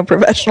to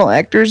professional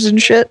actors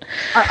and shit.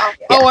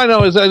 All I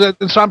know is that,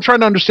 so I'm trying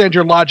to understand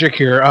your logic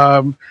here.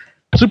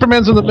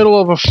 Superman's in the middle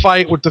of a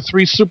fight with the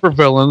 3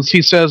 supervillains.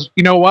 He says,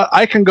 you know what?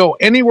 I can go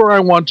anywhere I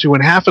want to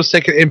in half a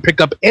second and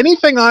pick up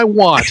anything I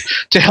want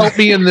to help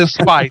me in this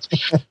fight.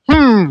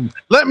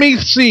 Let me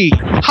see.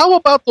 How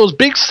about those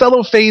big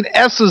cellophane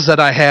S's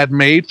that I had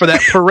made for that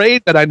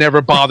parade that I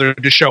never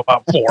bothered to show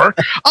up for?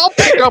 I'll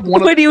pick up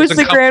one of those. When he was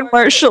the Grand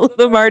Marshal of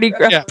the Mardi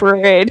Gras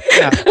parade.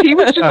 Yeah. He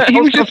was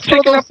just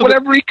picking up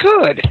whatever he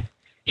could.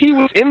 He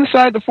was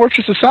inside the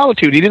Fortress of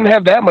Solitude. He didn't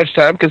have that much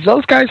time because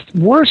those guys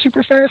were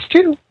super fast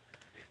too.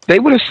 They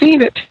would have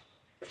seen it.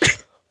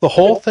 The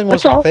whole thing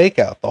was a fake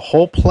out. The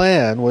whole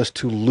plan was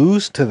to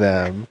lose to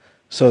them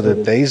so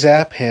that they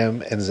zap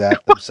him and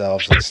zap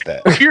themselves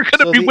instead. You're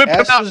going to be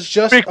whipping out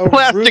just big a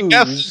plastic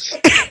ruse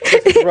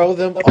to throw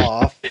them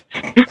off.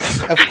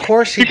 Of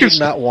course, he did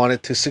not want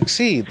it to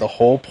succeed. The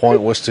whole point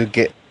was to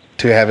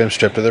have him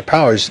stripped of their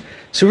powers.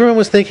 Superman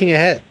was thinking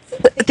ahead.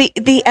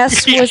 The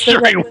S was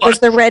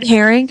the red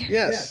herring.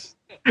 Yes.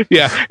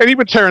 Yeah, and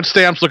even Terrence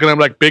Stamp's looking at him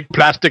like, big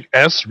plastic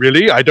S?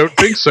 Really? I don't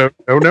think so.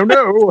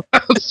 No.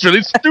 It's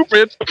really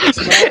stupid. It's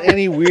not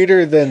any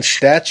weirder than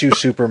statue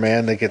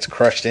Superman that gets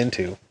crushed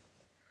into.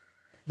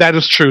 That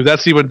is true.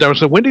 That's even dumber.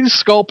 So when did he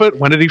sculpt it?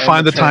 When did he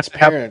find the time to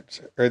have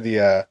or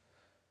the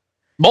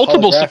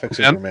multiple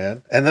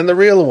Superman? And then the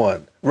real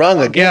one.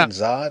 Wrong again,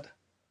 Zod.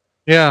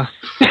 Yeah.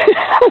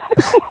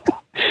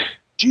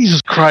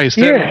 Jesus Christ.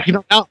 Yeah.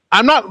 Now,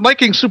 I'm not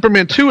liking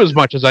Superman 2 as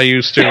much as I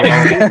used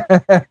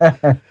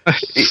to.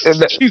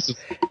 Jesus.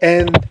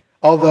 And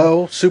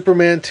although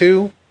Superman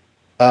 2,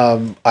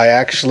 I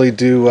actually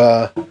do,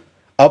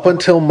 up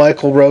until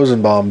Michael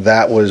Rosenbaum,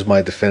 that was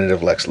my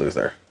definitive Lex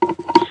Luthor.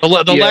 The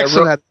Lex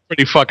in that's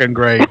pretty fucking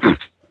great.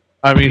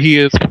 I mean, he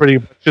is pretty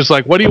just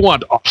like, what do you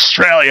want?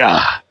 Australia.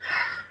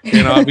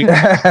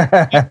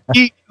 I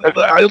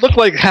looked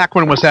like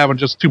Hackman was having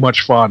just too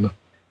much fun.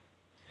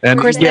 And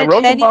of course, then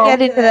you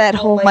get into that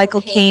whole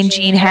Michael Caine,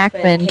 Gene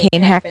Hackman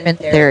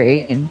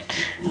theory. And,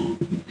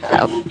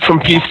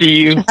 from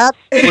PCU.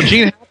 Well,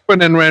 Gene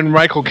Hackman and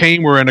Michael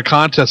Caine were in a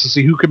contest to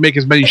see who could make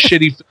as many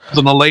shitty films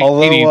in the late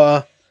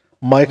 80s.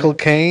 Michael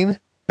Caine,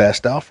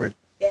 best Alfred.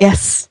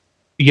 Yes.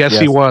 Yes,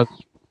 he was.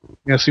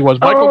 Yes, he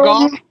was. Michael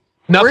Goff,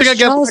 nothing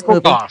against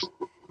Michael Goff.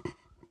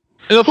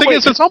 And the thing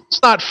is, it's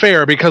almost not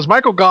fair because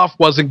Michael Goff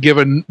wasn't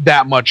given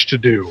that much to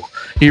do.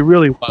 He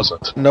really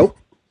wasn't. Nope.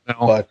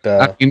 But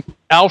I mean,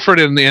 Alfred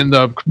in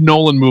the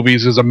Nolan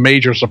movies is a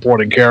major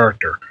supporting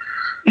character.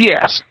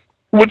 Yes,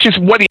 which is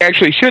what he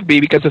actually should be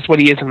because that's what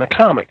he is in the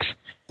comics.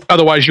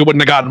 Otherwise, you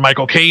wouldn't have gotten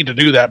Michael Caine to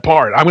do that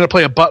part. I'm going to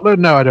play a butler?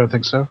 No, I don't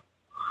think so.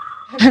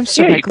 I'm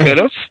sure he could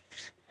have.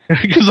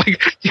 He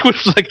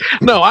was like,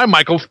 no, I'm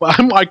Michael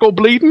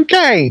Bleeding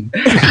Caine.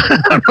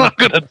 I'm not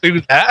going to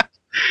do that.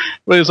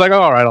 But he's like,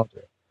 all right, I'll do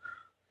it.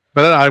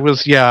 But then I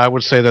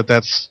would say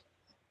that's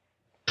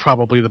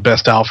probably the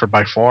best Alfred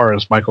by far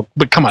is Michael.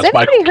 But come on, has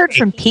anybody heard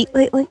from Pete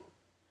lately?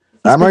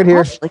 I'm right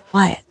here.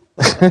 Quiet.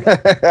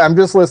 I'm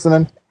just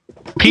listening.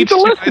 Pete's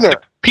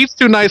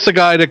too nice a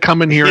guy to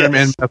come and hear him.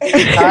 And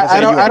I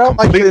don't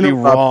like completely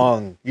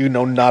wrong. You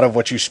know not of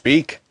what you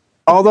speak.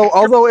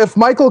 Although if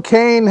Michael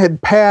Caine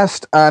had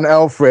passed on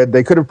Alfred,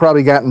 they could have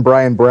probably gotten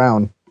Brian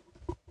Brown.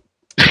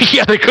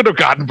 Yeah, they could have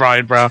gotten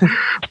Brian Brown.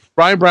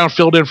 Brian Brown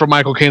filled in for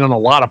Michael Caine on a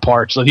lot of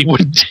parts that he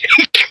wouldn't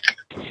take.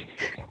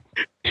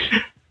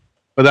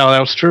 But that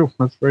was true.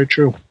 That's very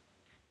true.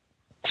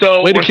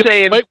 So way to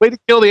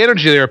kill the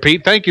energy there,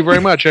 Pete. Thank you very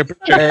much. I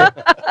appreciate it.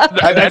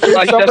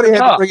 Somebody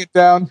had to bring it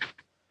down.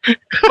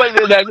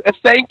 But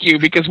thank you,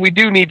 because we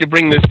do need to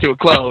bring this to a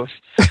close.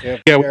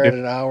 Yeah, we're at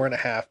an hour and a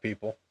half,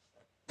 people.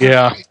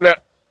 Yeah.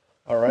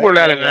 All right. We're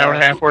not at an hour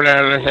and a half. We're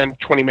at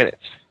 20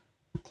 minutes.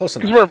 Close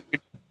enough.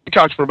 Because we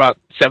talked for about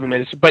 7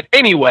 minutes. But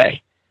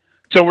anyway,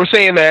 so we're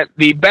saying that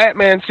the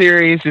Batman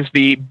series is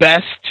the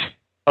best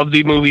of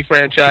the movie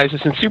franchises,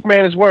 and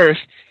Superman is worse,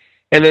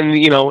 and then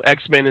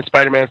X-Men and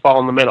Spider-Man fall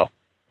in the middle.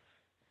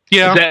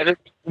 Yeah,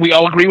 we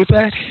all agree with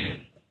that.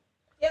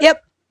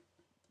 Yep.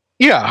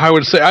 Yeah, I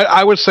would say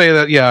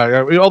that.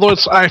 Yeah, although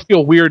I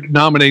feel weird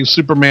nominating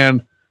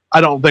Superman. I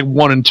don't think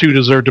 1 and 2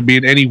 deserve to be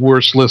in any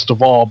worse list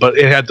of all, but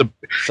it had to.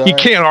 You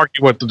can't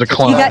argue with the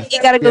decline.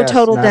 You got to go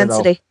total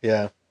density.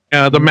 Yeah.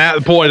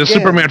 the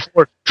Superman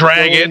 4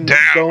 drag it down.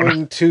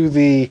 Going to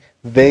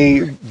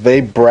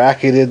they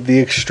bracketed the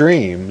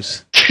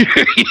extremes.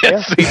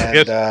 Yes,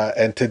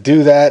 and to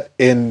do that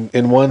in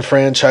one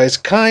franchise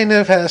kind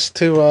of has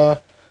to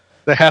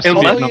that has to in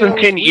be less than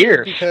 10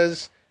 years,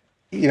 because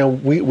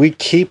we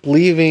keep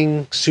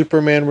leaving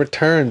Superman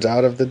Returns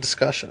out of the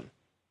discussion.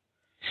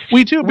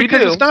 We do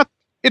because it's not.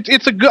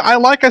 It's a good. I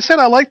like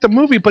the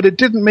movie, but it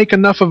didn't make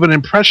enough of an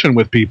impression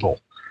with people.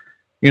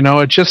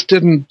 It just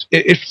didn't.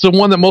 It's the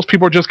one that most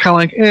people are just kind of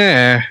like,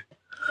 eh.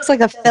 It's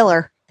like a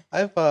filler.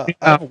 I've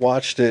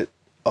watched it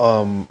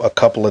a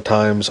couple of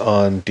times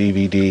on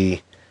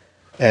DVD,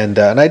 and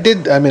I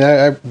did. I mean,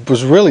 I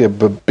was really a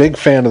big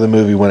fan of the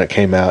movie when it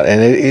came out,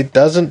 and it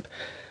doesn't.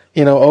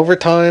 Over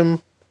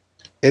time,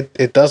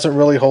 it doesn't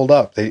really hold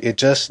up. It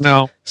just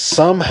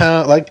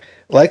somehow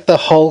like the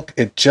Hulk,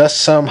 it just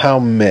somehow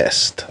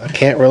missed. I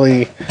can't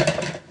really.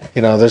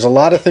 There's a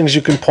lot of things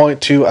you can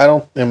point to.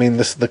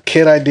 The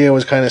kid idea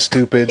was kind of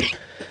stupid.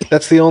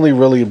 That's the only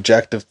really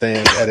objective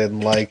thing I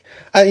didn't like.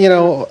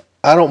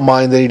 I don't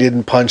mind that he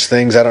didn't punch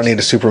things. I don't need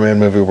a Superman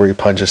movie where he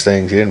punches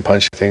things. He didn't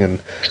punch anything in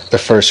the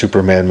first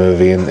Superman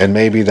movie, and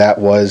maybe that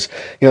was,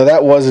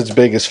 that was its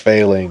biggest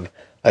failing.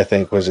 I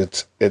think was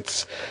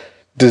its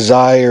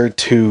desire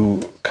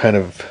to kind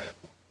of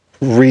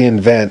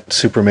reinvent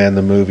Superman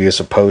the movie as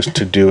opposed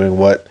to doing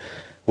what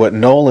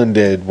Nolan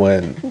did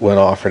when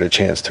offered a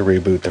chance to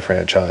reboot the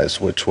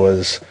franchise, which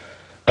was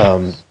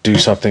do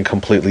something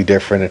completely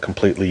different and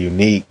completely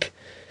unique.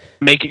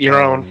 Make it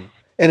your own.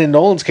 And in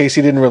Nolan's case,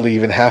 he didn't really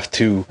even have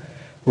to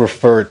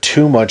refer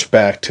too much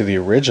back to the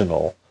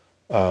original,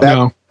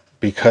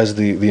 because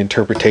the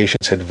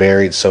interpretations had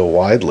varied so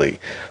widely,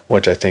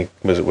 which I think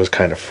was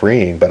kind of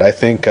freeing. But I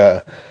think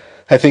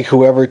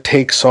whoever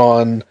takes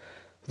on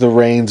the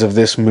reins of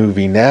this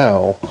movie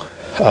now,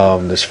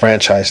 this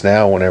franchise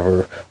now,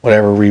 whatever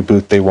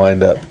reboot they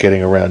wind up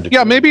getting around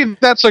to, maybe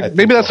that's a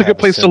good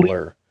place to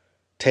leave.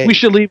 We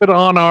should leave it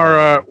on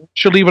our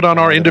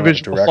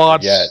individual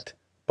thoughts.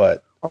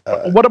 But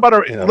what about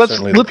our?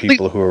 Certainly the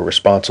people who are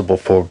responsible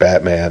for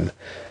Batman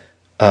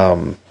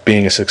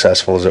being as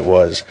successful as it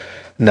was,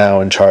 now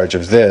in charge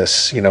of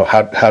this.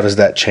 How does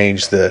that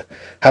change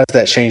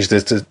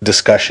this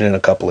discussion in a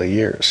couple of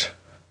years?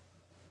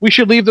 We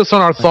should leave this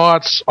on our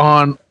thoughts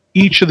on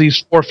each of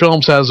these 4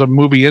 films as a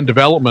movie in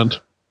development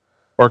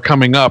or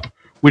coming up.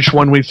 Which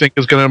one we think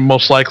is going to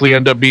most likely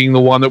end up being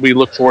the one that we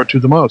look forward to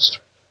the most?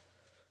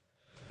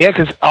 Yeah,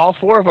 because all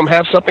 4 of them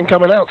have something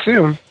coming out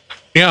soon.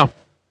 Yeah.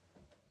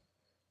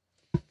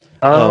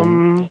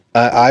 I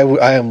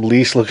am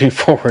least looking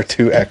forward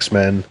to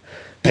X-Men,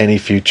 any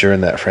future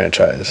in that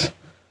franchise.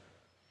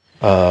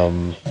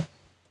 And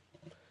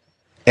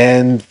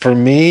for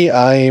me,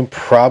 I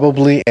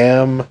probably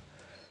am,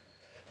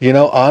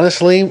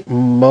 honestly,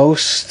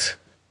 most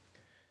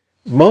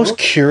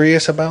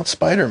curious about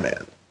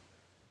Spider-Man.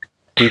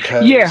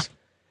 Because,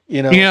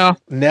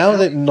 now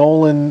that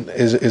Nolan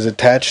is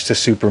attached to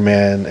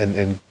Superman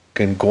and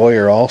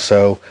Goyer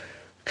also,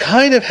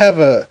 kind of have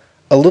a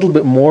little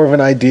bit more of an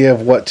idea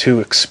of what to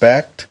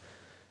expect.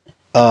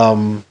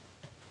 And,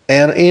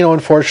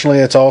 unfortunately,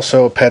 it's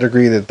also a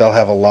pedigree that they'll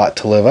have a lot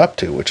to live up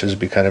to, which is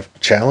be kind of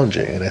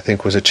challenging. And I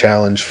think was a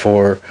challenge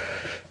for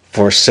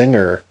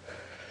Singer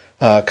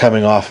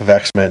coming off of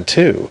X-Men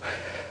 2.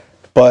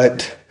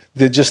 But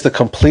the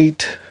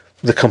complete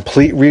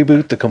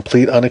reboot, the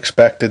complete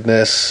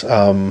unexpectedness,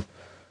 handing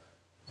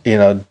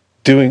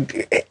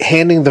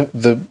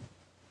the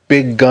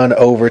big gun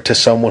over to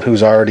someone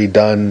who's already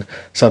done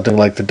something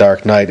like The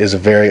Dark Knight is a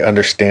very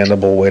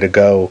understandable way to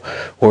go,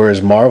 whereas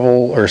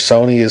Marvel or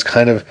Sony is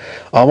kind of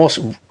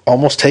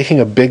almost taking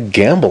a big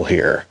gamble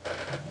here,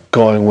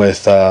 going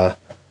with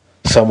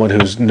someone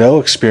who's no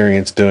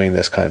experience doing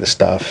this kind of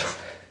stuff,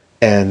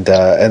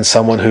 and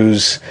someone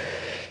who's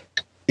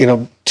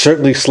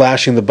certainly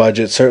slashing the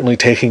budget, certainly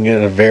taking it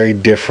in a very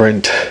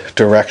different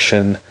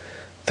direction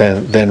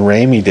than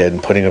Raimi did,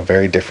 and putting a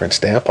very different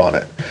stamp on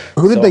it.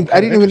 I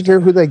didn't even hear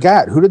who they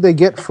got. Who did they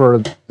get for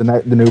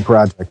the new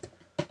project?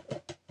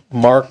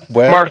 Mark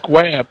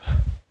Webb.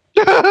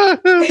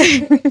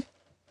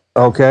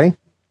 Okay.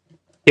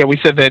 Yeah, we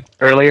said that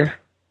earlier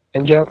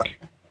in joke.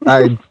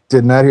 I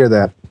did not hear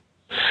that.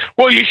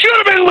 Well, you should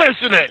have been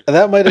listening.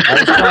 That might have.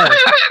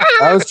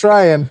 I was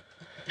trying.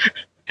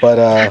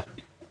 But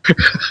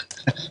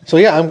so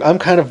yeah, I'm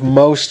kind of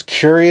most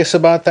curious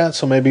about that.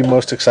 So maybe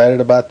most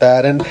excited about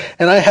that, and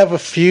I have a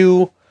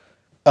few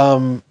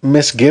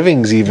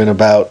misgivings even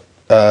about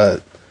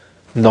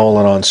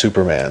Nolan on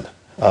Superman.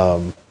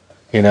 Again,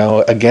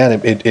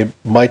 it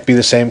might be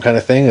the same kind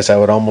of thing, as I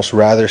would almost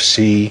rather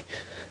see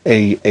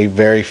a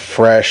very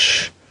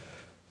fresh,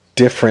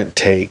 different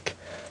take.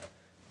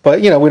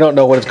 But we don't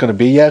know what it's going to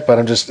be yet. But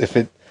I'm just if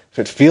it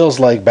feels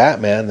like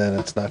Batman, then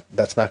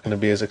that's not going to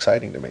be as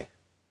exciting to me.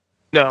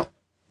 No.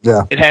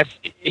 Yeah.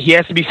 He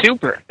has to be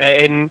super,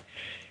 and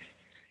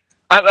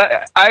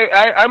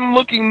I'm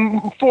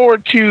looking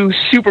forward to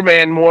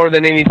Superman more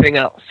than anything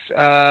else.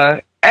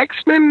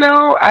 X-Men,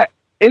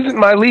 isn't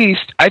my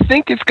least. I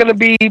think it's going to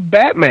be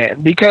Batman,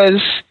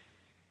 because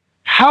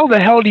how the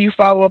hell do you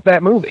follow up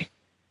that movie?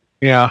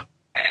 Yeah.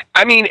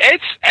 I mean,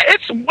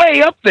 it's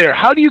way up there.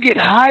 How do you get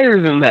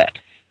higher than that?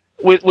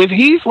 With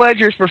Heath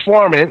Ledger's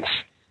performance,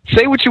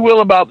 say what you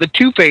will about the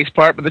Two-Face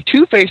part, but the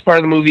Two-Face part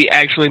of the movie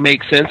actually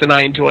makes sense, and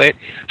I enjoy it.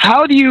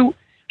 How do you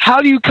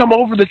come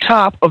over the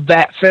top of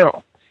that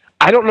film?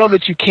 I don't know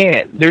that you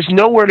can. There's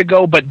nowhere to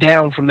go but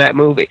down from that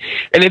movie.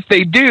 And if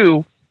they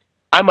do,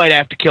 I might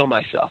have to kill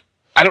myself.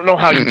 I don't know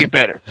how you get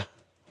better.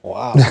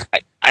 Wow.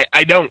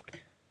 I don't.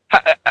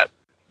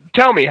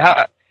 Tell me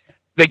how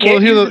they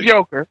can't use the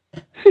Joker.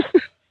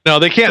 No,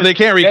 they can't. They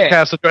can't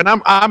recast it. And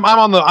I'm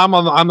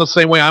on the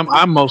same way.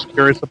 I'm most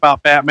curious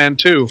about Batman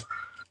too,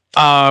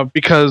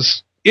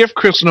 because if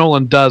Chris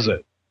Nolan does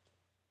it,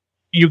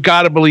 you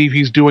got to believe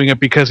he's doing it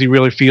because he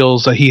really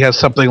feels that he has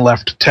something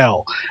left to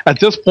tell. At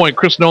this point,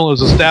 Chris Nolan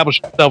has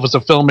established himself as a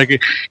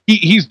filmmaker.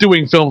 He's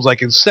doing films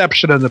like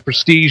Inception and The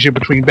Prestige in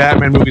between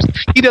Batman movies.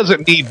 He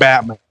doesn't need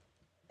Batman.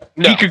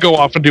 No. He could go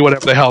off and do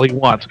whatever the hell he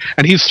wants,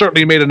 and he's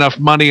certainly made enough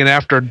money. And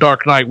after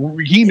Dark Knight,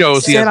 he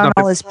knows he has on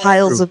all his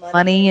piles of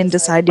money and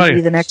decide to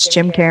be the next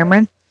Jim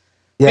Cameron.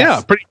 Yes.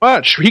 Yeah, pretty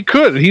much. He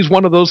could. He's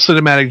one of those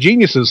cinematic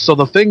geniuses. So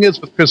the thing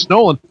is with Chris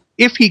Nolan,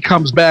 if he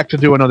comes back to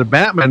do another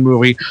Batman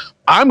movie,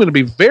 I'm going to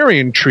be very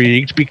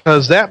intrigued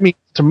because that means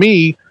to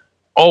me,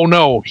 oh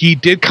no, he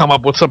did come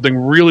up with something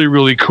really,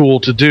 really cool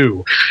to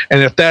do.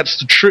 And if that's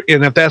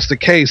the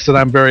case, then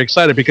I'm very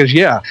excited because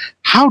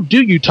how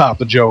do you top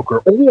the Joker?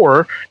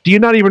 Or do you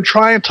not even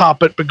try and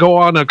top it, but go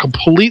on a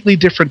completely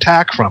different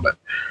tack from it?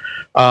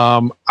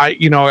 I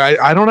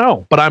don't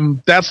know,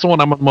 but that's the one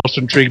I'm most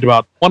intrigued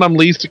about. One I'm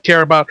least to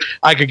care about.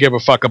 I could give a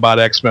fuck about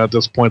X-Men at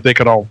this point. They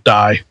could all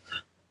die.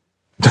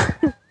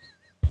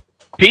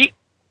 Pete?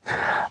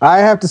 I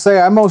have to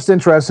say, I'm most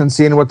interested in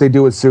seeing what they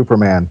do with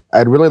Superman.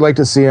 I'd really like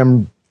to see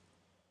him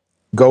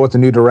go with a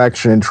new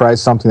direction and try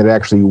something that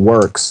actually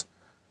works,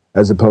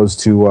 as opposed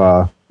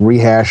to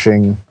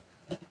rehashing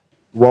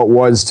what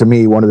was, to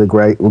me, one of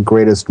the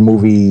greatest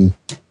movie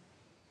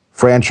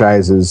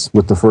franchises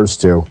with the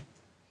first two.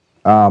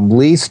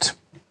 Least,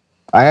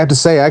 I have to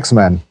say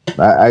X-Men.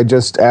 I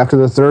just, after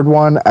the third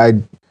one,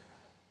 I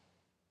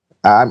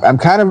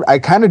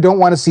kind of don't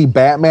want to see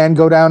Batman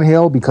go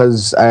downhill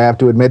because I have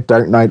to admit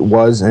Dark Knight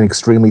was an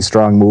extremely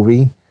strong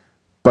movie,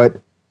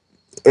 but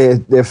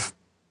if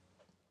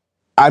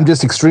I'm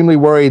just extremely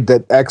worried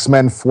that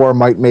X-Men 4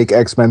 might make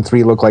X-Men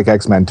 3 look like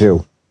X-Men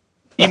 2.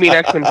 You mean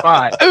X-Men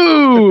 5?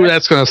 Ooh,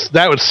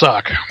 that would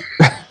suck.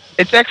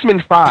 It's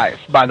X-Men 5,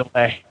 by the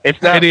way.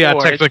 It's not. Yeah,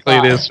 4, technically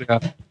it is. Yeah.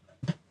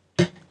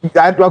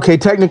 Okay,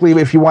 technically,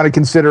 if you want to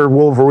consider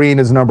Wolverine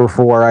as number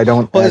 4, I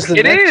don't. Well,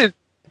 it is.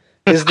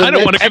 I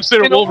don't want to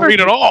consider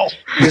Wolverine at all.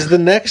 Is the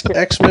next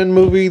X-Men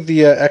movie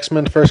the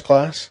X-Men First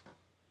Class?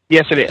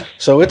 Yes, it is.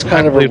 So it's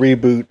kind of a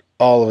reboot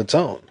all of its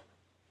own.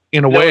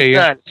 In a way,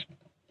 yeah.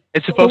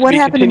 It's supposed to what be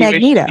happened to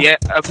Magneto? Yeah,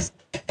 it's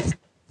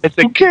a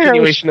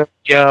continuation of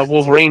the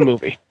Wolverine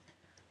movie,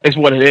 is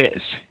what it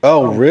is.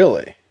 Oh,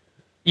 really?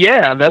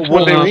 Yeah, that's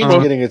what they're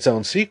Wolverine's getting its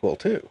own sequel,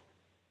 too.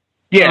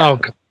 Yeah. Oh,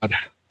 God.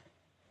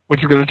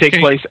 Which is going to take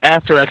place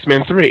after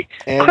X-Men 3.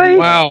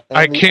 Wow,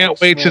 I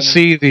can't wait to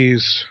see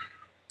these.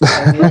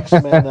 And the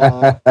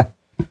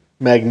X-Men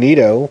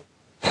Magneto,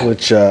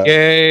 which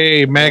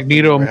yay,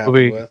 Magneto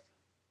movie.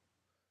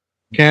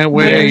 Can't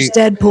wait. There's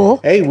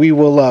Deadpool. Hey, we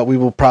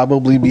will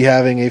probably be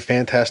having a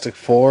Fantastic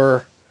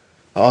Four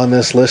on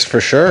this list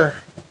for sure.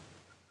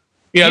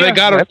 Yeah, they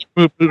got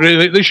to.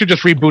 They should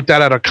just reboot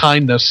that out of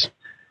kindness.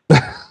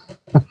 I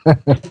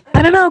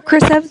don't know.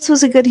 Chris Evans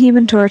was a good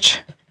Human Torch.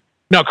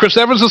 No, Chris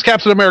Evans is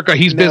Captain America.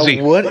 He's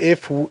busy. What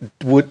if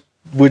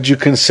would you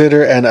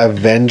consider an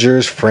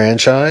Avengers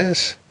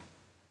franchise?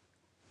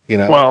 You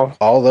know, well,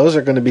 all those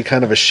are going to be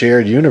kind of a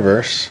shared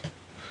universe.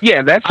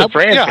 Yeah, that's a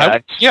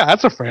franchise. Yeah,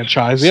 that's a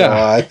franchise. So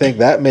Yeah, I think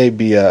that may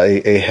be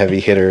a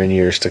heavy hitter in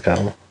years to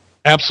come.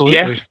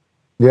 Absolutely.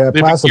 Yeah,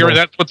 possibly.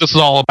 That's what this is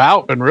all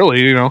about, and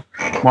really,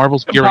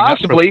 Marvel's gearing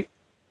possibly. up.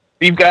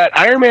 You've got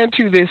Iron Man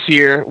 2 this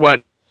year.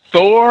 What?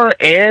 Thor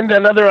and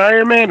another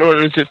Iron Man, or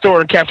is it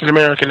Thor and Captain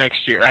America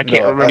next year? I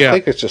can't remember. I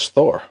think it's just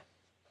Thor.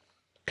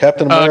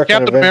 Captain America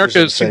and Avengers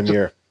is the same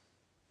year.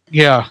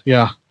 Yeah.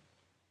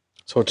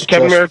 So it's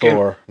Captain just America,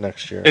 Thor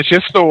next year. It's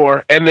just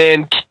Thor, and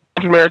then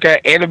Captain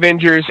America and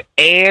Avengers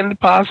and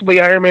possibly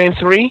Iron Man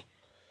 3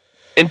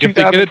 in 2012. If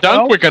they get it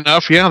done quick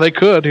enough, yeah, they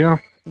could, yeah.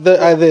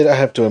 I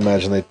have to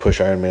imagine they'd push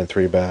Iron Man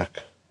 3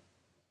 back.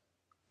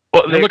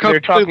 Well, they're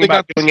talking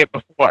about doing it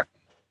before.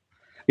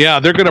 Yeah,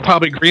 they're going to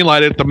probably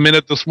greenlight it the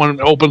minute this one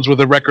opens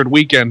with a record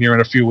weekend here in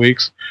a few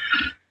weeks.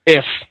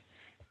 If.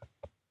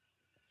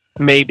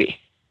 Maybe.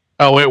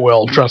 Oh, it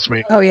will, trust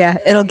me. Oh, yeah,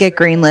 it'll get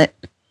greenlit.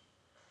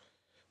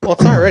 Well,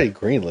 it's already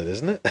greenlit,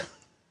 isn't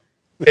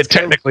it?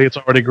 Technically, it's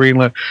already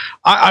greenlit.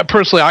 I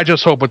personally, I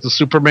just hope with the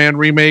Superman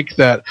remake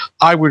that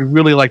I would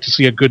really like to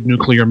see a good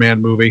Nuclear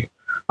Man movie.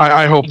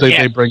 I hope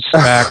they bring it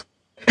back.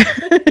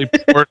 They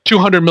poured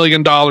 $200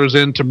 million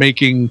into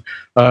making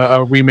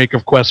a remake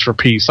of Quest for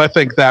Peace. I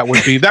think that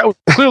was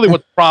clearly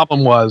what the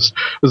problem was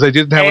they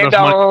didn't have enough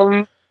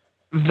money.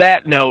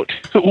 that note,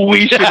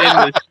 we should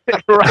end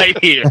this right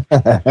here.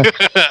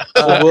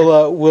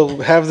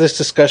 We'll have this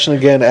discussion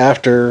again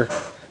after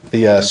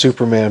the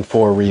Superman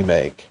 4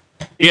 remake.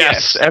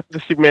 Yes, after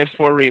the Superman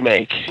 4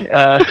 remake.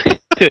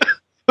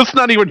 Let's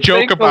not even joke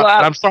Thanks a about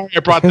lot. it. I'm sorry I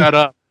brought that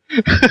up.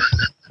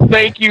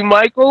 Thank you,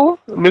 Michael,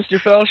 Mr.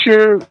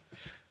 Felsher,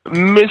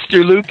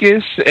 Mr.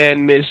 Lucas,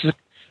 and Miss or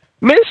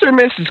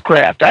Mrs.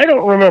 Kraft. I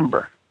don't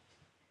remember.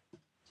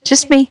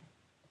 Just me.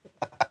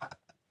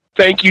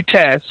 Thank you,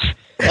 Tess.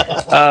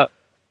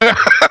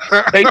 Thanks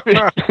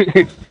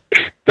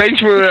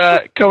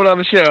for coming on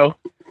the show.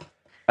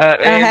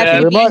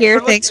 Happy to be here.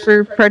 Thanks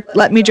for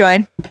letting me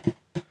join.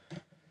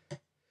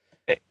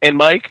 And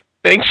Mike,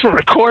 thanks for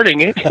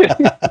recording it.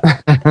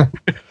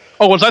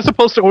 Oh, was he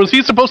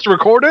supposed to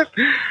record it?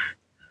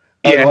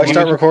 Do I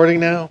start recording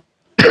now?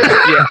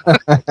 Yeah.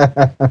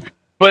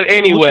 But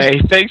anyway,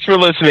 thanks for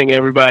listening,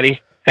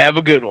 everybody. Have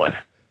a good one.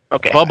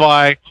 Okay.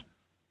 Bye-bye.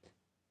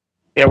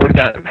 Yeah, we're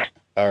done.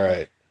 All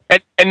right.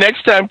 And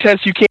next time,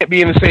 Tess, you can't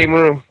be in the same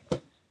room.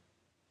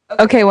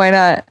 Okay, why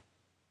not?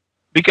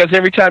 Because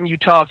every time you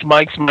talked,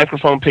 Mike's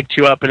microphone picked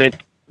you up and it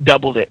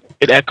doubled it.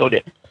 It echoed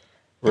it.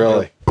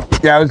 Really?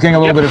 Yeah, I was getting a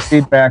little bit of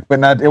feedback, but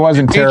it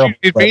wasn't terrible.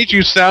 It made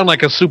you sound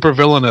like a super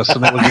villainous,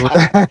 and it was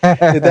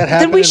Did that happen?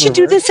 Then we should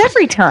do this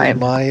every time.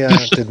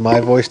 Did my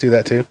voice do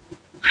that too?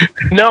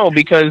 No,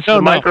 because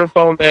the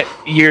microphone that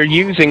you're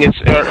using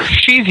or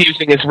she's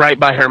using is right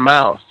by her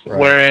mouth,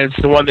 whereas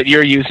the one that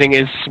you're using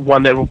is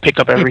one that will pick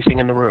up everything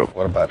in the room.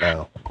 What about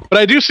now? But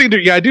I do seem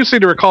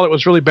to recall it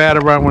was really bad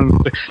around when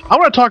I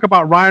want to talk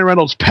about Ryan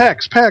Reynolds'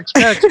 pecs.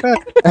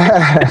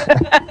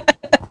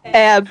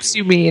 Abs,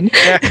 you mean?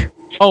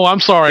 Oh, I'm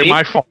sorry, See?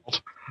 my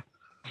fault.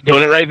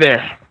 Doing it right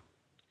there.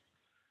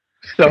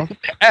 So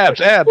abs.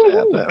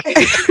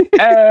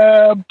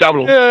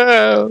 Double.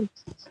 Yeah.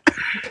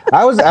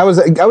 I was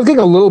getting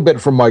a little bit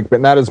from Mike,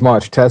 but not as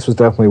much. Tess was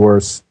definitely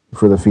worse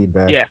for the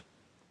feedback.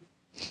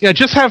 Yeah,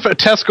 just have a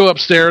test go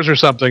upstairs or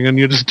something, and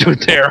you just do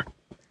it there.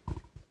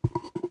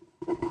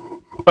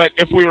 But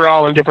if we were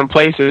all in different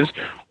places,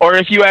 or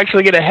if you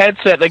actually get a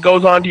headset that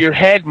goes onto your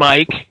head,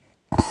 Mike.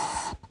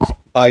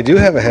 I do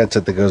have a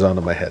headset that goes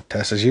onto my head.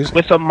 Tess is using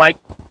with a mic.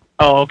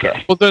 Oh,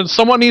 okay. Well, then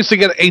someone needs to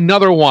get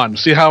another one.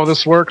 See how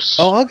this works?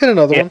 Oh, I'll get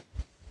another one.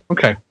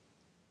 Okay.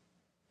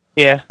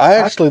 Yeah. I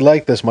actually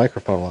like this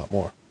microphone a lot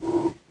more.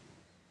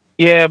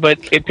 Yeah, but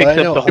it picks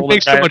up the whole. It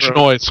makes too much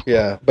noise.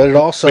 Yeah, but it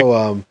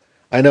also,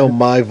 I know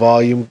my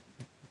volume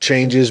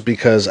changes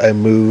because I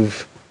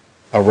move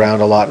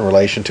around a lot in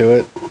relation to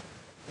it.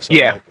 So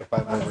like, if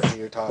I'm over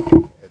here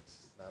talking, it's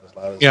not as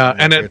loud as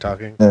and you're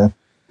talking. Yeah.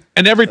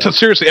 And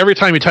seriously, every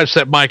time you touch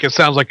that mic, it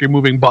sounds like you're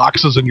moving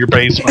boxes in your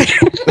basement.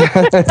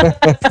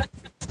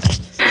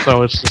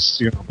 So it's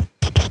just,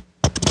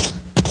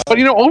 But,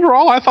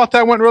 overall, I thought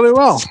that went really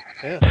well.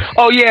 Yeah.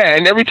 Oh, yeah,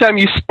 and every time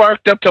you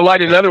sparked up to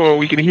light another one,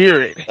 we could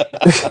hear it.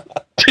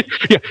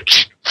 Yeah.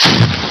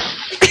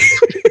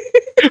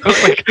 I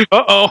was like,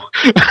 uh-oh.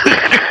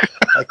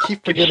 I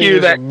keep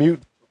forgetting there's a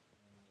mute.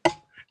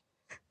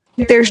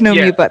 There's no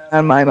mute button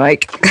on my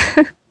mic.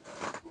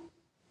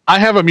 I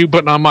have a mute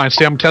button on mine.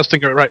 See, I'm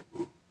testing it right.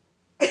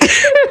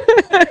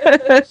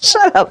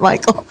 Shut up,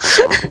 Michael.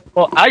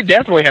 Well, I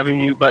definitely have a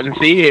mute button.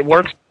 See, it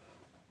works.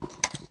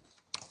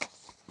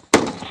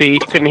 See, you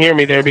couldn't hear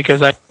me there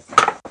because I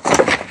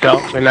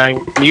and I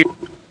mute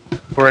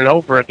over and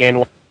over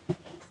again.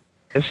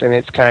 And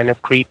it's kind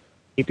of creepy.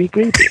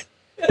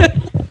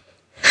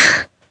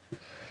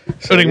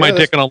 Putting my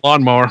dick in a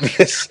lawnmower.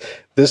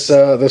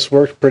 This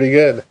worked pretty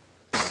good.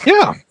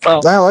 Yeah.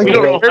 Well, I like it.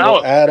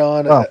 We'll add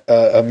on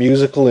a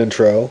musical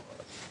intro.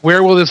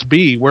 Where will this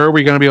be? Where are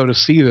we going to be able to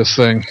see this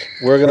thing?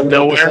 We're going to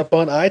put this up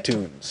on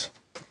iTunes.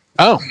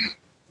 Oh.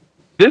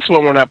 This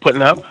one we're not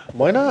putting up.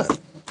 Why not?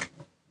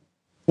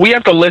 We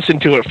have to listen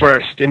to it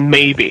first, and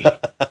maybe.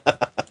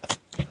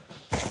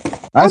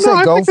 I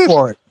say go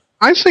for it.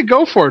 I say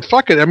go for it.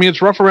 Fuck it. I mean,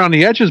 it's rough around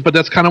the edges, but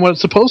that's kind of what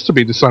it's supposed to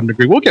be to some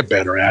degree. We'll get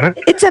better at it.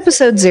 It's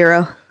episode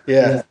 0.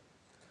 Yeah.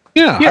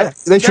 Yeah.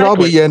 They should all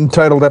be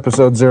entitled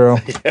episode 0.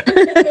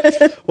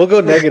 We'll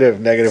go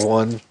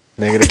 -1,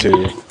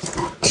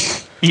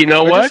 -2. You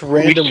know what?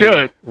 We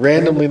should.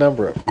 Randomly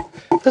number them.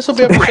 This will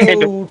be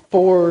episode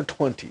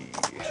 420.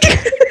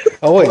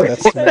 Oh, wait.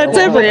 That's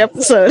every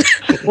episode.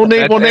 We'll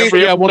name it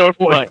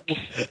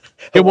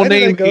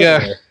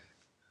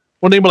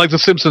like The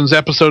Simpsons,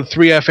 episode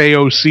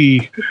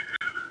 3FAOC.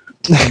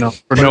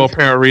 For no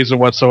apparent reason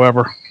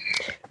whatsoever.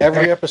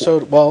 Every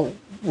episode, well,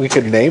 we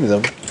could name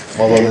them,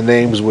 although the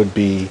names would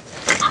be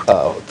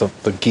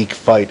the geek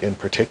fight in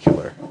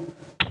particular.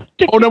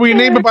 Oh no, we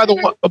name it by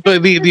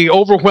the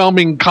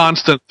overwhelming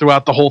constant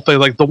throughout the whole thing.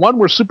 Like the one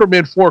where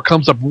Superman 4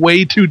 comes up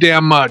way too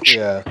damn much.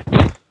 Yeah.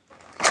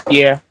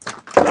 Yeah.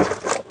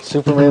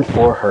 Superman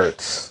 4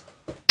 hurts.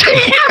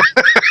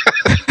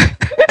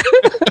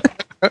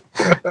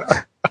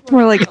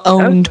 We're like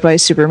owned by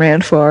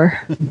Superman 4.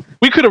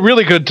 We could have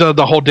really done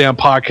the whole damn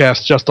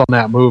podcast just on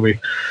that movie.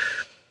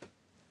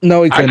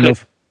 No, we couldn't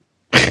have.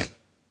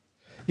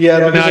 Yeah,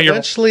 Now because you're-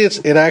 eventually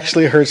it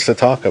actually hurts to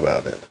talk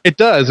about it. It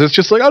does. It's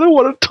just like I don't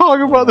want to talk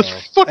about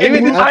this fucking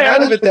I'm movie.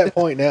 kind of at that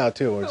point now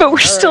too. where it's But we're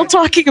like, all still right,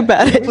 talking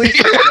about it. Please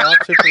stop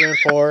Superman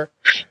 4.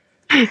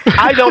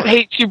 I don't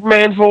hate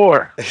Superman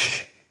 4.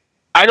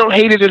 I don't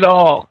hate it at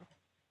all.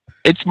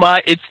 It's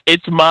my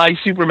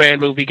Superman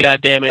movie.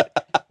 God damn it!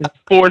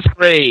 Fourth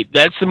grade.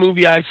 That's the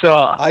movie I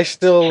saw. I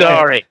still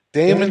Sorry.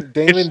 Damon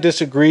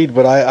disagreed,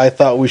 but I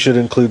thought we should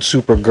include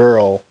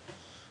Supergirl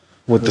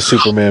with the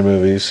Superman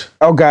movies.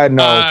 Oh God,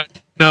 no.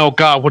 No,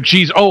 God. Well,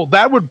 geez. Oh,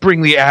 that would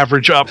bring the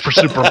average up for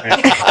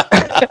Superman.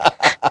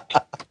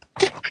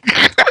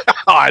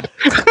 God.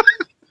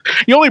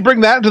 You only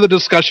bring that into the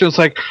discussion. It's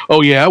like,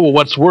 oh yeah, well,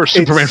 what's worse,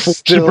 Superman 4,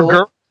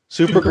 Supergirl?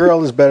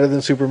 Supergirl is better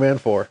than Superman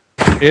 4.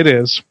 It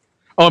is.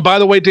 Oh, and by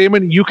the way,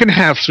 Damon, you can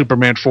have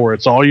Superman 4.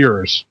 It's all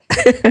yours.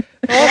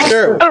 Oh,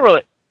 sure.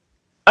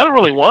 I don't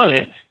really want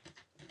it.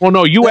 Well,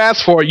 no, you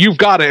asked for it. You've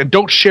got it, and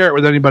don't share it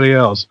with anybody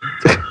else.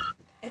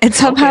 And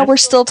somehow we're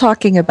still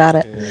talking about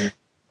it.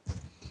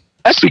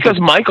 That's because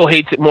Michael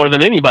hates it more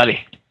than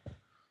anybody.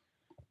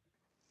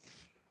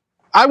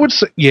 I would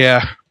say,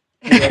 yeah.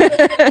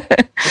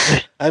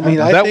 I mean,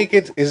 I That- think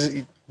it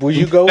is. Will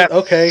you go?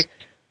 Okay.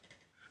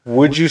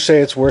 Would you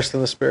say it's worse than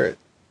The Spirit?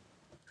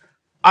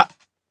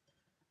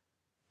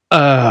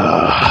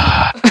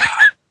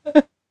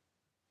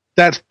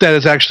 That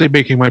is actually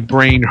making my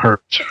brain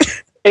hurt.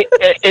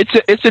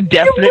 It's a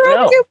definite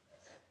no.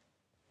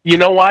 You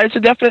know why it's a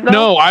definite no?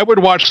 No, I would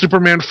watch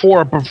Superman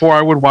 4 before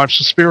I would watch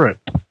The Spirit.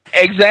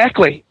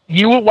 Exactly.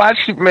 You would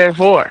watch Superman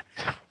 4.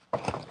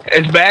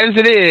 As bad as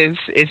it is,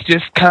 it's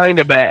just kind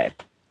of bad.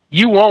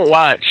 You won't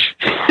watch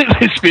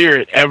The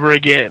Spirit ever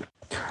again.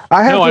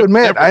 I have No, to I've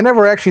admit, never- I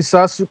never actually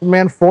saw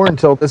Superman 4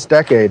 until this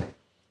decade.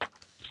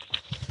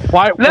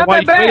 Why? Not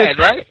why that bad,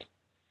 right?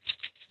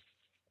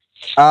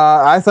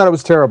 I thought it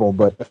was terrible,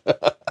 but Of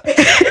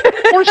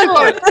course you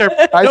thought it was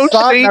terrible. I Don't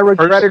saw it and I say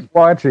regretted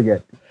watching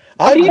it.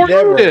 I've course you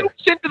never, did.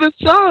 Into the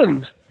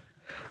sun.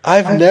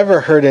 I've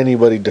never heard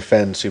anybody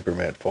defend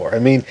Superman 4. I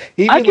mean,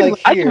 even I can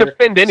here,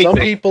 defend anything. some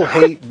people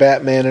hate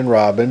Batman and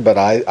Robin, but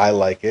I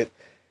like it.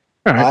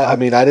 All right. I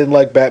mean, I didn't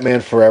like Batman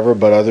Forever,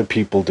 but other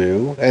people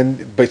do.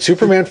 But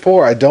Superman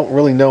 4, I don't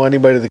really know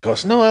anybody that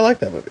goes, no, I like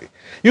that movie.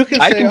 You can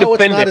I say, can oh, it's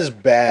defend not it. as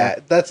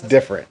bad. That's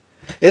different.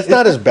 It's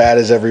not as bad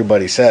as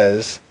everybody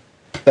says.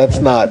 That's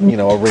not, a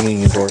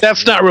ringing endorsement.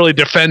 That's not really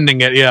defending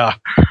it, yeah.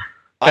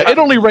 It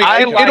only rates.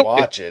 I it- can it-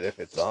 watch it if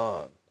it's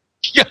on.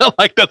 Yeah,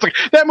 like that's like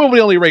that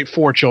movie only rate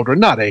 4 children,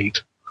 not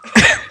 8.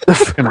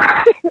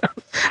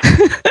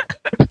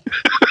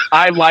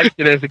 I liked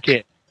it as a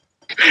kid.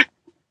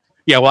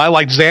 Yeah, well, I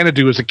liked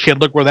Xanadu as a kid.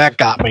 Look where that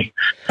got me.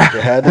 You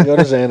had to go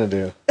to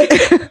Xanadu.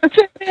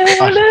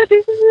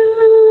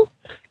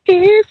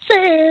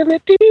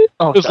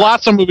 Oh, There's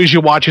lots of movies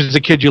you watch as a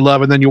kid you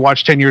love, and then you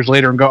watch 10 years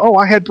later and go, "Oh,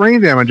 I had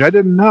brain damage. I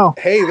didn't know."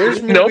 Hey,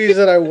 there's Nope. movies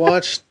that I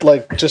watched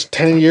like just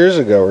 10 years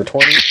ago or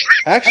 20.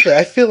 Actually,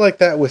 I feel like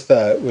that with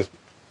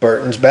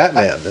Burton's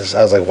Batman. I was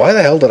like, why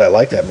the hell did I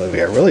like that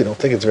movie? I really don't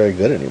think it's very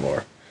good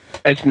anymore.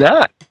 It's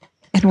not.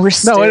 And we're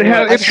still.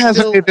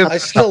 I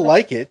still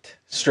like it,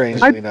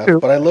 strangely I enough. do.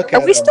 But I look Are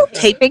at we still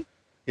taping?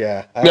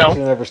 Yeah, I No.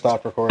 actually never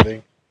stopped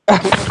recording.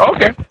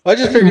 Okay. I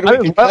just figured Might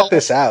we as could well. cut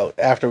this out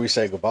after we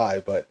say goodbye.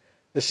 But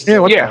this is Yeah,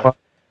 what Yeah. the fuck?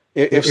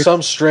 if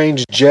some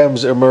strange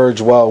gems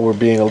emerge while we're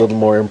being a little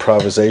more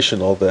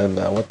improvisational, then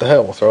what the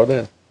hell? We'll throw it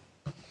in.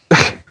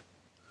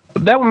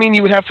 That would mean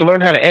you would have to learn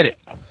how to edit.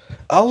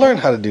 I'll learn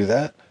how to do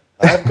that.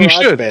 I have You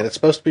should. GarageBand. It's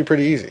supposed to be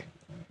pretty easy.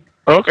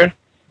 Okay.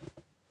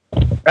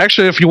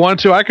 Actually, if you wanted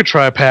to, I could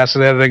try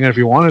passive editing if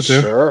you wanted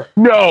to. Sure.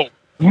 No.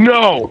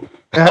 No.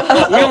 We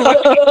don't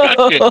let you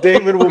touch it.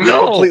 David will be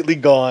No. completely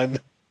gone.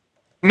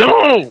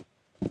 No.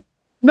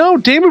 No,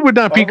 David would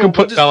not be We'll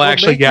complete. just- Well, we'll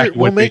actually, make yeah, your, he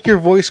we'll would be. make your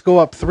voice go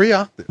up 3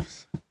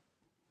 octaves.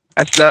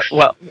 That's not.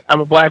 Well,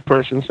 I'm a black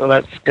person, so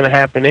that's going to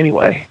happen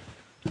anyway.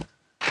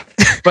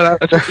 But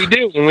That's what we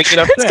do when we get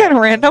That's upset. kind of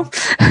random.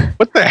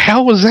 what the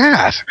hell was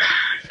that?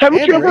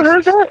 Haven't you ever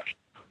heard that?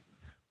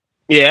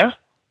 Yeah.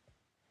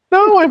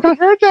 No, I've not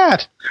heard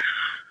that.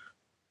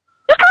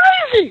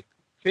 Crazy.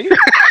 See?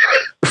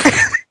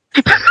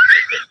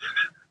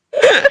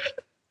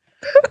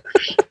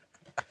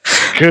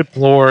 Good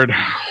Lord.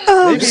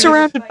 Oh, I'm Maybe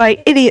surrounded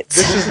by idiots.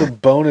 This is the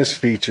bonus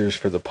features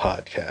for the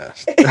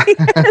podcast.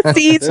 That's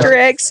the Easter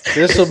eggs.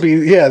 This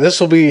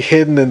will be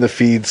hidden in the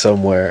feed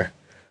somewhere.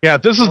 Yeah,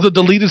 this is the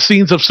deleted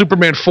scenes of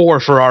Superman 4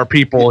 for our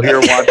people here.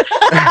 Watching.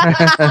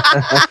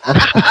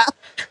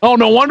 Oh,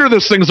 no wonder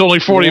this thing's only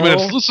 40 No.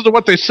 minutes. Listen to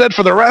what they said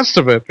for the rest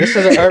of it. This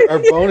is our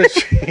bonus.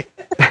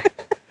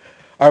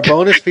 Our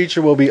bonus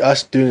feature will be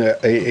us doing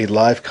a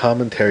live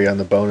commentary on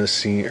the bonus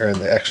scene or in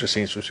the extra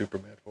scenes from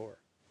Superman 4.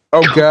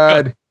 Oh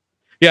God.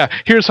 Yeah,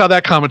 here's how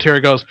that commentary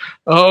goes.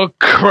 Oh,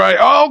 Christ.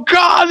 Oh,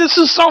 God, this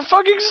is so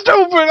fucking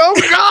stupid.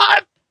 Oh,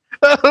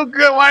 God. Oh,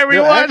 God, why are we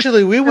No, watching?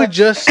 actually, we would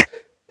just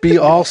be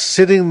all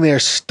sitting there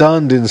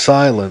stunned in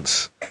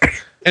silence.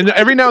 And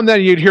every now and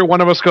then you'd hear one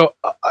of us go,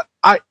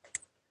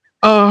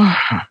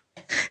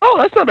 Oh,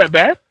 that's not that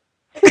bad.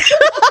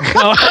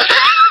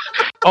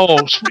 Oh,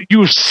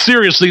 you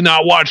seriously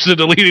not watched the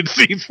deleted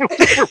scenes from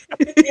Superman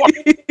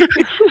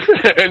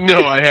 4?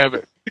 No, I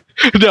haven't.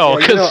 No,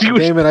 Yeah, because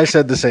Damon, I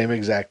said the same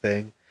exact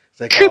thing. It's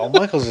like, oh,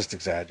 Michael's just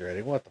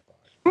exaggerating. What the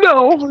fuck?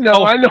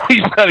 No, I know he's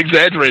not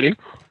exaggerating.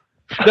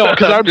 no,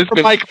 because I'm just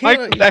gonna- Mike.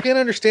 You can't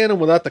understand him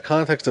without the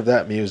context of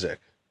that music.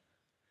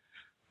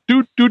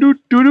 Do do do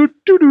do do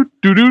do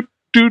do do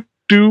do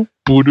do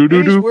do do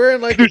He's do.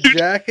 wearing like a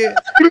jacket.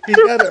 He's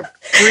got a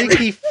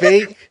freaky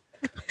fake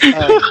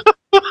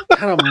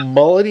kind of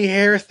mullety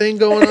hair thing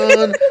going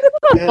on.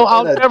 And, Well,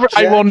 I'll and a never-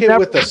 I will jacket never-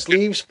 with the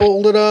sleeves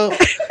folded up. I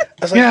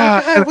was like,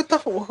 Yeah, oh,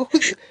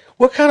 God,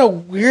 what kind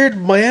of weird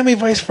Miami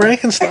Vice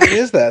Frankenstein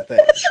is that thing?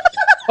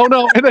 Oh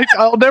no, and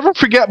I'll never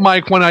forget,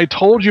 Mike, when I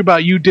told you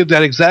about you did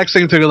that exact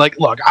same thing. You're like,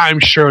 look, I'm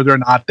sure they're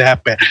not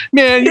that bad.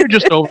 Man, you're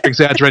just over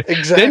exaggerating.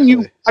 Exactly. Then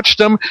you watched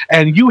them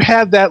and you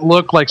had that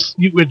look like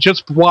you had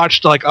just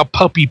watched like a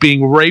puppy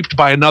being raped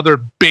by another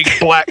big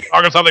black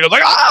dog or something. I was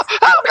like, oh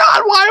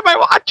God, why am I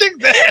watching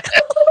this?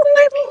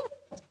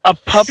 A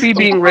puppy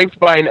being raped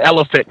by an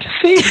elephant.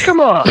 See, come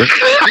on.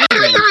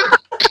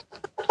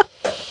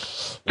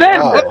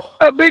 Then Wow.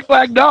 a big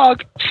black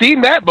dog.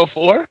 Seen that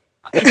before.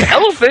 An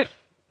elephant.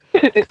 You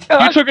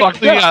took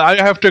it. Yeah, I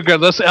have to go.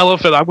 This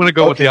elephant. I'm going to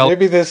go with the elephant.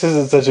 Maybe this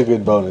isn't such a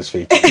good bonus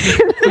feature.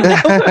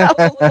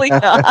 Probably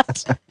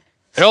not.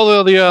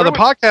 Hell, the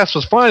podcast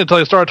was fine until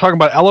I started talking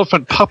about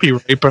elephant puppy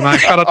rape, and I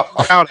kind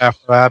of out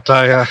after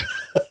that.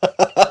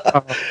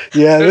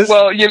 Yeah, this.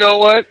 Well, you know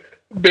what?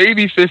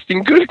 Baby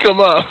fisting could come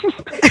up.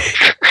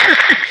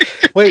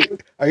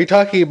 Wait, are you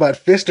talking about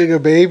fisting a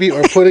baby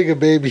or putting a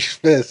baby's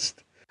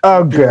fist?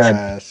 Oh, in your good.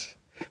 ass?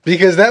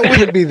 Because that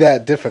wouldn't be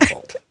that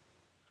difficult.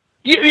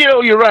 You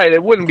know, you're right.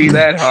 It wouldn't be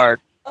that hard.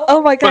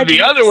 Oh my God! the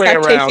you other way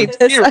stop around, taking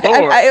this. dear Lord.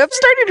 I'm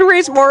starting to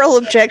raise moral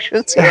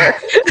objections here.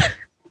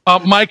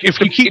 Mike, if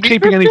you keep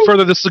taping any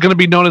further, this is going to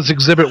be known as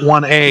Exhibit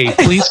 1A.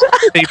 Please stop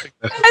taping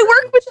this.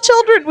 I work with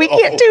children. We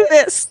can't do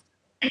this.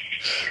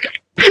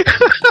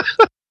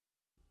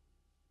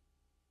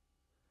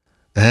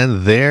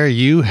 And there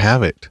you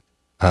have it.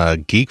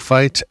 Geek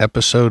Fights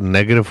episode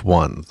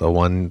 -1, the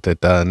one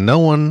that no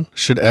one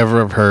should ever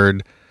have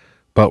heard,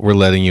 but we're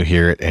letting you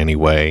hear it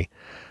anyway.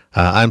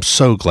 I'm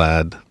so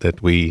glad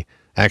that we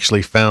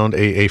actually found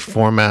a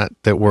format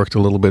that worked a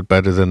little bit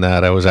better than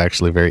that. I was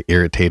actually very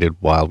irritated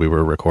while we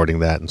were recording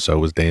that, and so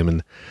was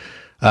Damon.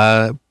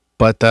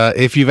 But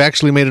if you've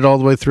actually made it all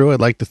the way through, I'd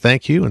like to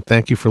thank you, and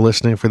thank you for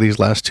listening for these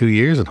last 2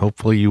 years, and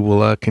hopefully you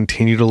will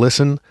continue to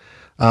listen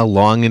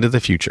long into the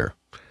future.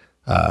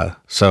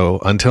 So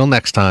until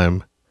next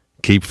time,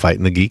 keep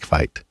fighting the geek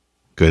fight.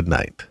 Good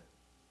night.